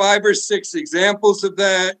about 5 or 6 examples of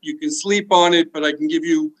that. You can sleep on it, but I can give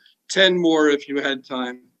you 10 more if you had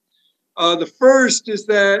time. The first is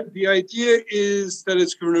that the idea is that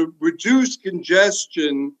it's going to reduce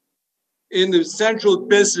congestion in the central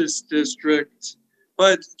business district,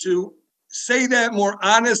 but to say that more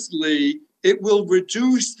honestly, it will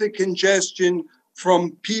reduce the congestion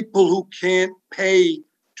from people who can't pay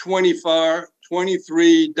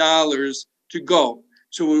 $23 to go.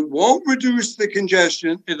 So it won't reduce the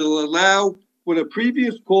congestion. It'll allow what a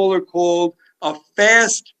previous caller called a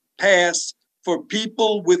fast pass for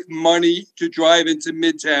people with money to drive into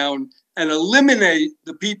Midtown and eliminate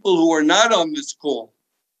the people who are not on this call.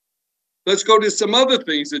 Let's go to some other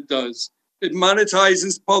things it does. It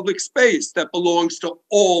monetizes public space that belongs to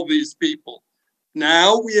all these people.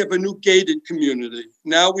 Now we have a new gated community.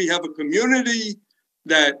 Now we have a community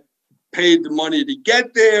that paid the money to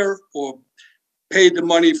get there or paid the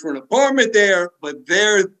money for an apartment there, but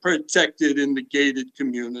they're protected in the gated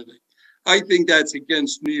community. I think that's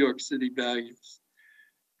against New York City values.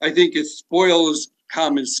 I think it spoils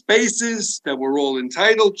common spaces that we're all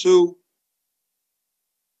entitled to.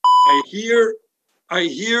 I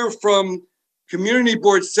hear from Community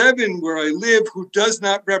Board 7, where I live, who does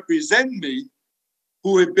not represent me,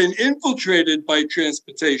 who have been infiltrated by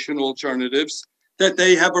transportation alternatives, that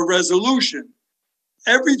they have a resolution.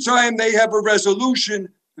 Every time they have a resolution,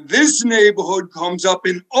 this neighborhood comes up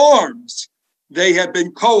in arms. They have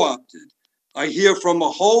been co-opted. I hear from a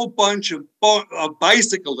whole bunch of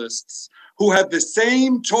bicyclists who have the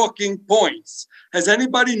same talking points. Has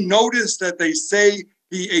anybody noticed that they say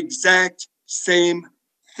the exact same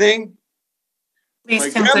thing? Please My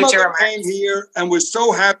conclude your grandmother remarks. came here and was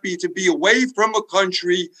so happy to be away from a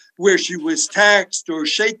country where she was taxed or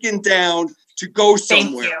shaken down to go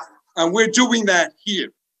somewhere. Thank you. And we're doing that here.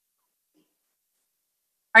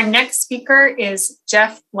 Our next speaker is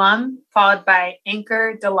Jeff Blum, followed by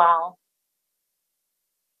Ankur Dalal.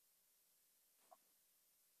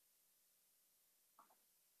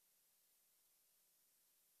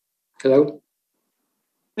 Hello?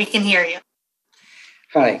 We can hear you.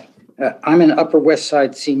 Hi, I'm an Upper West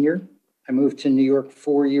Side senior. I moved to New York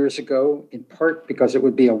 4 years ago, in part because it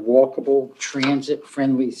would be a walkable,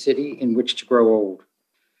 transit-friendly city in which to grow old.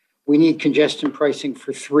 We need congestion pricing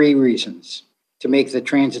for 3 reasons: to make the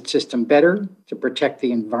transit system better, to protect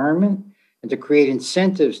the environment, and to create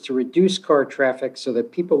incentives to reduce car traffic so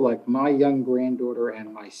that people like my young granddaughter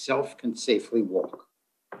and myself can safely walk.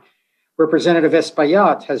 Representative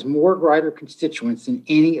Espaillat has more rider constituents than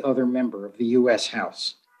any other member of the U.S.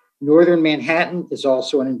 House. Northern Manhattan is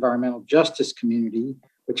also an environmental justice community,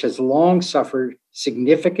 which has long suffered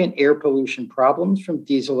significant air pollution problems from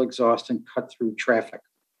diesel exhaust and cut-through traffic.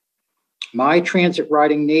 My transit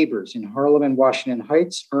riding neighbors in Harlem and Washington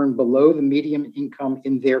Heights earn below the median income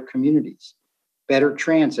in their communities. Better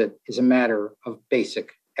transit is a matter of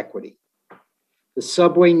basic equity. The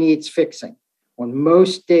subway needs fixing. On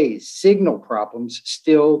most days, signal problems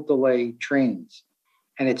still delay trains,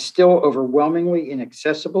 and it's still overwhelmingly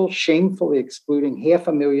inaccessible, shamefully excluding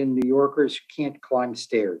 500,000 New Yorkers who can't climb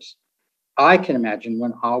stairs. I can imagine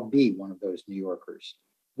when I'll be one of those New Yorkers.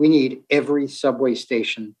 We need every subway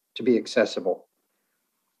station to be accessible.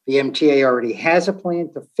 The MTA already has a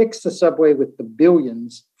plan to fix the subway with the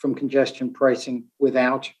billions from congestion pricing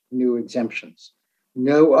without new exemptions.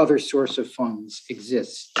 No other source of funds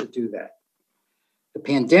exists to do that. The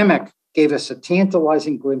pandemic gave us a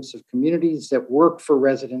tantalizing glimpse of communities that work for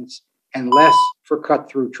residents and less for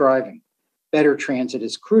cut-through driving. Better transit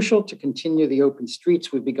is crucial to continue the open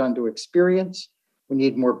streets we've begun to experience. We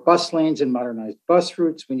need more bus lanes and modernized bus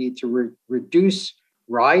routes. We need to reduce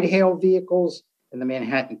ride-hail vehicles in the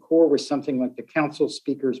Manhattan core with something like the council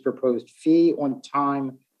speaker's proposed fee on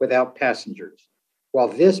time without passengers. While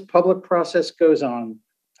this public process goes on,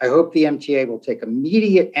 I hope the MTA will take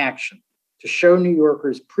immediate action to show New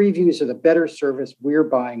Yorkers previews of the better service we're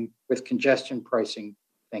buying with congestion pricing.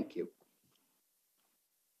 Thank you.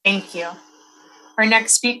 Thank you. Our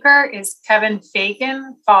next speaker is Kevin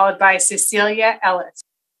Fagan, followed by Cecilia Ellis.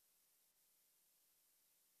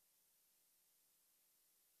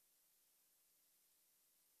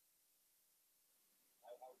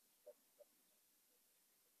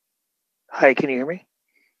 Hi, can you hear me?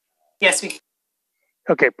 Yes, we can.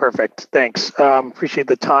 Okay, perfect. Thanks. Appreciate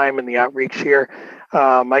the time and the outreach here.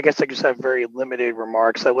 I guess I just have very limited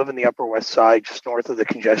remarks. I live in the Upper West Side, just north of the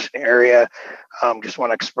congestion area. Just want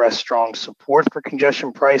to express strong support for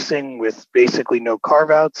congestion pricing with basically no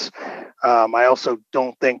carve-outs. I also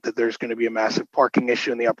don't think that there's going to be a massive parking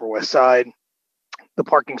issue in the Upper West Side. The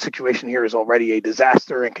parking situation here is already a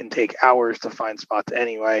disaster and can take hours to find spots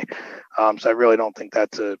anyway. So I really don't think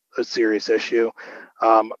that's a serious issue.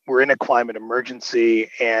 We're in a climate emergency,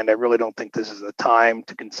 and I really don't think this is the time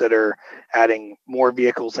to consider adding more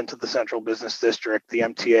vehicles into the central business district. The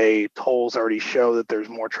MTA tolls already show that there's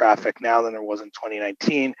more traffic now than there was in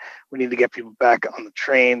 2019. We need to get people back on the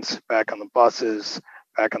trains, back on the buses,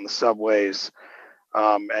 back on the subways,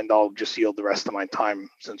 and I'll just yield the rest of my time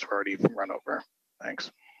since we're already run over.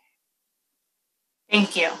 Thanks.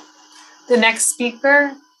 Thank you. The next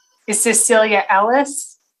speaker is Cecilia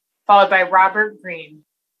Ellis, followed by Robert Green.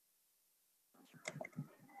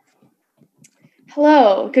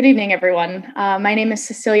 Hello, good evening, everyone. My name is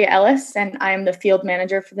Cecilia Ellis, and I am the field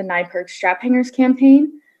manager for the NYPIRG Strap Hangers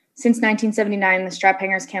campaign. Since 1979, the Strap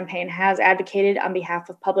Hangers campaign has advocated on behalf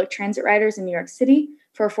of public transit riders in New York City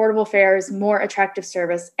for affordable fares, more attractive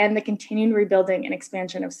service, and the continued rebuilding and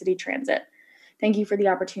expansion of city transit. Thank you for the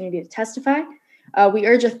opportunity to testify. We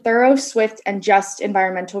urge a thorough, swift, and just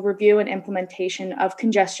environmental review and implementation of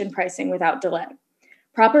congestion pricing without delay.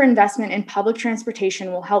 Proper investment in public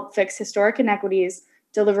transportation will help fix historic inequities,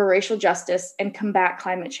 deliver racial justice, and combat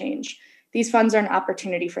climate change. These funds are an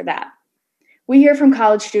opportunity for that. We hear from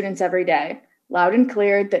college students every day, loud and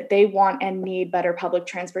clear, that they want and need better public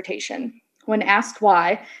transportation. When asked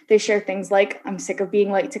why, they share things like, "I'm sick of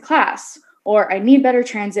being late to class," or "I need better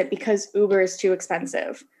transit because Uber is too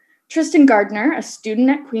expensive." Tristan Gardner, a student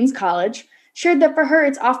at Queens College, shared that for her,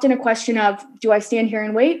 it's often a question of, do I stand here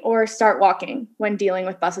and wait or start walking when dealing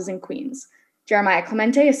with buses in Queens? Jeremiah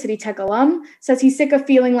Clemente, a City Tech alum, says he's sick of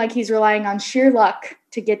feeling like he's relying on sheer luck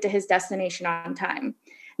to get to his destination on time.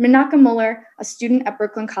 Menaka Muller, a student at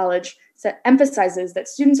Brooklyn College, emphasizes that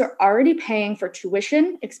students are already paying for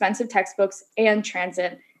tuition, expensive textbooks, and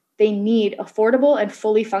transit. They need affordable and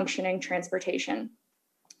fully functioning transportation.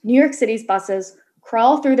 New York City's buses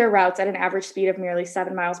crawl through their routes at an average speed of nearly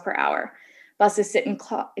 7 miles per hour. Buses sit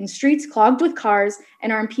in streets clogged with cars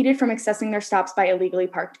and are impeded from accessing their stops by illegally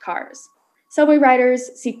parked cars. Subway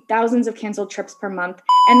riders see thousands of canceled trips per month,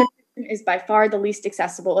 and the system is by far the least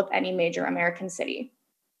accessible of any major American city.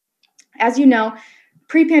 As you know,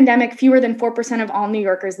 pre-pandemic, fewer than 4% of all New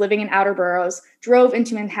Yorkers living in outer boroughs drove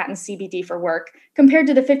into Manhattan CBD for work, compared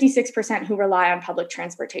to the 56% who rely on public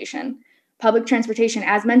transportation. Public transportation,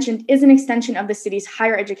 as mentioned, is an extension of the city's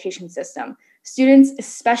higher education system. Students,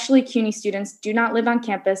 especially CUNY students, do not live on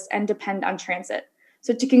campus and depend on transit.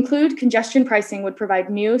 So to conclude, congestion pricing would provide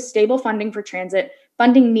new, stable funding for transit,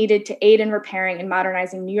 funding needed to aid in repairing and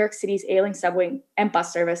modernizing New York City's ailing subway and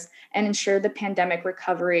bus service, and ensure the pandemic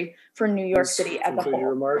recovery for New York City as a whole. Your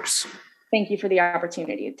remarks. Thank you for the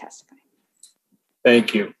opportunity to testify.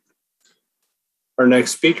 Thank you. Our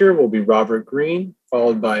next speaker will be Robert Green,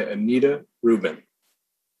 followed by Anita Rubin.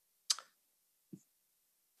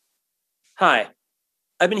 Hi.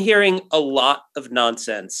 I've been hearing a lot of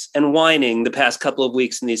nonsense and whining the past couple of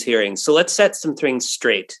weeks in these hearings, so let's set some things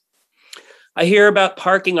straight. I hear about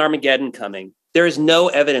parking Armageddon coming. There is no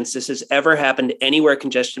evidence this has ever happened anywhere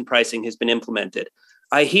congestion pricing has been implemented.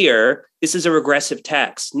 I hear this is a regressive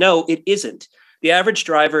tax. No, it isn't. The average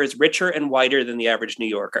driver is richer and whiter than the average New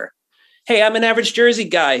Yorker. Hey, I'm an average Jersey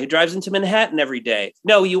guy who drives into Manhattan every day.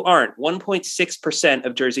 No, you aren't. 1.6%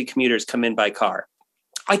 of Jersey commuters come in by car.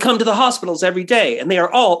 I come to the hospitals every day, and they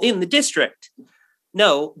are all in the district.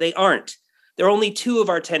 No, they aren't. There are only 2 of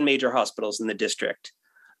our 10 major hospitals in the district.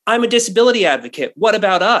 I'm a disability advocate. What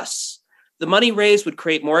about us? The money raised would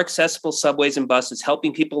create more accessible subways and buses,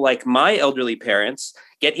 helping people like my elderly parents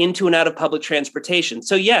get into and out of public transportation.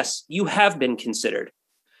 So yes, you have been considered.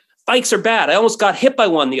 Bikes are bad. I almost got hit by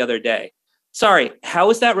one the other day. Sorry,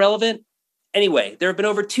 how is that relevant? Anyway, there have been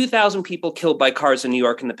over 2,000 people killed by cars in New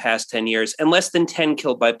York in the past 10 years and less than 10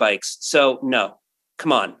 killed by bikes. So no,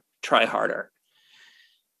 come on, try harder.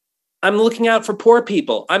 I'm looking out for poor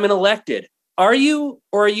people. I'm an elected. Are you,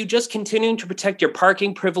 or are you just continuing to protect your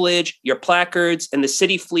parking privilege, your placards, and the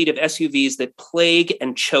city fleet of SUVs that plague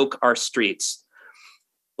and choke our streets?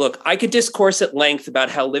 Look, I could discourse at length about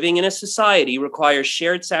how living in a society requires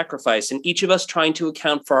shared sacrifice and each of us trying to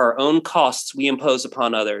account for our own costs we impose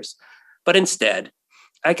upon others. But instead,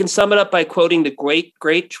 I can sum it up by quoting the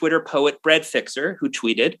great Twitter poet Bread Fixer, who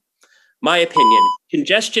tweeted, "My opinion,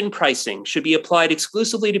 congestion pricing should be applied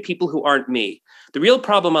exclusively to people who aren't me. The real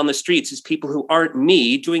problem on the streets is people who aren't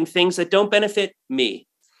me doing things that don't benefit me.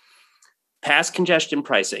 Pass congestion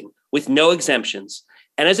pricing with no exemptions.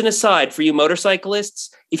 And as an aside, for you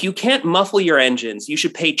motorcyclists, if you can't muffle your engines, you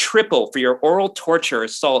should pay triple for your oral torture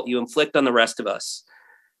assault you inflict on the rest of us."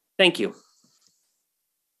 Thank you.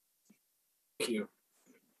 Thank you.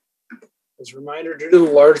 As a reminder, due to the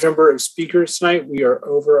large number of speakers tonight, we are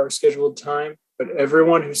over our scheduled time, but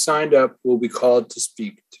everyone who signed up will be called to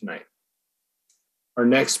speak tonight. Our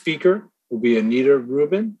next speaker will be Anita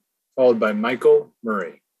Rubin, followed by Michael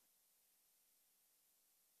Murray.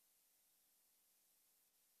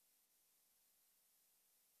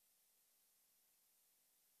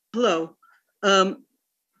 Hello.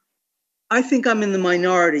 I think I'm in the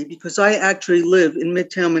minority because I actually live in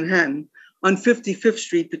Midtown Manhattan on 55th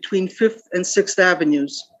Street between 5th and 6th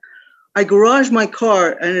Avenues. I garage my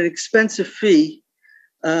car at an expensive fee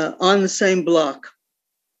on the same block.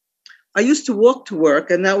 I used to walk to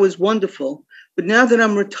work and that was wonderful. But now that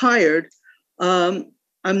I'm retired, I'm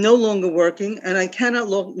no longer working and I cannot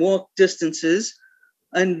walk distances.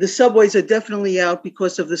 And the subways are definitely out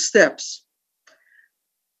because of the steps.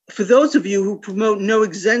 For those of you who promote no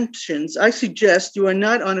exemptions, I suggest you are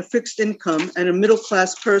not on a fixed income and a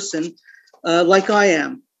middle-class person like I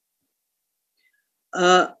am.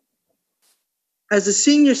 As a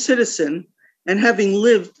senior citizen and having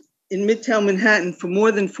lived in Midtown Manhattan for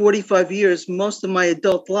more than 45 years, most of my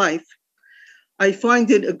adult life, I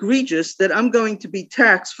find it egregious that I'm going to be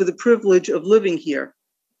taxed for the privilege of living here.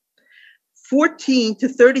 $14 to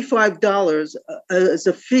 $35 as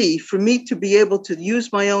a fee for me to be able to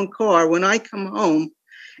use my own car when I come home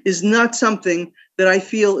is not something that I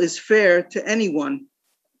feel is fair to anyone.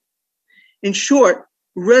 In short,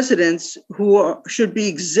 residents should be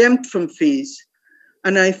exempt from fees,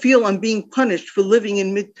 and I feel I'm being punished for living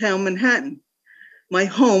in Midtown Manhattan, my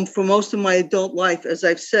home for most of my adult life, as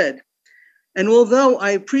I've said. And although I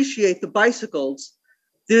appreciate the bicycles,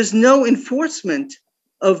 there's no enforcement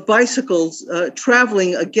of bicycles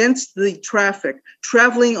traveling against the traffic,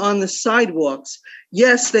 traveling on the sidewalks.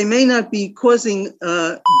 Yes, they may not be causing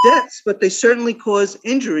deaths, but they certainly cause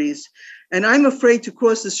injuries. And I'm afraid to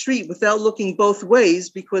cross the street without looking both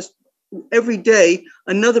ways because every day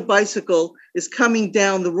another bicycle is coming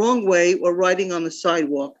down the wrong way or riding on the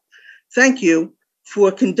sidewalk. Thank you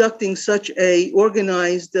for conducting such a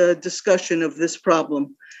organized discussion of this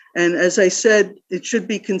problem. And as I said, it should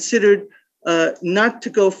be considered not to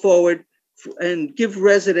go forward and give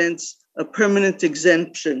residents a permanent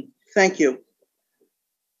exemption. Thank you.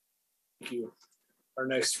 Thank you. Our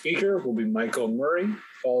next speaker will be Michael Murray,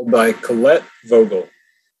 followed by Colette Vogel.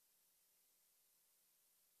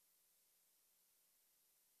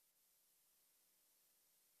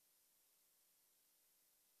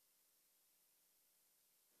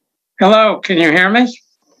 Hello, can you hear me?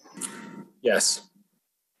 Yes.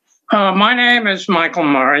 My name is Michael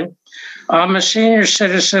Murray. I'm a senior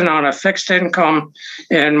citizen on a fixed income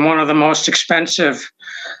in one of the most expensive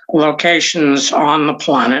locations on the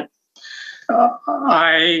planet.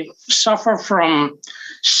 I suffer from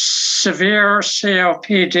severe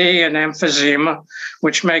COPD and emphysema,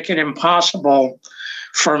 which make it impossible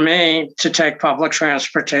for me to take public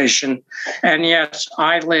transportation. And yes,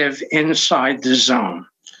 I live inside the zone.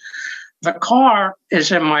 The car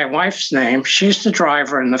is in my wife's name. She's the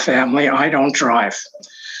driver in the family. I don't drive.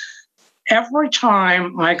 Every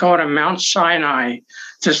time I go to Mount Sinai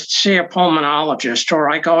to see a pulmonologist,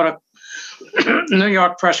 or I go to New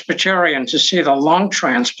York Presbyterian to see the lung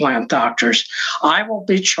transplant doctors, I will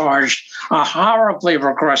be charged a horribly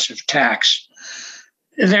regressive tax.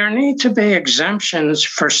 There need to be exemptions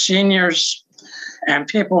for seniors and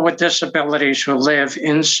people with disabilities who live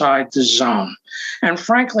inside the zone. And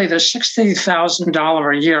frankly, the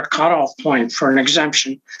 $60,000 a year cutoff point for an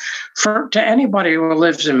exemption to anybody who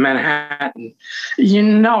lives in Manhattan, you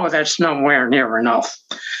know that's nowhere near enough.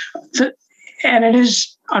 And it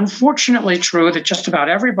is unfortunately true that just about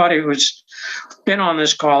everybody who's been on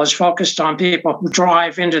this call is focused on people who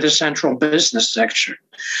drive into the central business section.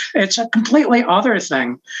 It's a completely other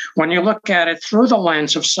thing when you look at it through the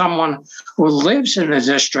lens of someone who lives in the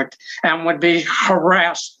district and would be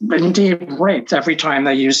harassed, indeed raped, every time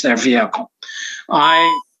they use their vehicle.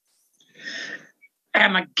 I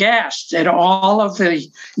am aghast at all of the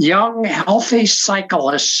young, healthy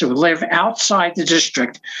cyclists who live outside the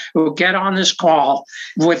district who get on this call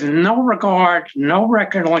with no regard, no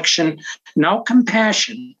recollection, no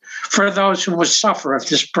compassion for those who will suffer if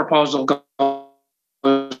this proposal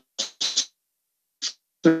goes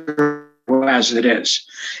through as it is.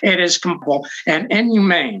 It is compulsive and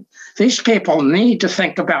inhumane. These people need to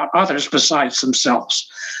think about others besides themselves.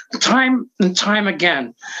 Time and time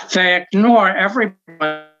again, they ignore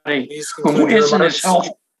everybody who isn't as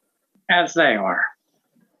healthy as they are.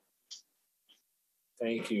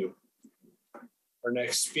 Thank you. Our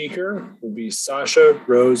next speaker will be Sasha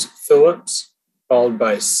Rose Phillips, followed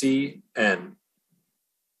by CN.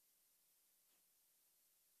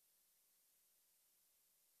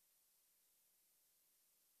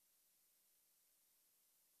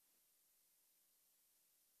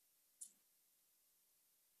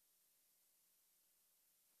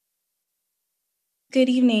 Good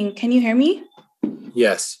evening. Can you hear me?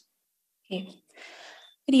 Yes. Okay.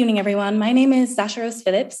 Good evening, everyone. My name is Sasha Rose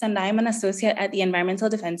Phillips, and I'm an associate at the Environmental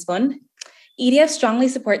Defense Fund. EDF strongly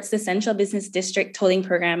supports the Central Business District tolling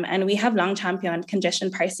program, and we have long championed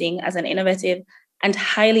congestion pricing as an innovative and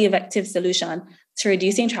highly effective solution to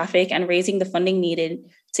reducing traffic and raising the funding needed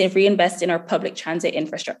to reinvest in our public transit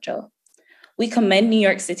infrastructure. We commend New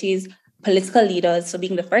York City's political leaders for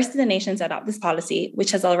being the first in the nation to adopt this policy,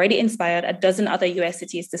 which has already inspired a dozen other US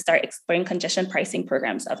cities to start exploring congestion pricing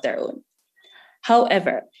programs of their own.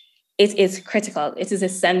 However, it is critical, it is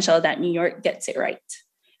essential that New York gets it right.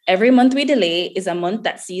 Every month we delay is a month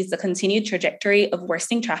that sees the continued trajectory of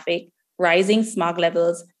worsening traffic, rising smog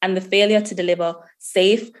levels, and the failure to deliver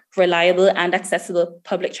safe, reliable, and accessible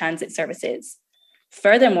public transit services.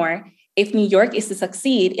 Furthermore, if New York is to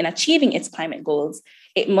succeed in achieving its climate goals,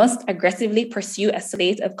 it must aggressively pursue a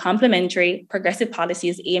slate of complementary progressive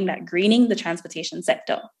policies aimed at greening the transportation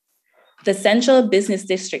sector. The Central Business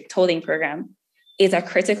District tolling program is a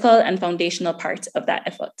critical and foundational part of that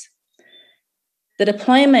effort. The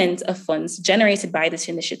deployment of funds generated by this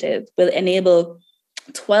initiative will enable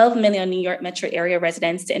 12 million New York metro area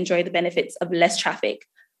residents to enjoy the benefits of less traffic,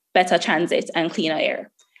 better transit, and cleaner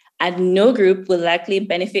air. And no group will likely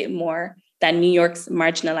benefit more than New York's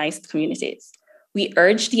marginalized communities. We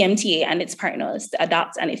urge the MTA and its partners to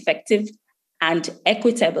adopt an effective and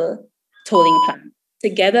equitable tolling plan,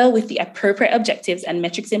 together with the appropriate objectives and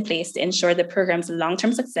metrics in place to ensure the program's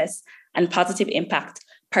long-term success and positive impact,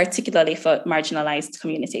 particularly for marginalized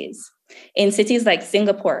communities. In cities like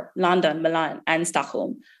Singapore, London, Milan, and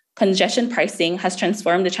Stockholm, congestion pricing has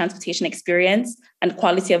transformed the transportation experience and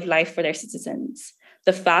quality of life for their citizens.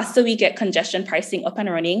 The faster we get congestion pricing up and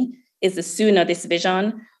running is the sooner this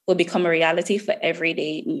vision will become a reality for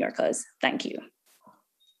everyday New Yorkers. Thank you.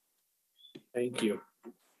 Thank you.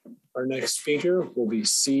 Our next speaker will be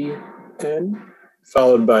CN,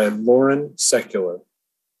 followed by Lauren Secular.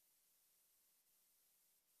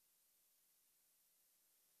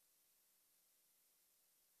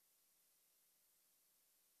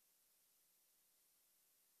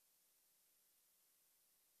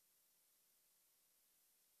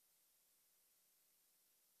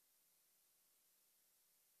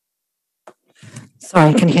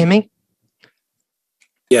 Sorry, can you hear me?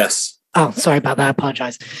 Yes. Oh, sorry about that. I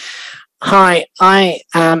apologize. Hi, I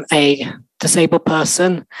am a disabled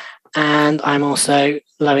person and I'm also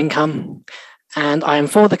low income and I am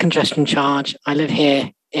for the congestion charge. I live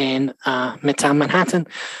here in Midtown Manhattan.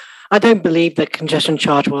 I don't believe the congestion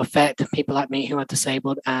charge will affect people like me who are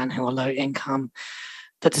disabled and who are low income.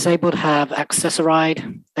 The disabled have Access a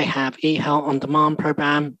Ride, they have e-health on demand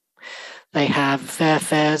program, they have fair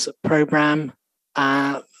fares program,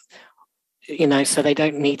 so they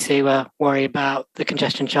don't need to worry about the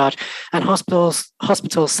congestion charge. And hospitals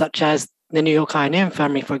such as the New York Eye and Ear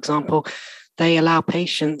Infirmary, for example, they allow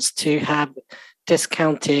patients to have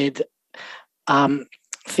discounted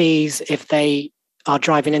fees if they are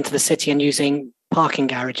driving into the city and using parking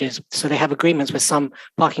garages. So they have agreements with some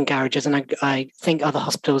parking garages, and I think other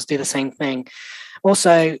hospitals do the same thing.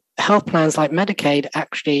 Also, health plans like Medicaid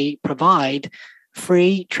actually provide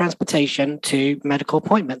free transportation to medical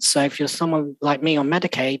appointments. So if you're someone like me on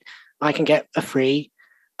Medicaid, I can get a free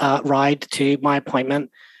ride to my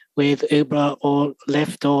appointment with Uber or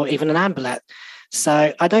Lyft or even an ambulance.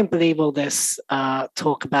 So I don't believe all this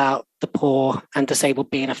talk about the poor and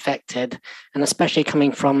disabled being affected, and especially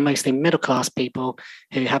coming from mostly middle-class people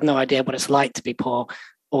who have no idea what it's like to be poor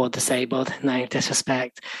or disabled, no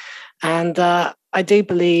disrespect. And I do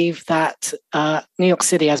believe that New York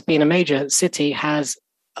City, as being a major city, has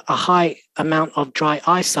a high amount of dry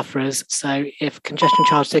eye sufferers. So if congestion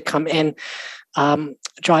charge did come in,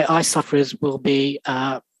 dry eye sufferers will be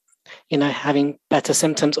having better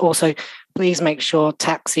symptoms. Also, please make sure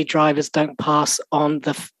taxi drivers don't pass on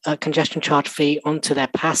the congestion charge fee onto their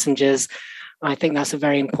passengers. I think that's a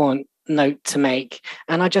very important note to make.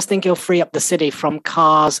 And I just think it'll free up the city from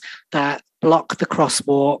cars that block the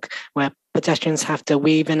crosswalk, where pedestrians have to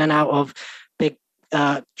weave in and out of big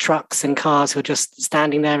trucks and cars who are just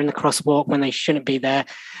standing there in the crosswalk when they shouldn't be there.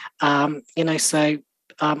 I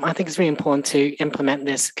think it's really important to implement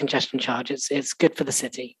this congestion charge. It's good for the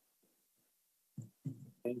city.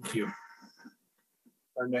 Thank you.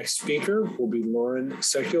 Our next speaker will be Lauren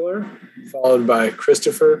Secular, followed by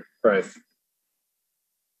Christopher Price.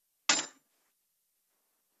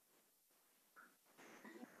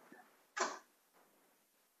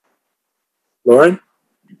 Lauren?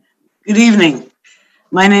 Good evening.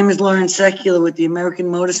 My name is Lauren Secular with the American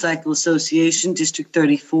Motorcycle Association, District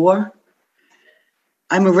 34.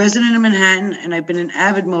 I'm a resident of Manhattan, and I've been an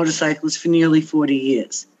avid motorcyclist for nearly 40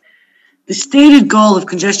 years. The stated goal of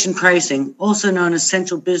congestion pricing, also known as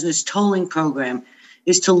Central Business Tolling Program,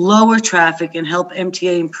 is to lower traffic and help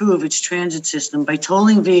MTA improve its transit system by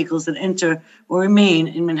tolling vehicles that enter or remain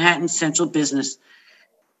in Manhattan's central business.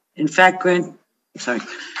 In fact,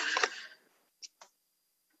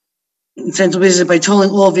 central business by tolling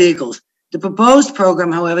all vehicles. The proposed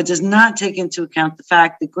program, however, does not take into account the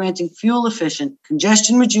fact that granting fuel-efficient,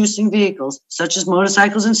 congestion-reducing vehicles, such as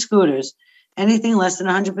motorcycles and scooters, anything less than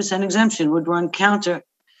 100% exemption would run counter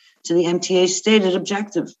to the MTA's stated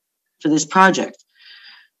objective for this project.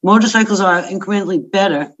 Motorcycles are incrementally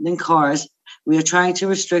better than cars we are trying to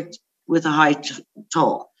restrict with a high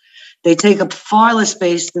toll. They take up far less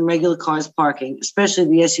space than regular cars parking, especially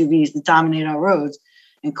the SUVs that dominate our roads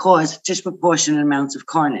and cause disproportionate amounts of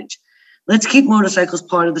carnage. Let's keep motorcycles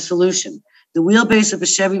part of the solution. The wheelbase of a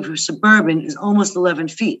Chevy Suburban is almost 11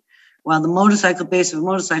 feet, while the motorcycle base of a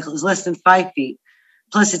motorcycle is less than 5 feet.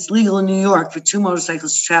 Plus, it's legal in New York for two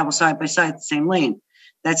motorcycles to travel side by side the same lane.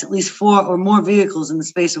 That's at least 4 or more vehicles in the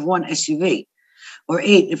space of one SUV, or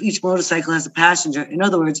 8 if each motorcycle has a passenger. In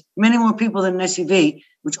other words, many more people than an SUV,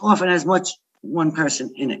 which often has one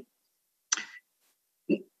person in it.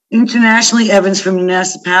 Internationally, evidence from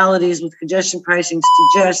municipalities with congestion pricing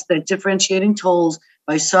suggests that differentiating tolls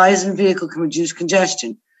by size and vehicle can reduce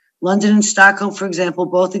congestion. London and Stockholm, for example,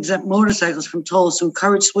 both exempt motorcycles from tolls to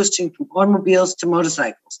encourage switching from automobiles to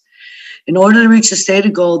motorcycles. In order to reach the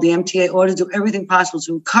stated goal, the MTA ought to do everything possible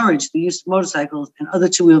to encourage the use of motorcycles and other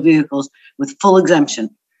two-wheel vehicles with full exemption.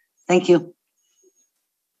 Thank you.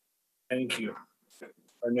 Thank you.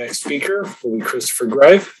 Our next speaker will be Christopher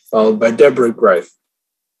Greif, followed by Deborah Greif.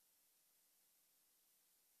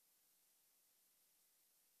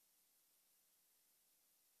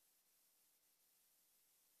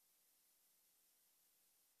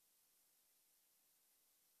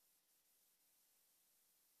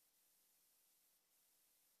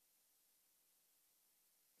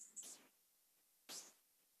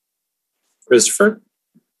 Christopher?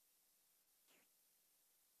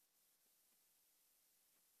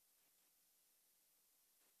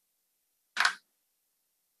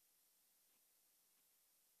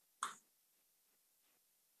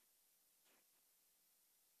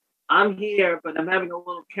 I'm here, but I'm having a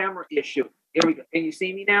little camera issue. Here we go. Can you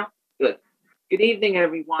see me now? Good. Good evening,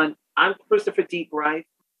 everyone. I'm Christopher D. Greif.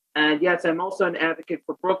 And yes, I'm also an advocate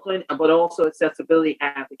for Brooklyn, but also accessibility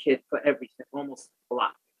advocate for everything, almost a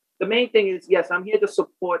lot. The main thing is, yes, I'm here to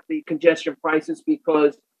support the congestion prices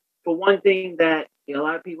because for one thing that a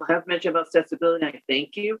lot of people have mentioned about accessibility, and I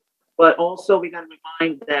thank you, but also we got to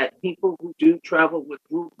remind that people who do travel with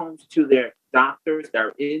group homes to their doctors that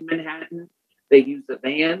are in Manhattan, they use the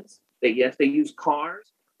vans, they use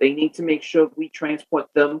cars. They need to make sure we transport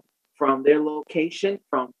them from their location,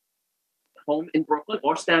 from home in Brooklyn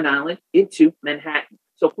or Staten Island into Manhattan.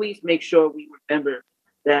 So please make sure we remember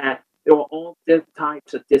that there are all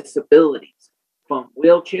types of disabilities, from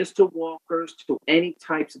wheelchairs to walkers to any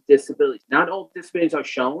types of disabilities. Not all disabilities are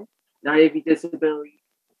shown. Not every disability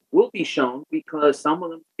will be shown because some of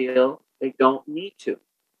them feel they don't need to.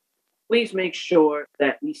 Please make sure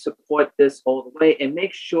that we support this all the way and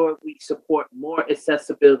make sure we support more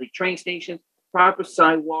accessibility train stations, proper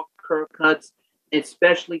sidewalk curb cuts,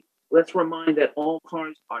 especially let's remind that all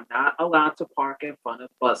cars are not allowed to park in front of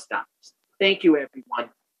bus stops. Thank you, everyone.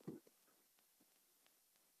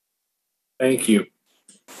 Thank you.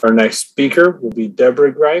 Our next speaker will be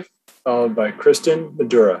Deborah Greif, followed by Kristen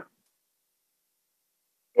Madura.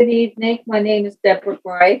 Good evening. My name is Deborah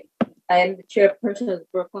Greif. I am the chairperson of the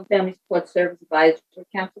Brooklyn Family Support Service Advisory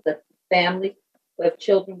Council. That's for families who have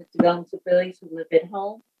children with developmental disabilities who live at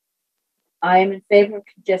home. I am in favor of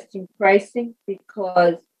congestion pricing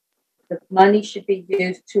because the money should be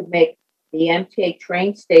used to make the MTA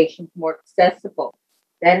train stations more accessible.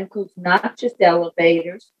 That includes not just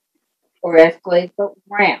elevators or escalators, but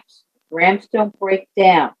ramps. Ramps don't break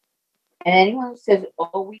down. And anyone who says,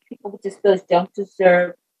 oh, we people with disabilities don't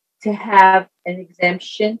deserve to have an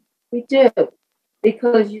exemption, we do.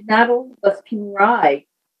 Because not all of us can ride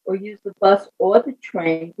or use the bus or the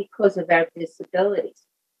train because of our disabilities.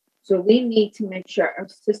 So we need to make sure our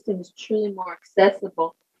system is truly more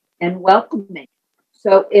accessible and welcoming.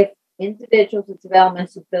 So if individuals with developmental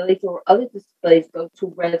disabilities or other disabilities go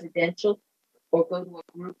to residential or go to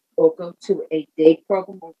a group or go to a day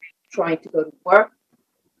program or trying to go to work,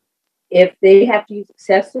 if they have to use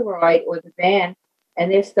Access-a-Ride or the van and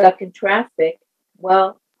they're stuck in traffic,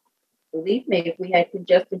 well, believe me, if we had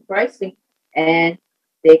congestion pricing and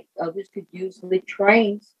others could use the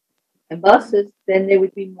trains and buses, then there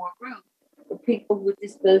would be more room. for people with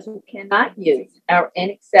disabilities who cannot use our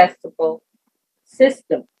inaccessible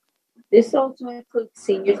system. This also includes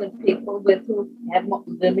seniors and people who have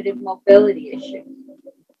limited mobility issues.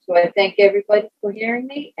 So I thank everybody for hearing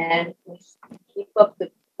me, and we keep up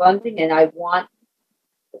the funding, and I want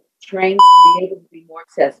trains to be able to be more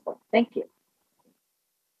accessible. Thank you.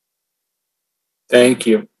 Thank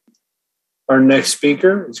you. Our next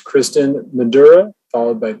speaker is Kristen Madura,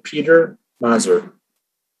 followed by Peter Mazur.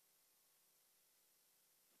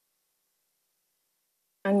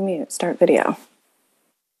 Unmute, start video. Am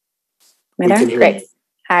I We there? can hear Great. you.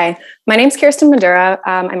 Hi, my name is Kirsten Madura.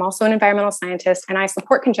 I'm also an environmental scientist, and I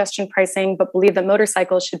support congestion pricing, but believe that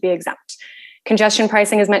motorcycles should be exempt. Congestion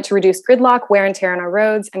pricing is meant to reduce gridlock, wear and tear on our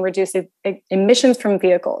roads, and reduce emissions from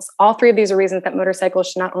vehicles. All three of these are reasons that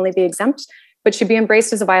motorcycles should not only be exempt, but should be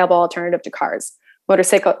embraced as a viable alternative to cars.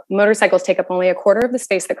 Motorcycles take up only a quarter of the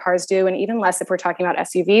space that cars do, and even less if we're talking about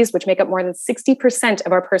SUVs, which make up more than 60%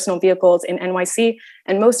 of our personal vehicles in NYC,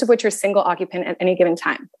 and most of which are single occupant at any given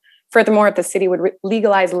time. Furthermore, if the city would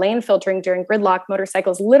legalize lane filtering during gridlock,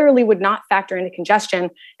 motorcycles literally would not factor into congestion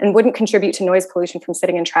and wouldn't contribute to noise pollution from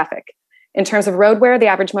sitting in traffic. In terms of road wear, the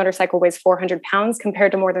average motorcycle weighs 400 pounds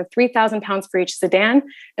compared to more than 3,000 pounds for each sedan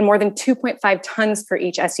and more than 2.5 tons for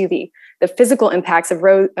each SUV. The physical impacts of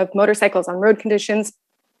motorcycles on road conditions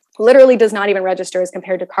literally does not even register as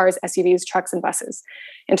compared to cars, SUVs, trucks, and buses.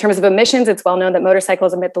 In terms of emissions, it's well known that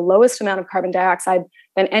motorcycles emit the lowest amount of carbon dioxide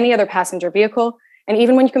than any other passenger vehicle. And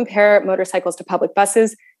even when you compare motorcycles to public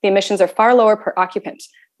buses, the emissions are far lower per occupant.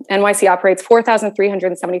 NYC operates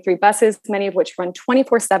 4,373 buses, many of which run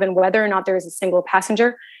 24/7, whether or not there is a single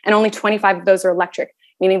passenger, and only 25 of those are electric,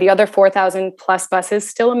 meaning the other 4,000 plus buses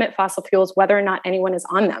still emit fossil fuels, whether or not anyone is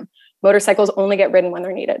on them. Motorcycles only get ridden when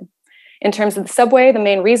they're needed. In terms of the subway, the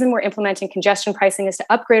main reason we're implementing congestion pricing is to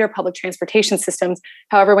upgrade our public transportation systems.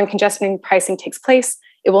 However, when congestion pricing takes place,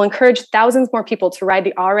 it will encourage thousands more people to ride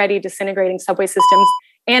the already disintegrating subway systems,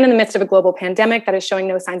 and in the midst of a global pandemic that is showing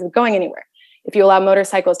no signs of going anywhere. If you allow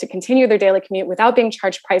motorcycles to continue their daily commute without being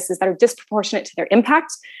charged prices that are disproportionate to their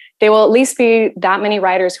impact, they will at least be that many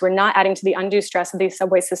riders who are not adding to the undue stress of the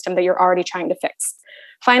subway system that you're already trying to fix.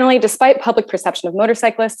 Finally, despite public perception of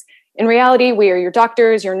motorcyclists, in reality, we are your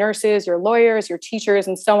doctors, your nurses, your lawyers, your teachers,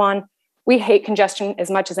 and so on. We hate congestion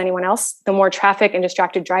as much as anyone else. The more traffic and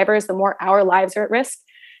distracted drivers, the more our lives are at risk.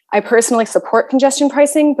 I personally support congestion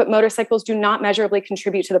pricing, but motorcycles do not measurably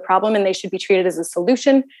contribute to the problem, and they should be treated as a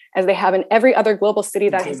solution, as they have in every other global city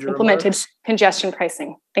that has implemented congestion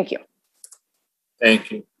pricing. Thank you.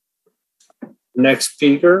 Thank you. The next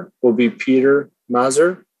speaker will be Peter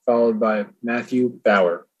Mazur, followed by Matthew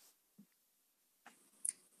Bauer.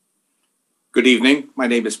 Good evening. My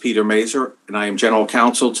name is Peter Mazur, and I am General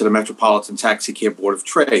Counsel to the Metropolitan Taxi Cab Board of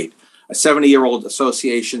Trade, a 70-year-old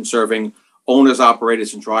association serving owners,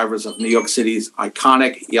 operators, and drivers of New York City's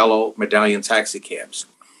iconic yellow medallion taxi cabs.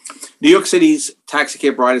 New York City's taxi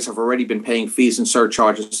cab riders have already been paying fees and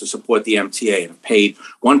surcharges to support the MTA and have paid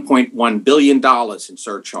 $1.1 billion in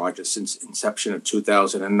surcharges since inception of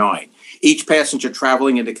 2009. Each passenger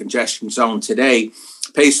traveling in the congestion zone today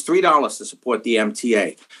pays $3 to support the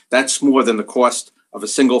MTA. That's more than the cost of a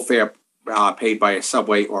single fare paid by a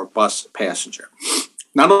subway or bus passenger.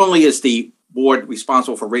 Not only is the board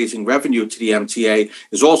responsible for raising revenue to the MTA,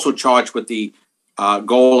 is also charged with the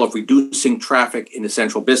goal of reducing traffic in the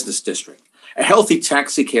central business district. A healthy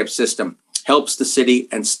taxi cab system helps the city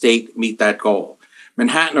and state meet that goal.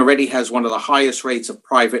 Manhattan already has one of the lowest rates of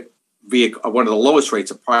private vehicle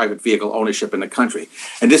ownership in the country.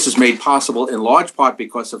 And this is made possible in large part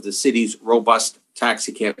because of the city's robust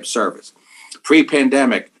taxi cab service.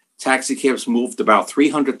 Pre-pandemic, taxi cabs moved about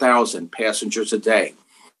 300,000 passengers a day.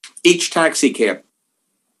 Each taxi cab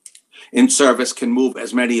in service can move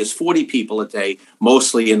as many as 40 people a day,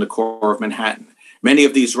 mostly in the core of Manhattan. Many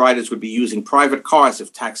of these riders would be using private cars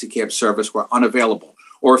if taxi cab service were unavailable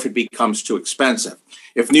or if it becomes too expensive.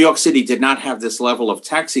 If New York City did not have this level of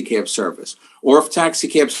taxi cab service, or if taxi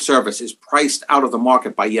cab service is priced out of the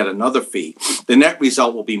market by yet another fee, the net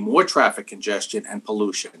result will be more traffic congestion and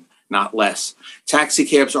pollution, not less. Taxi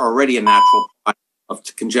cabs are already a natural part of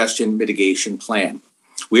the congestion mitigation plan.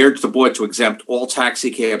 We urge the board to exempt all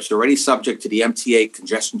taxi cabs already subject to the MTA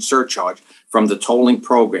congestion surcharge from the tolling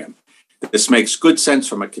program. This makes good sense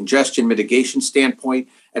from a congestion mitigation standpoint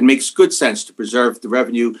and makes good sense to preserve the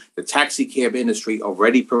revenue the taxi cab industry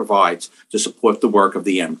already provides to support the work of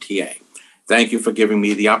the MTA. Thank you for giving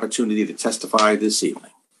me the opportunity to testify this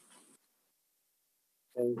evening.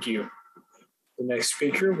 Thank you. The next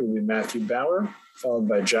speaker will be Matthew Bauer, followed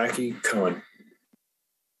by Jackie Cohen.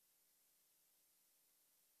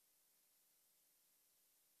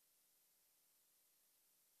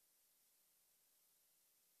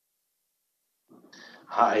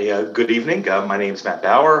 Hi, good evening. My name is Matt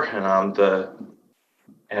Bauer, and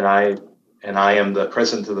I am the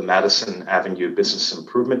president of the Madison Avenue Business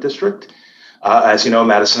Improvement District. As you know,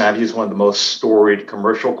 Madison Avenue is one of the most storied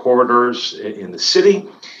commercial corridors in the city,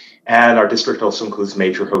 and our district also includes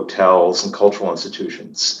major hotels and cultural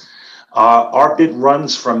institutions. Our bid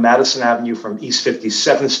runs from Madison Avenue from East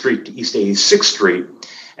 57th Street to East 86th Street,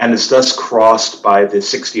 and is thus crossed by the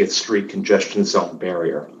 60th Street congestion zone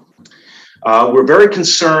barrier. We're very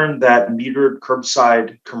concerned that metered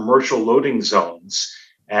curbside commercial loading zones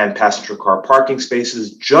and passenger car parking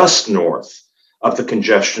spaces just north of the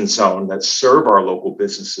congestion zone that serve our local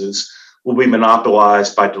businesses will be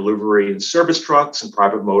monopolized by delivery and service trucks and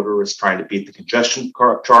private motorists trying to beat the congestion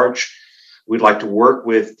charge. We'd like to work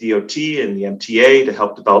with DOT and the MTA to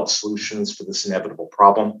help develop solutions for this inevitable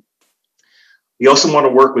problem. We also want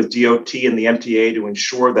to work with DOT and the MTA to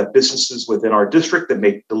ensure that businesses within our district that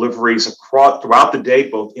make deliveries throughout the day,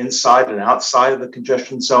 both inside and outside of the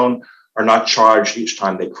congestion zone, are not charged each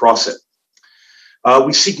time they cross it.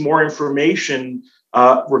 We seek more information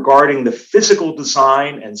regarding the physical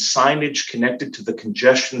design and signage connected to the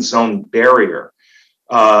congestion zone barrier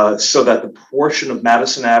so that the portion of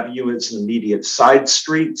Madison Avenue and its immediate side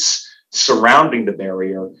streets surrounding the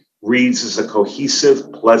barrier reads as a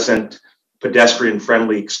cohesive, pleasant,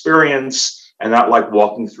 pedestrian-friendly experience, and not like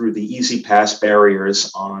walking through the easy pass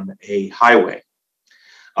barriers on a highway.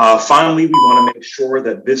 Finally, we want to make sure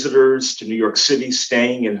that visitors to New York City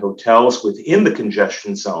staying in hotels within the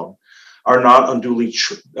congestion zone are not unduly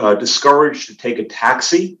discouraged to take a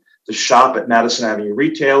taxi to shop at Madison Avenue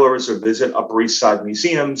retailers or visit Upper East Side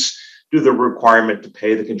museums due to the requirement to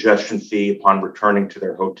pay the congestion fee upon returning to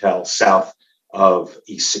their hotel south of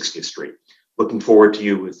East 60th Street. Looking forward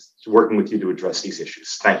to working with you to address these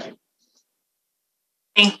issues. Thank you.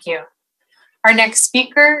 Thank you. Our next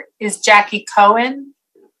speaker is Jackie Cohen,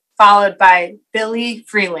 followed by Billy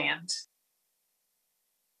Freeland.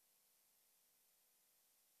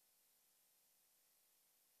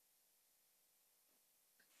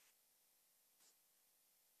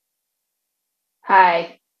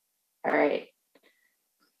 Hi. All right.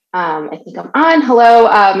 I think I'm on. Hello,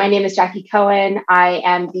 my name is Jackie Cohen. I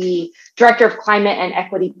am the Director of Climate and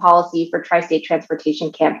Equity Policy for Tri-State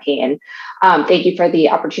Transportation Campaign. Thank you for the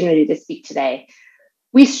opportunity to speak today.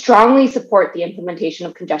 We strongly support the implementation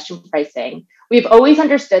of congestion pricing. We've always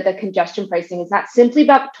understood that congestion pricing is not simply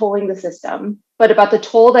about tolling the system, but about the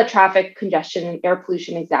toll that traffic congestion and air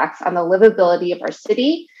pollution exacts on the livability of our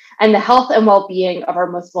city and the health and well-being of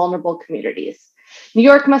our most vulnerable communities. New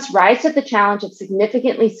York must rise to the challenge of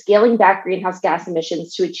significantly scaling back greenhouse gas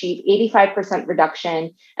emissions to achieve 85%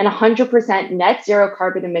 reduction and 100% net zero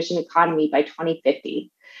carbon emission economy by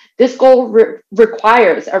 2050. This goal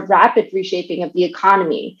requires a rapid reshaping of the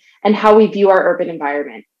economy and how we view our urban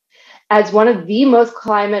environment. As one of the most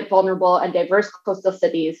climate vulnerable and diverse coastal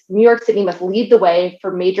cities, New York City must lead the way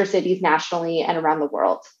for major cities nationally and around the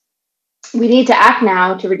world. We need to act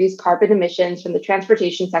now to reduce carbon emissions from the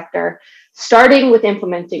transportation sector, starting with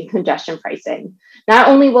implementing congestion pricing. Not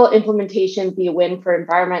only will implementation be a win for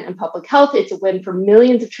environment and public health, it's a win for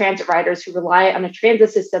millions of transit riders who rely on a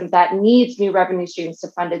transit system that needs new revenue streams to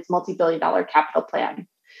fund its multi-billion-dollar capital plan.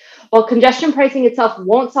 While congestion pricing itself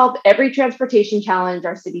won't solve every transportation challenge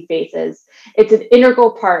our city faces, it's an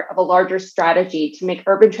integral part of a larger strategy to make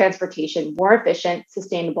urban transportation more efficient,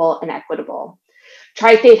 sustainable, and equitable.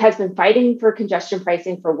 Tri-State has been fighting for congestion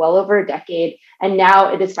pricing for well over a decade, and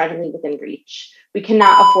now it is finally within reach. We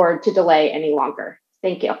cannot afford to delay any longer.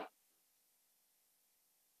 Thank you.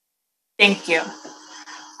 Thank you.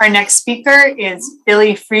 Our next speaker is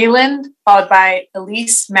Billy Freeland, followed by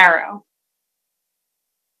Elise Marrow.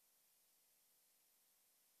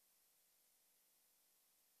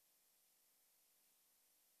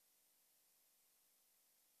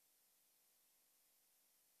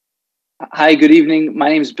 Hi, good evening. My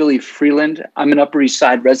name is Billy Freeland. I'm an Upper East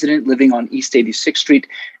Side resident living on East 86th Street,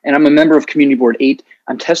 and I'm a member of Community Board 8.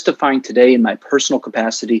 I'm testifying today in my personal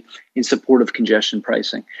capacity in support of congestion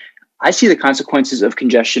pricing. I see the consequences of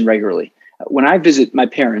congestion regularly. When I visit my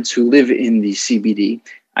parents who live in the CBD,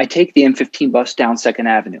 I take the M15 bus down 2nd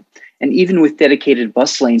Avenue, and even with dedicated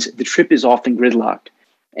bus lanes, the trip is often gridlocked.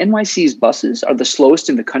 NYC's buses are the slowest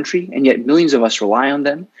in the country, and yet millions of us rely on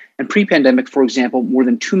them. And pre-pandemic, for example, more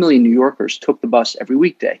than 2 million New Yorkers took the bus every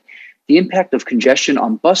weekday. The impact of congestion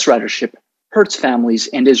on bus ridership hurts families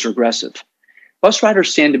and is regressive. Bus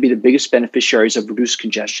riders stand to be the biggest beneficiaries of reduced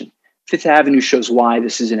congestion. Fifth Avenue shows why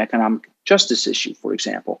this is an economic justice issue, for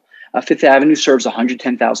example. Fifth Avenue serves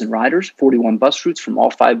 110,000 riders, 41 bus routes from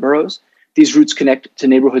all 5 boroughs. These routes connect to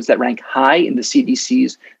neighborhoods that rank high in the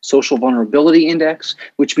CDC's Social Vulnerability Index,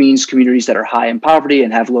 which means communities that are high in poverty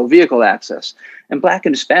and have low vehicle access. And Black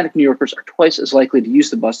and Hispanic New Yorkers are twice as likely to use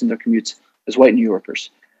the bus in their commutes as white New Yorkers.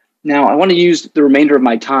 Now, I want to use the remainder of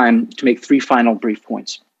my time to make three final brief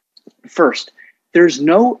points. First, there's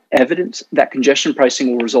no evidence that congestion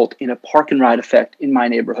pricing will result in a park and ride effect in my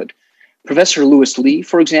neighborhood. Professor Lewis Lee,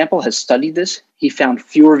 for example, has studied this. He found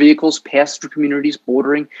fewer vehicles pass through communities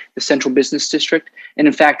bordering the central business district. And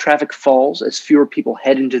in fact, traffic falls as fewer people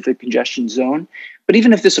head into the congestion zone. But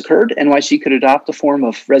even if this occurred, NYC could adopt a form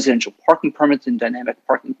of residential parking permits and dynamic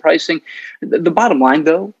parking pricing. The bottom line,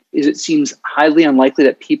 though, is it seems highly unlikely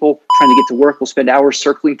that people trying to get to work will spend hours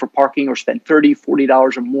circling for parking or spend $30,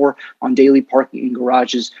 $40 or more on daily parking in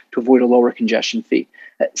garages to avoid a lower congestion fee.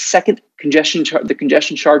 Second, the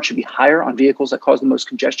congestion charge should be higher on vehicles that cause the most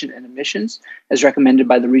congestion and emissions, as recommended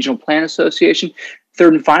by the Regional Plan Association.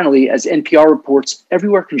 Third and finally, as NPR reports,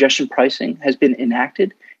 everywhere congestion pricing has been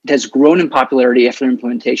enacted, it has grown in popularity after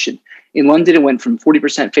implementation. In London, it went from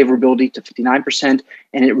 40% favorability to 59%,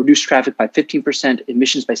 and it reduced traffic by 15%,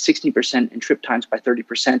 emissions by 16%, and trip times by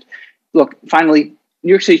 30%. Look, finally, New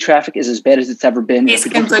York City traffic is as bad as it's ever been. Please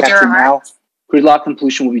conclude your remarks. Gridlock and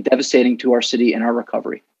pollution will be devastating to our city and our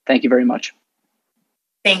recovery. Thank you very much.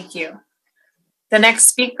 Thank you. The next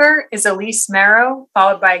speaker is Elise Merrow,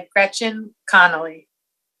 followed by Gretchen Connolly.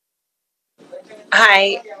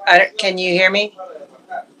 Hi, can you hear me?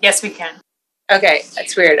 Yes, we can. Okay,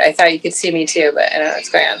 that's weird. I thought you could see me too, but I don't know what's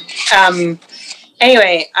going on.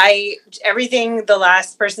 Anyway, everything the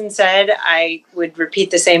last person said, I would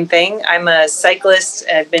repeat the same thing. I'm a cyclist.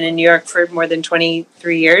 I've been in New York for more than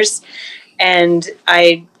 23 years. And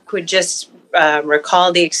I could just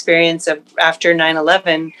recall the experience of after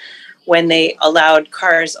 9/11 when they allowed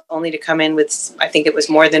cars only to come in with, I think it was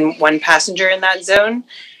more than one passenger in that zone.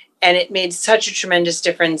 And it made such a tremendous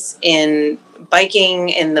difference in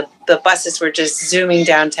biking, and the buses were just zooming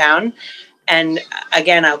downtown. And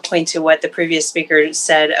again, I'll point to what the previous speaker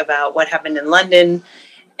said about what happened in London.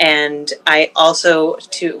 And I also,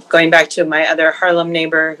 going back to my other Harlem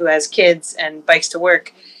neighbor who has kids and bikes to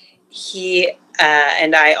work, he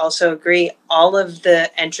and I also agree, all of the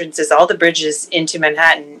entrances, all the bridges into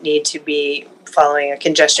Manhattan need to be following a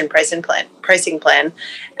congestion pricing plan.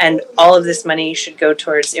 And all of this money should go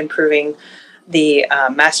towards improving the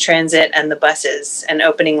mass transit and the buses and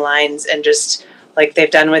opening lines, and just like they've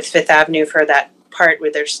done with Fifth Avenue for that part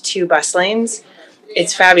where there's 2 bus lanes.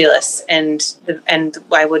 It's fabulous. And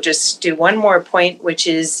I will just do one more point, which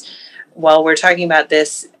is, while we're talking about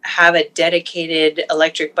this, have a dedicated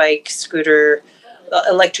electric bike, scooter,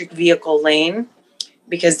 electric vehicle lane,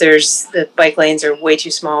 because the bike lanes are way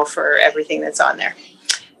too small for everything that's on there.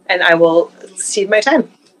 And I will cede my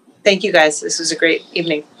time. Thank you, guys. This was a great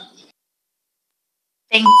evening.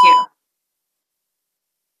 Thank you.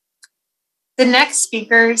 The next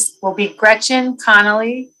speakers will be Gretchen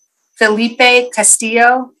Connolly, Felipe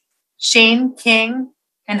Castillo, Shane King,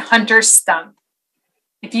 and Hunter Stump.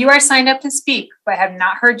 If you are signed up to speak but have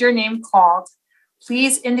not heard your name called,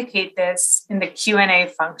 please indicate this in the Q&A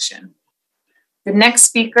function. The next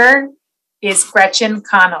speaker is Gretchen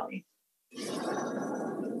Connolly.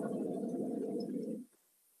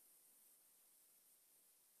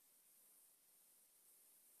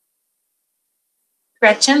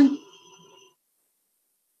 Gretchen?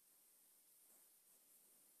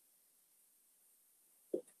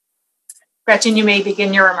 Gretchen, you may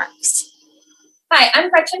begin your remarks. Hi, I'm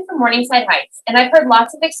Gretchen from Morningside Heights, and I've heard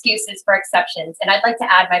lots of excuses for exceptions, and I'd like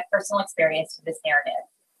to add my personal experience to this narrative.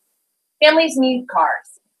 Families need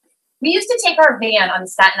cars. We used to take our van on the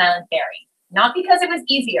Staten Island Ferry, not because it was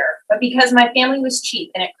easier, but because my family was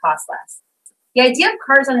cheap and it cost less. The idea of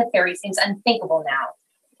cars on the ferry seems unthinkable now,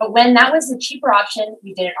 but when that was the cheaper option,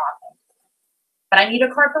 we did it often. But I need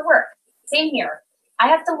a car for work. Same here. I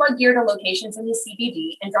have to lug gear to locations in the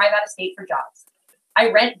CBD and drive out of state for jobs. I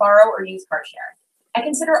rent, borrow, or use car share. I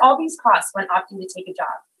consider all these costs when opting to take a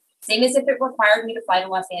job, same as if it required me to fly to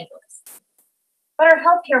Los Angeles. But our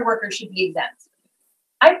healthcare workers should be exempt.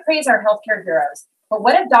 I praise our healthcare heroes, but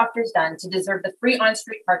what have doctors done to deserve the free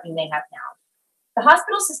on-street parking they have now? The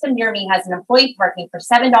hospital system near me has an employee parking for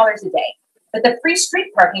 $7 a day, but the free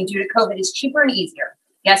street parking due to COVID is cheaper and easier.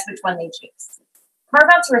 Guess which one they choose?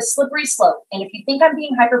 Carve-outs are a slippery slope, and if you think I'm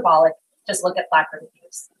being hyperbolic, just look at placard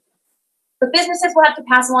reviews. But businesses will have to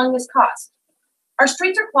pass along this cost. Our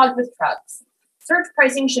streets are clogged with trucks. Surge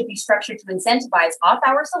pricing should be structured to incentivize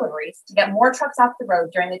off-hours deliveries to get more trucks off the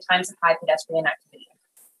road during the times of high pedestrian activity.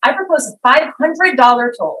 I propose a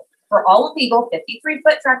 $500 toll for all illegal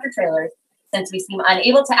 53-foot tractor trailers, since we seem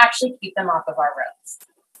unable to actually keep them off of our roads.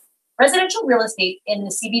 Residential real estate in the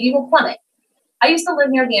CBD will plummet. I used to live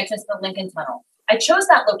near the entrance of the Lincoln Tunnel. I chose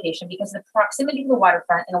that location because of the proximity to the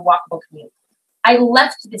waterfront and a walkable commute. I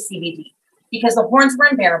left the CBD because the horns were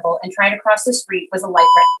unbearable and trying to cross the street was a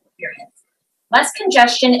life-threatening experience. Less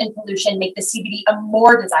congestion and pollution make the CBD a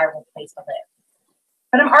more desirable place to live.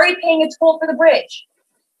 But I'm already paying a toll for the bridge.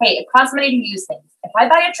 Hey, it costs money to use things. If I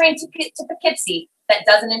buy a train to Poughkeepsie, that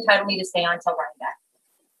doesn't entitle me to stay on until Rhinebeck.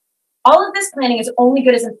 All of this planning is only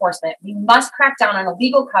good as enforcement. We must crack down on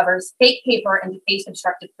illegal covers, fake paper, and defaced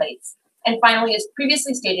obstructive plates. And finally, as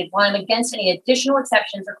previously stated, while I'm against any additional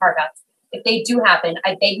exceptions or carve-outs, if they do happen,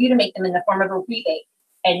 I beg you to make them in the form of a rebate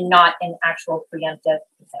and not an actual preemptive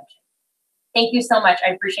exemption. Thank you so much. I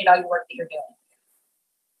appreciate all your work that you're doing.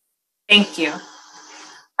 Thank you.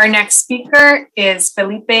 Our next speaker is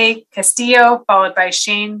Felipe Castillo, followed by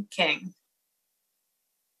Shane King.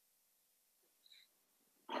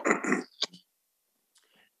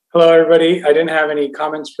 Hello, everybody. I didn't have any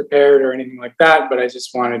comments prepared or anything like that, but I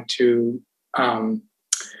just wanted to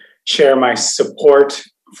share my support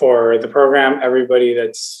for the program. Everybody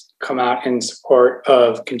that's come out in support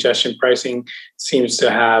of congestion pricing seems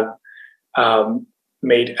to have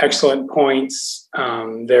made excellent points.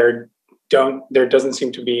 There doesn't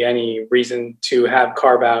seem to be any reason to have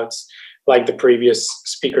carve-outs. Like the previous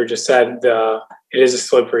speaker just said, it is a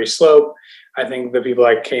slippery slope. I think the people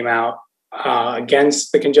that came out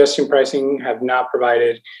against the congestion pricing have not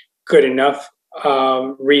provided good enough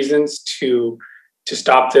reasons to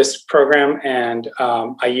stop this program, and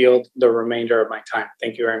I yield the remainder of my time.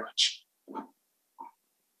 Thank you very much.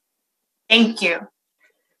 Thank you.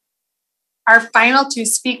 Our final two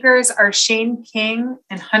speakers are Shane King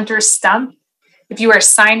and Hunter Stump. If you are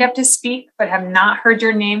signed up to speak but have not heard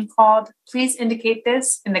your name called, please indicate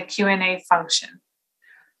this in the Q&A function.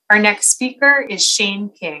 Our next speaker is Shane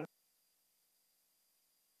King.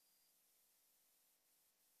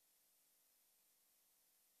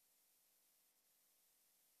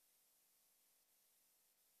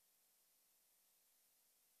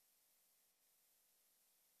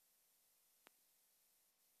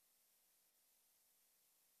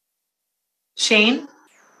 Shane?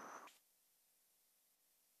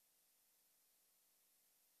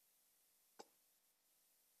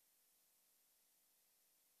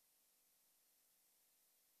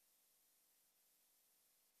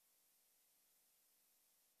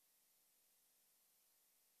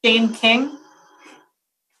 Shane King?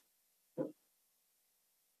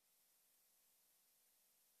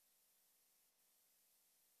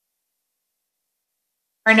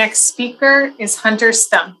 Our next speaker is Hunter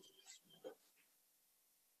Stump.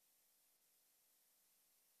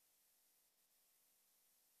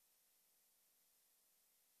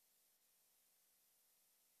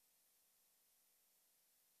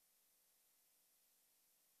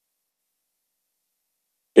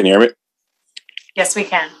 Can you hear me? Yes, we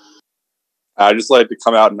can. I'd just like to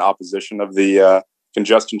come out in opposition of the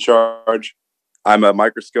congestion charge. I'm a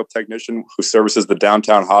microscope technician who services the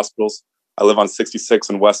downtown hospitals. I live on 66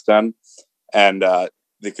 in West End, and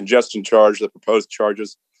the congestion charge, the proposed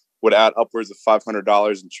charges, would add upwards of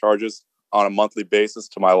 $500 in charges on a monthly basis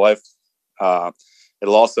to my life.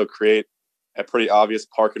 It'll also create a pretty obvious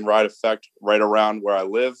park and ride effect right around where I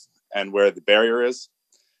live and where the barrier is.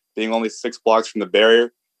 Being only 6 blocks from the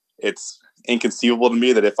barrier, it's inconceivable to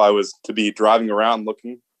me that if I was to be driving around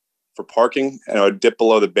looking for parking and I would dip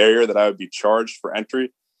below the barrier, that I would be charged for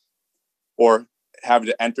entry, or having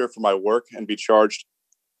to enter for my work and be charged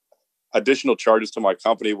additional charges to my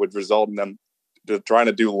company would result in them trying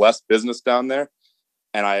to do less business down there.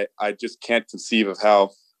 And I just can't conceive of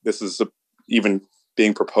how this is even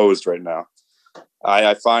being proposed right now.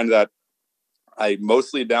 I find that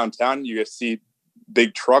mostly downtown, you see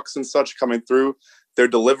big trucks and such coming through. They're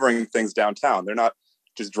delivering things downtown. They're not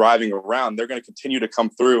just driving around. They're going to continue to come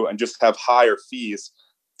through and just have higher fees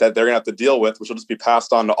that they're going to have to deal with, which will just be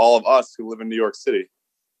passed on to all of us who live in New York City.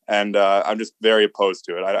 And I'm just very opposed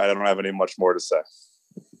to it. I don't have any much more to say.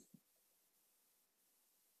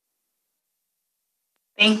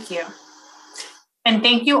 Thank you. And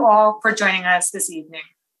thank you all for joining us this evening.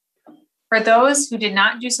 For those who did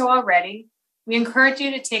not do so already, we encourage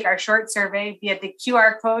you to take our short survey via the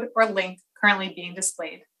QR code or link currently being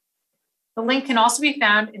displayed. The link can also be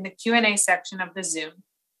found in the Q&A section of the Zoom.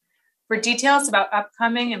 For details about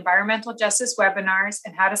upcoming environmental justice webinars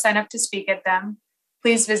and how to sign up to speak at them,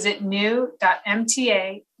 please visit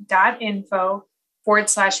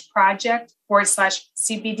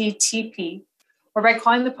new.mta.info/project/CBDTP or by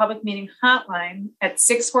calling the public meeting hotline at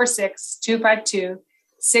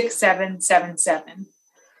 646-252-6777.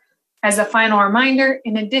 As a final reminder,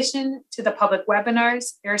 in addition to the public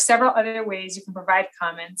webinars, there are several other ways you can provide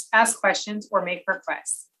comments, ask questions, or make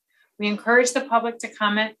requests. We encourage the public to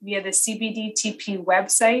comment via the CBDTP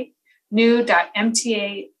website,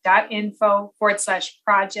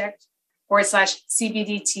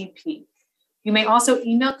 new.mta.info/project/CBDTP. You may also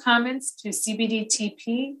email comments to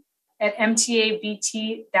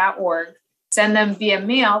cbdtp@mtabt.org. Send them via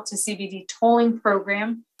mail to CBD Tolling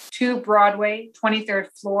Program, 2 Broadway,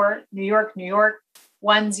 23rd floor, New York, New York,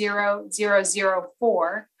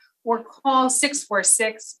 10004, or call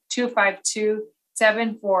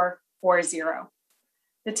 646-252-7440.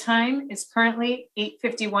 The time is currently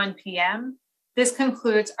 8:51 p.m. This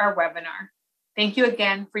concludes our webinar. Thank you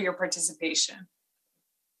again for your participation.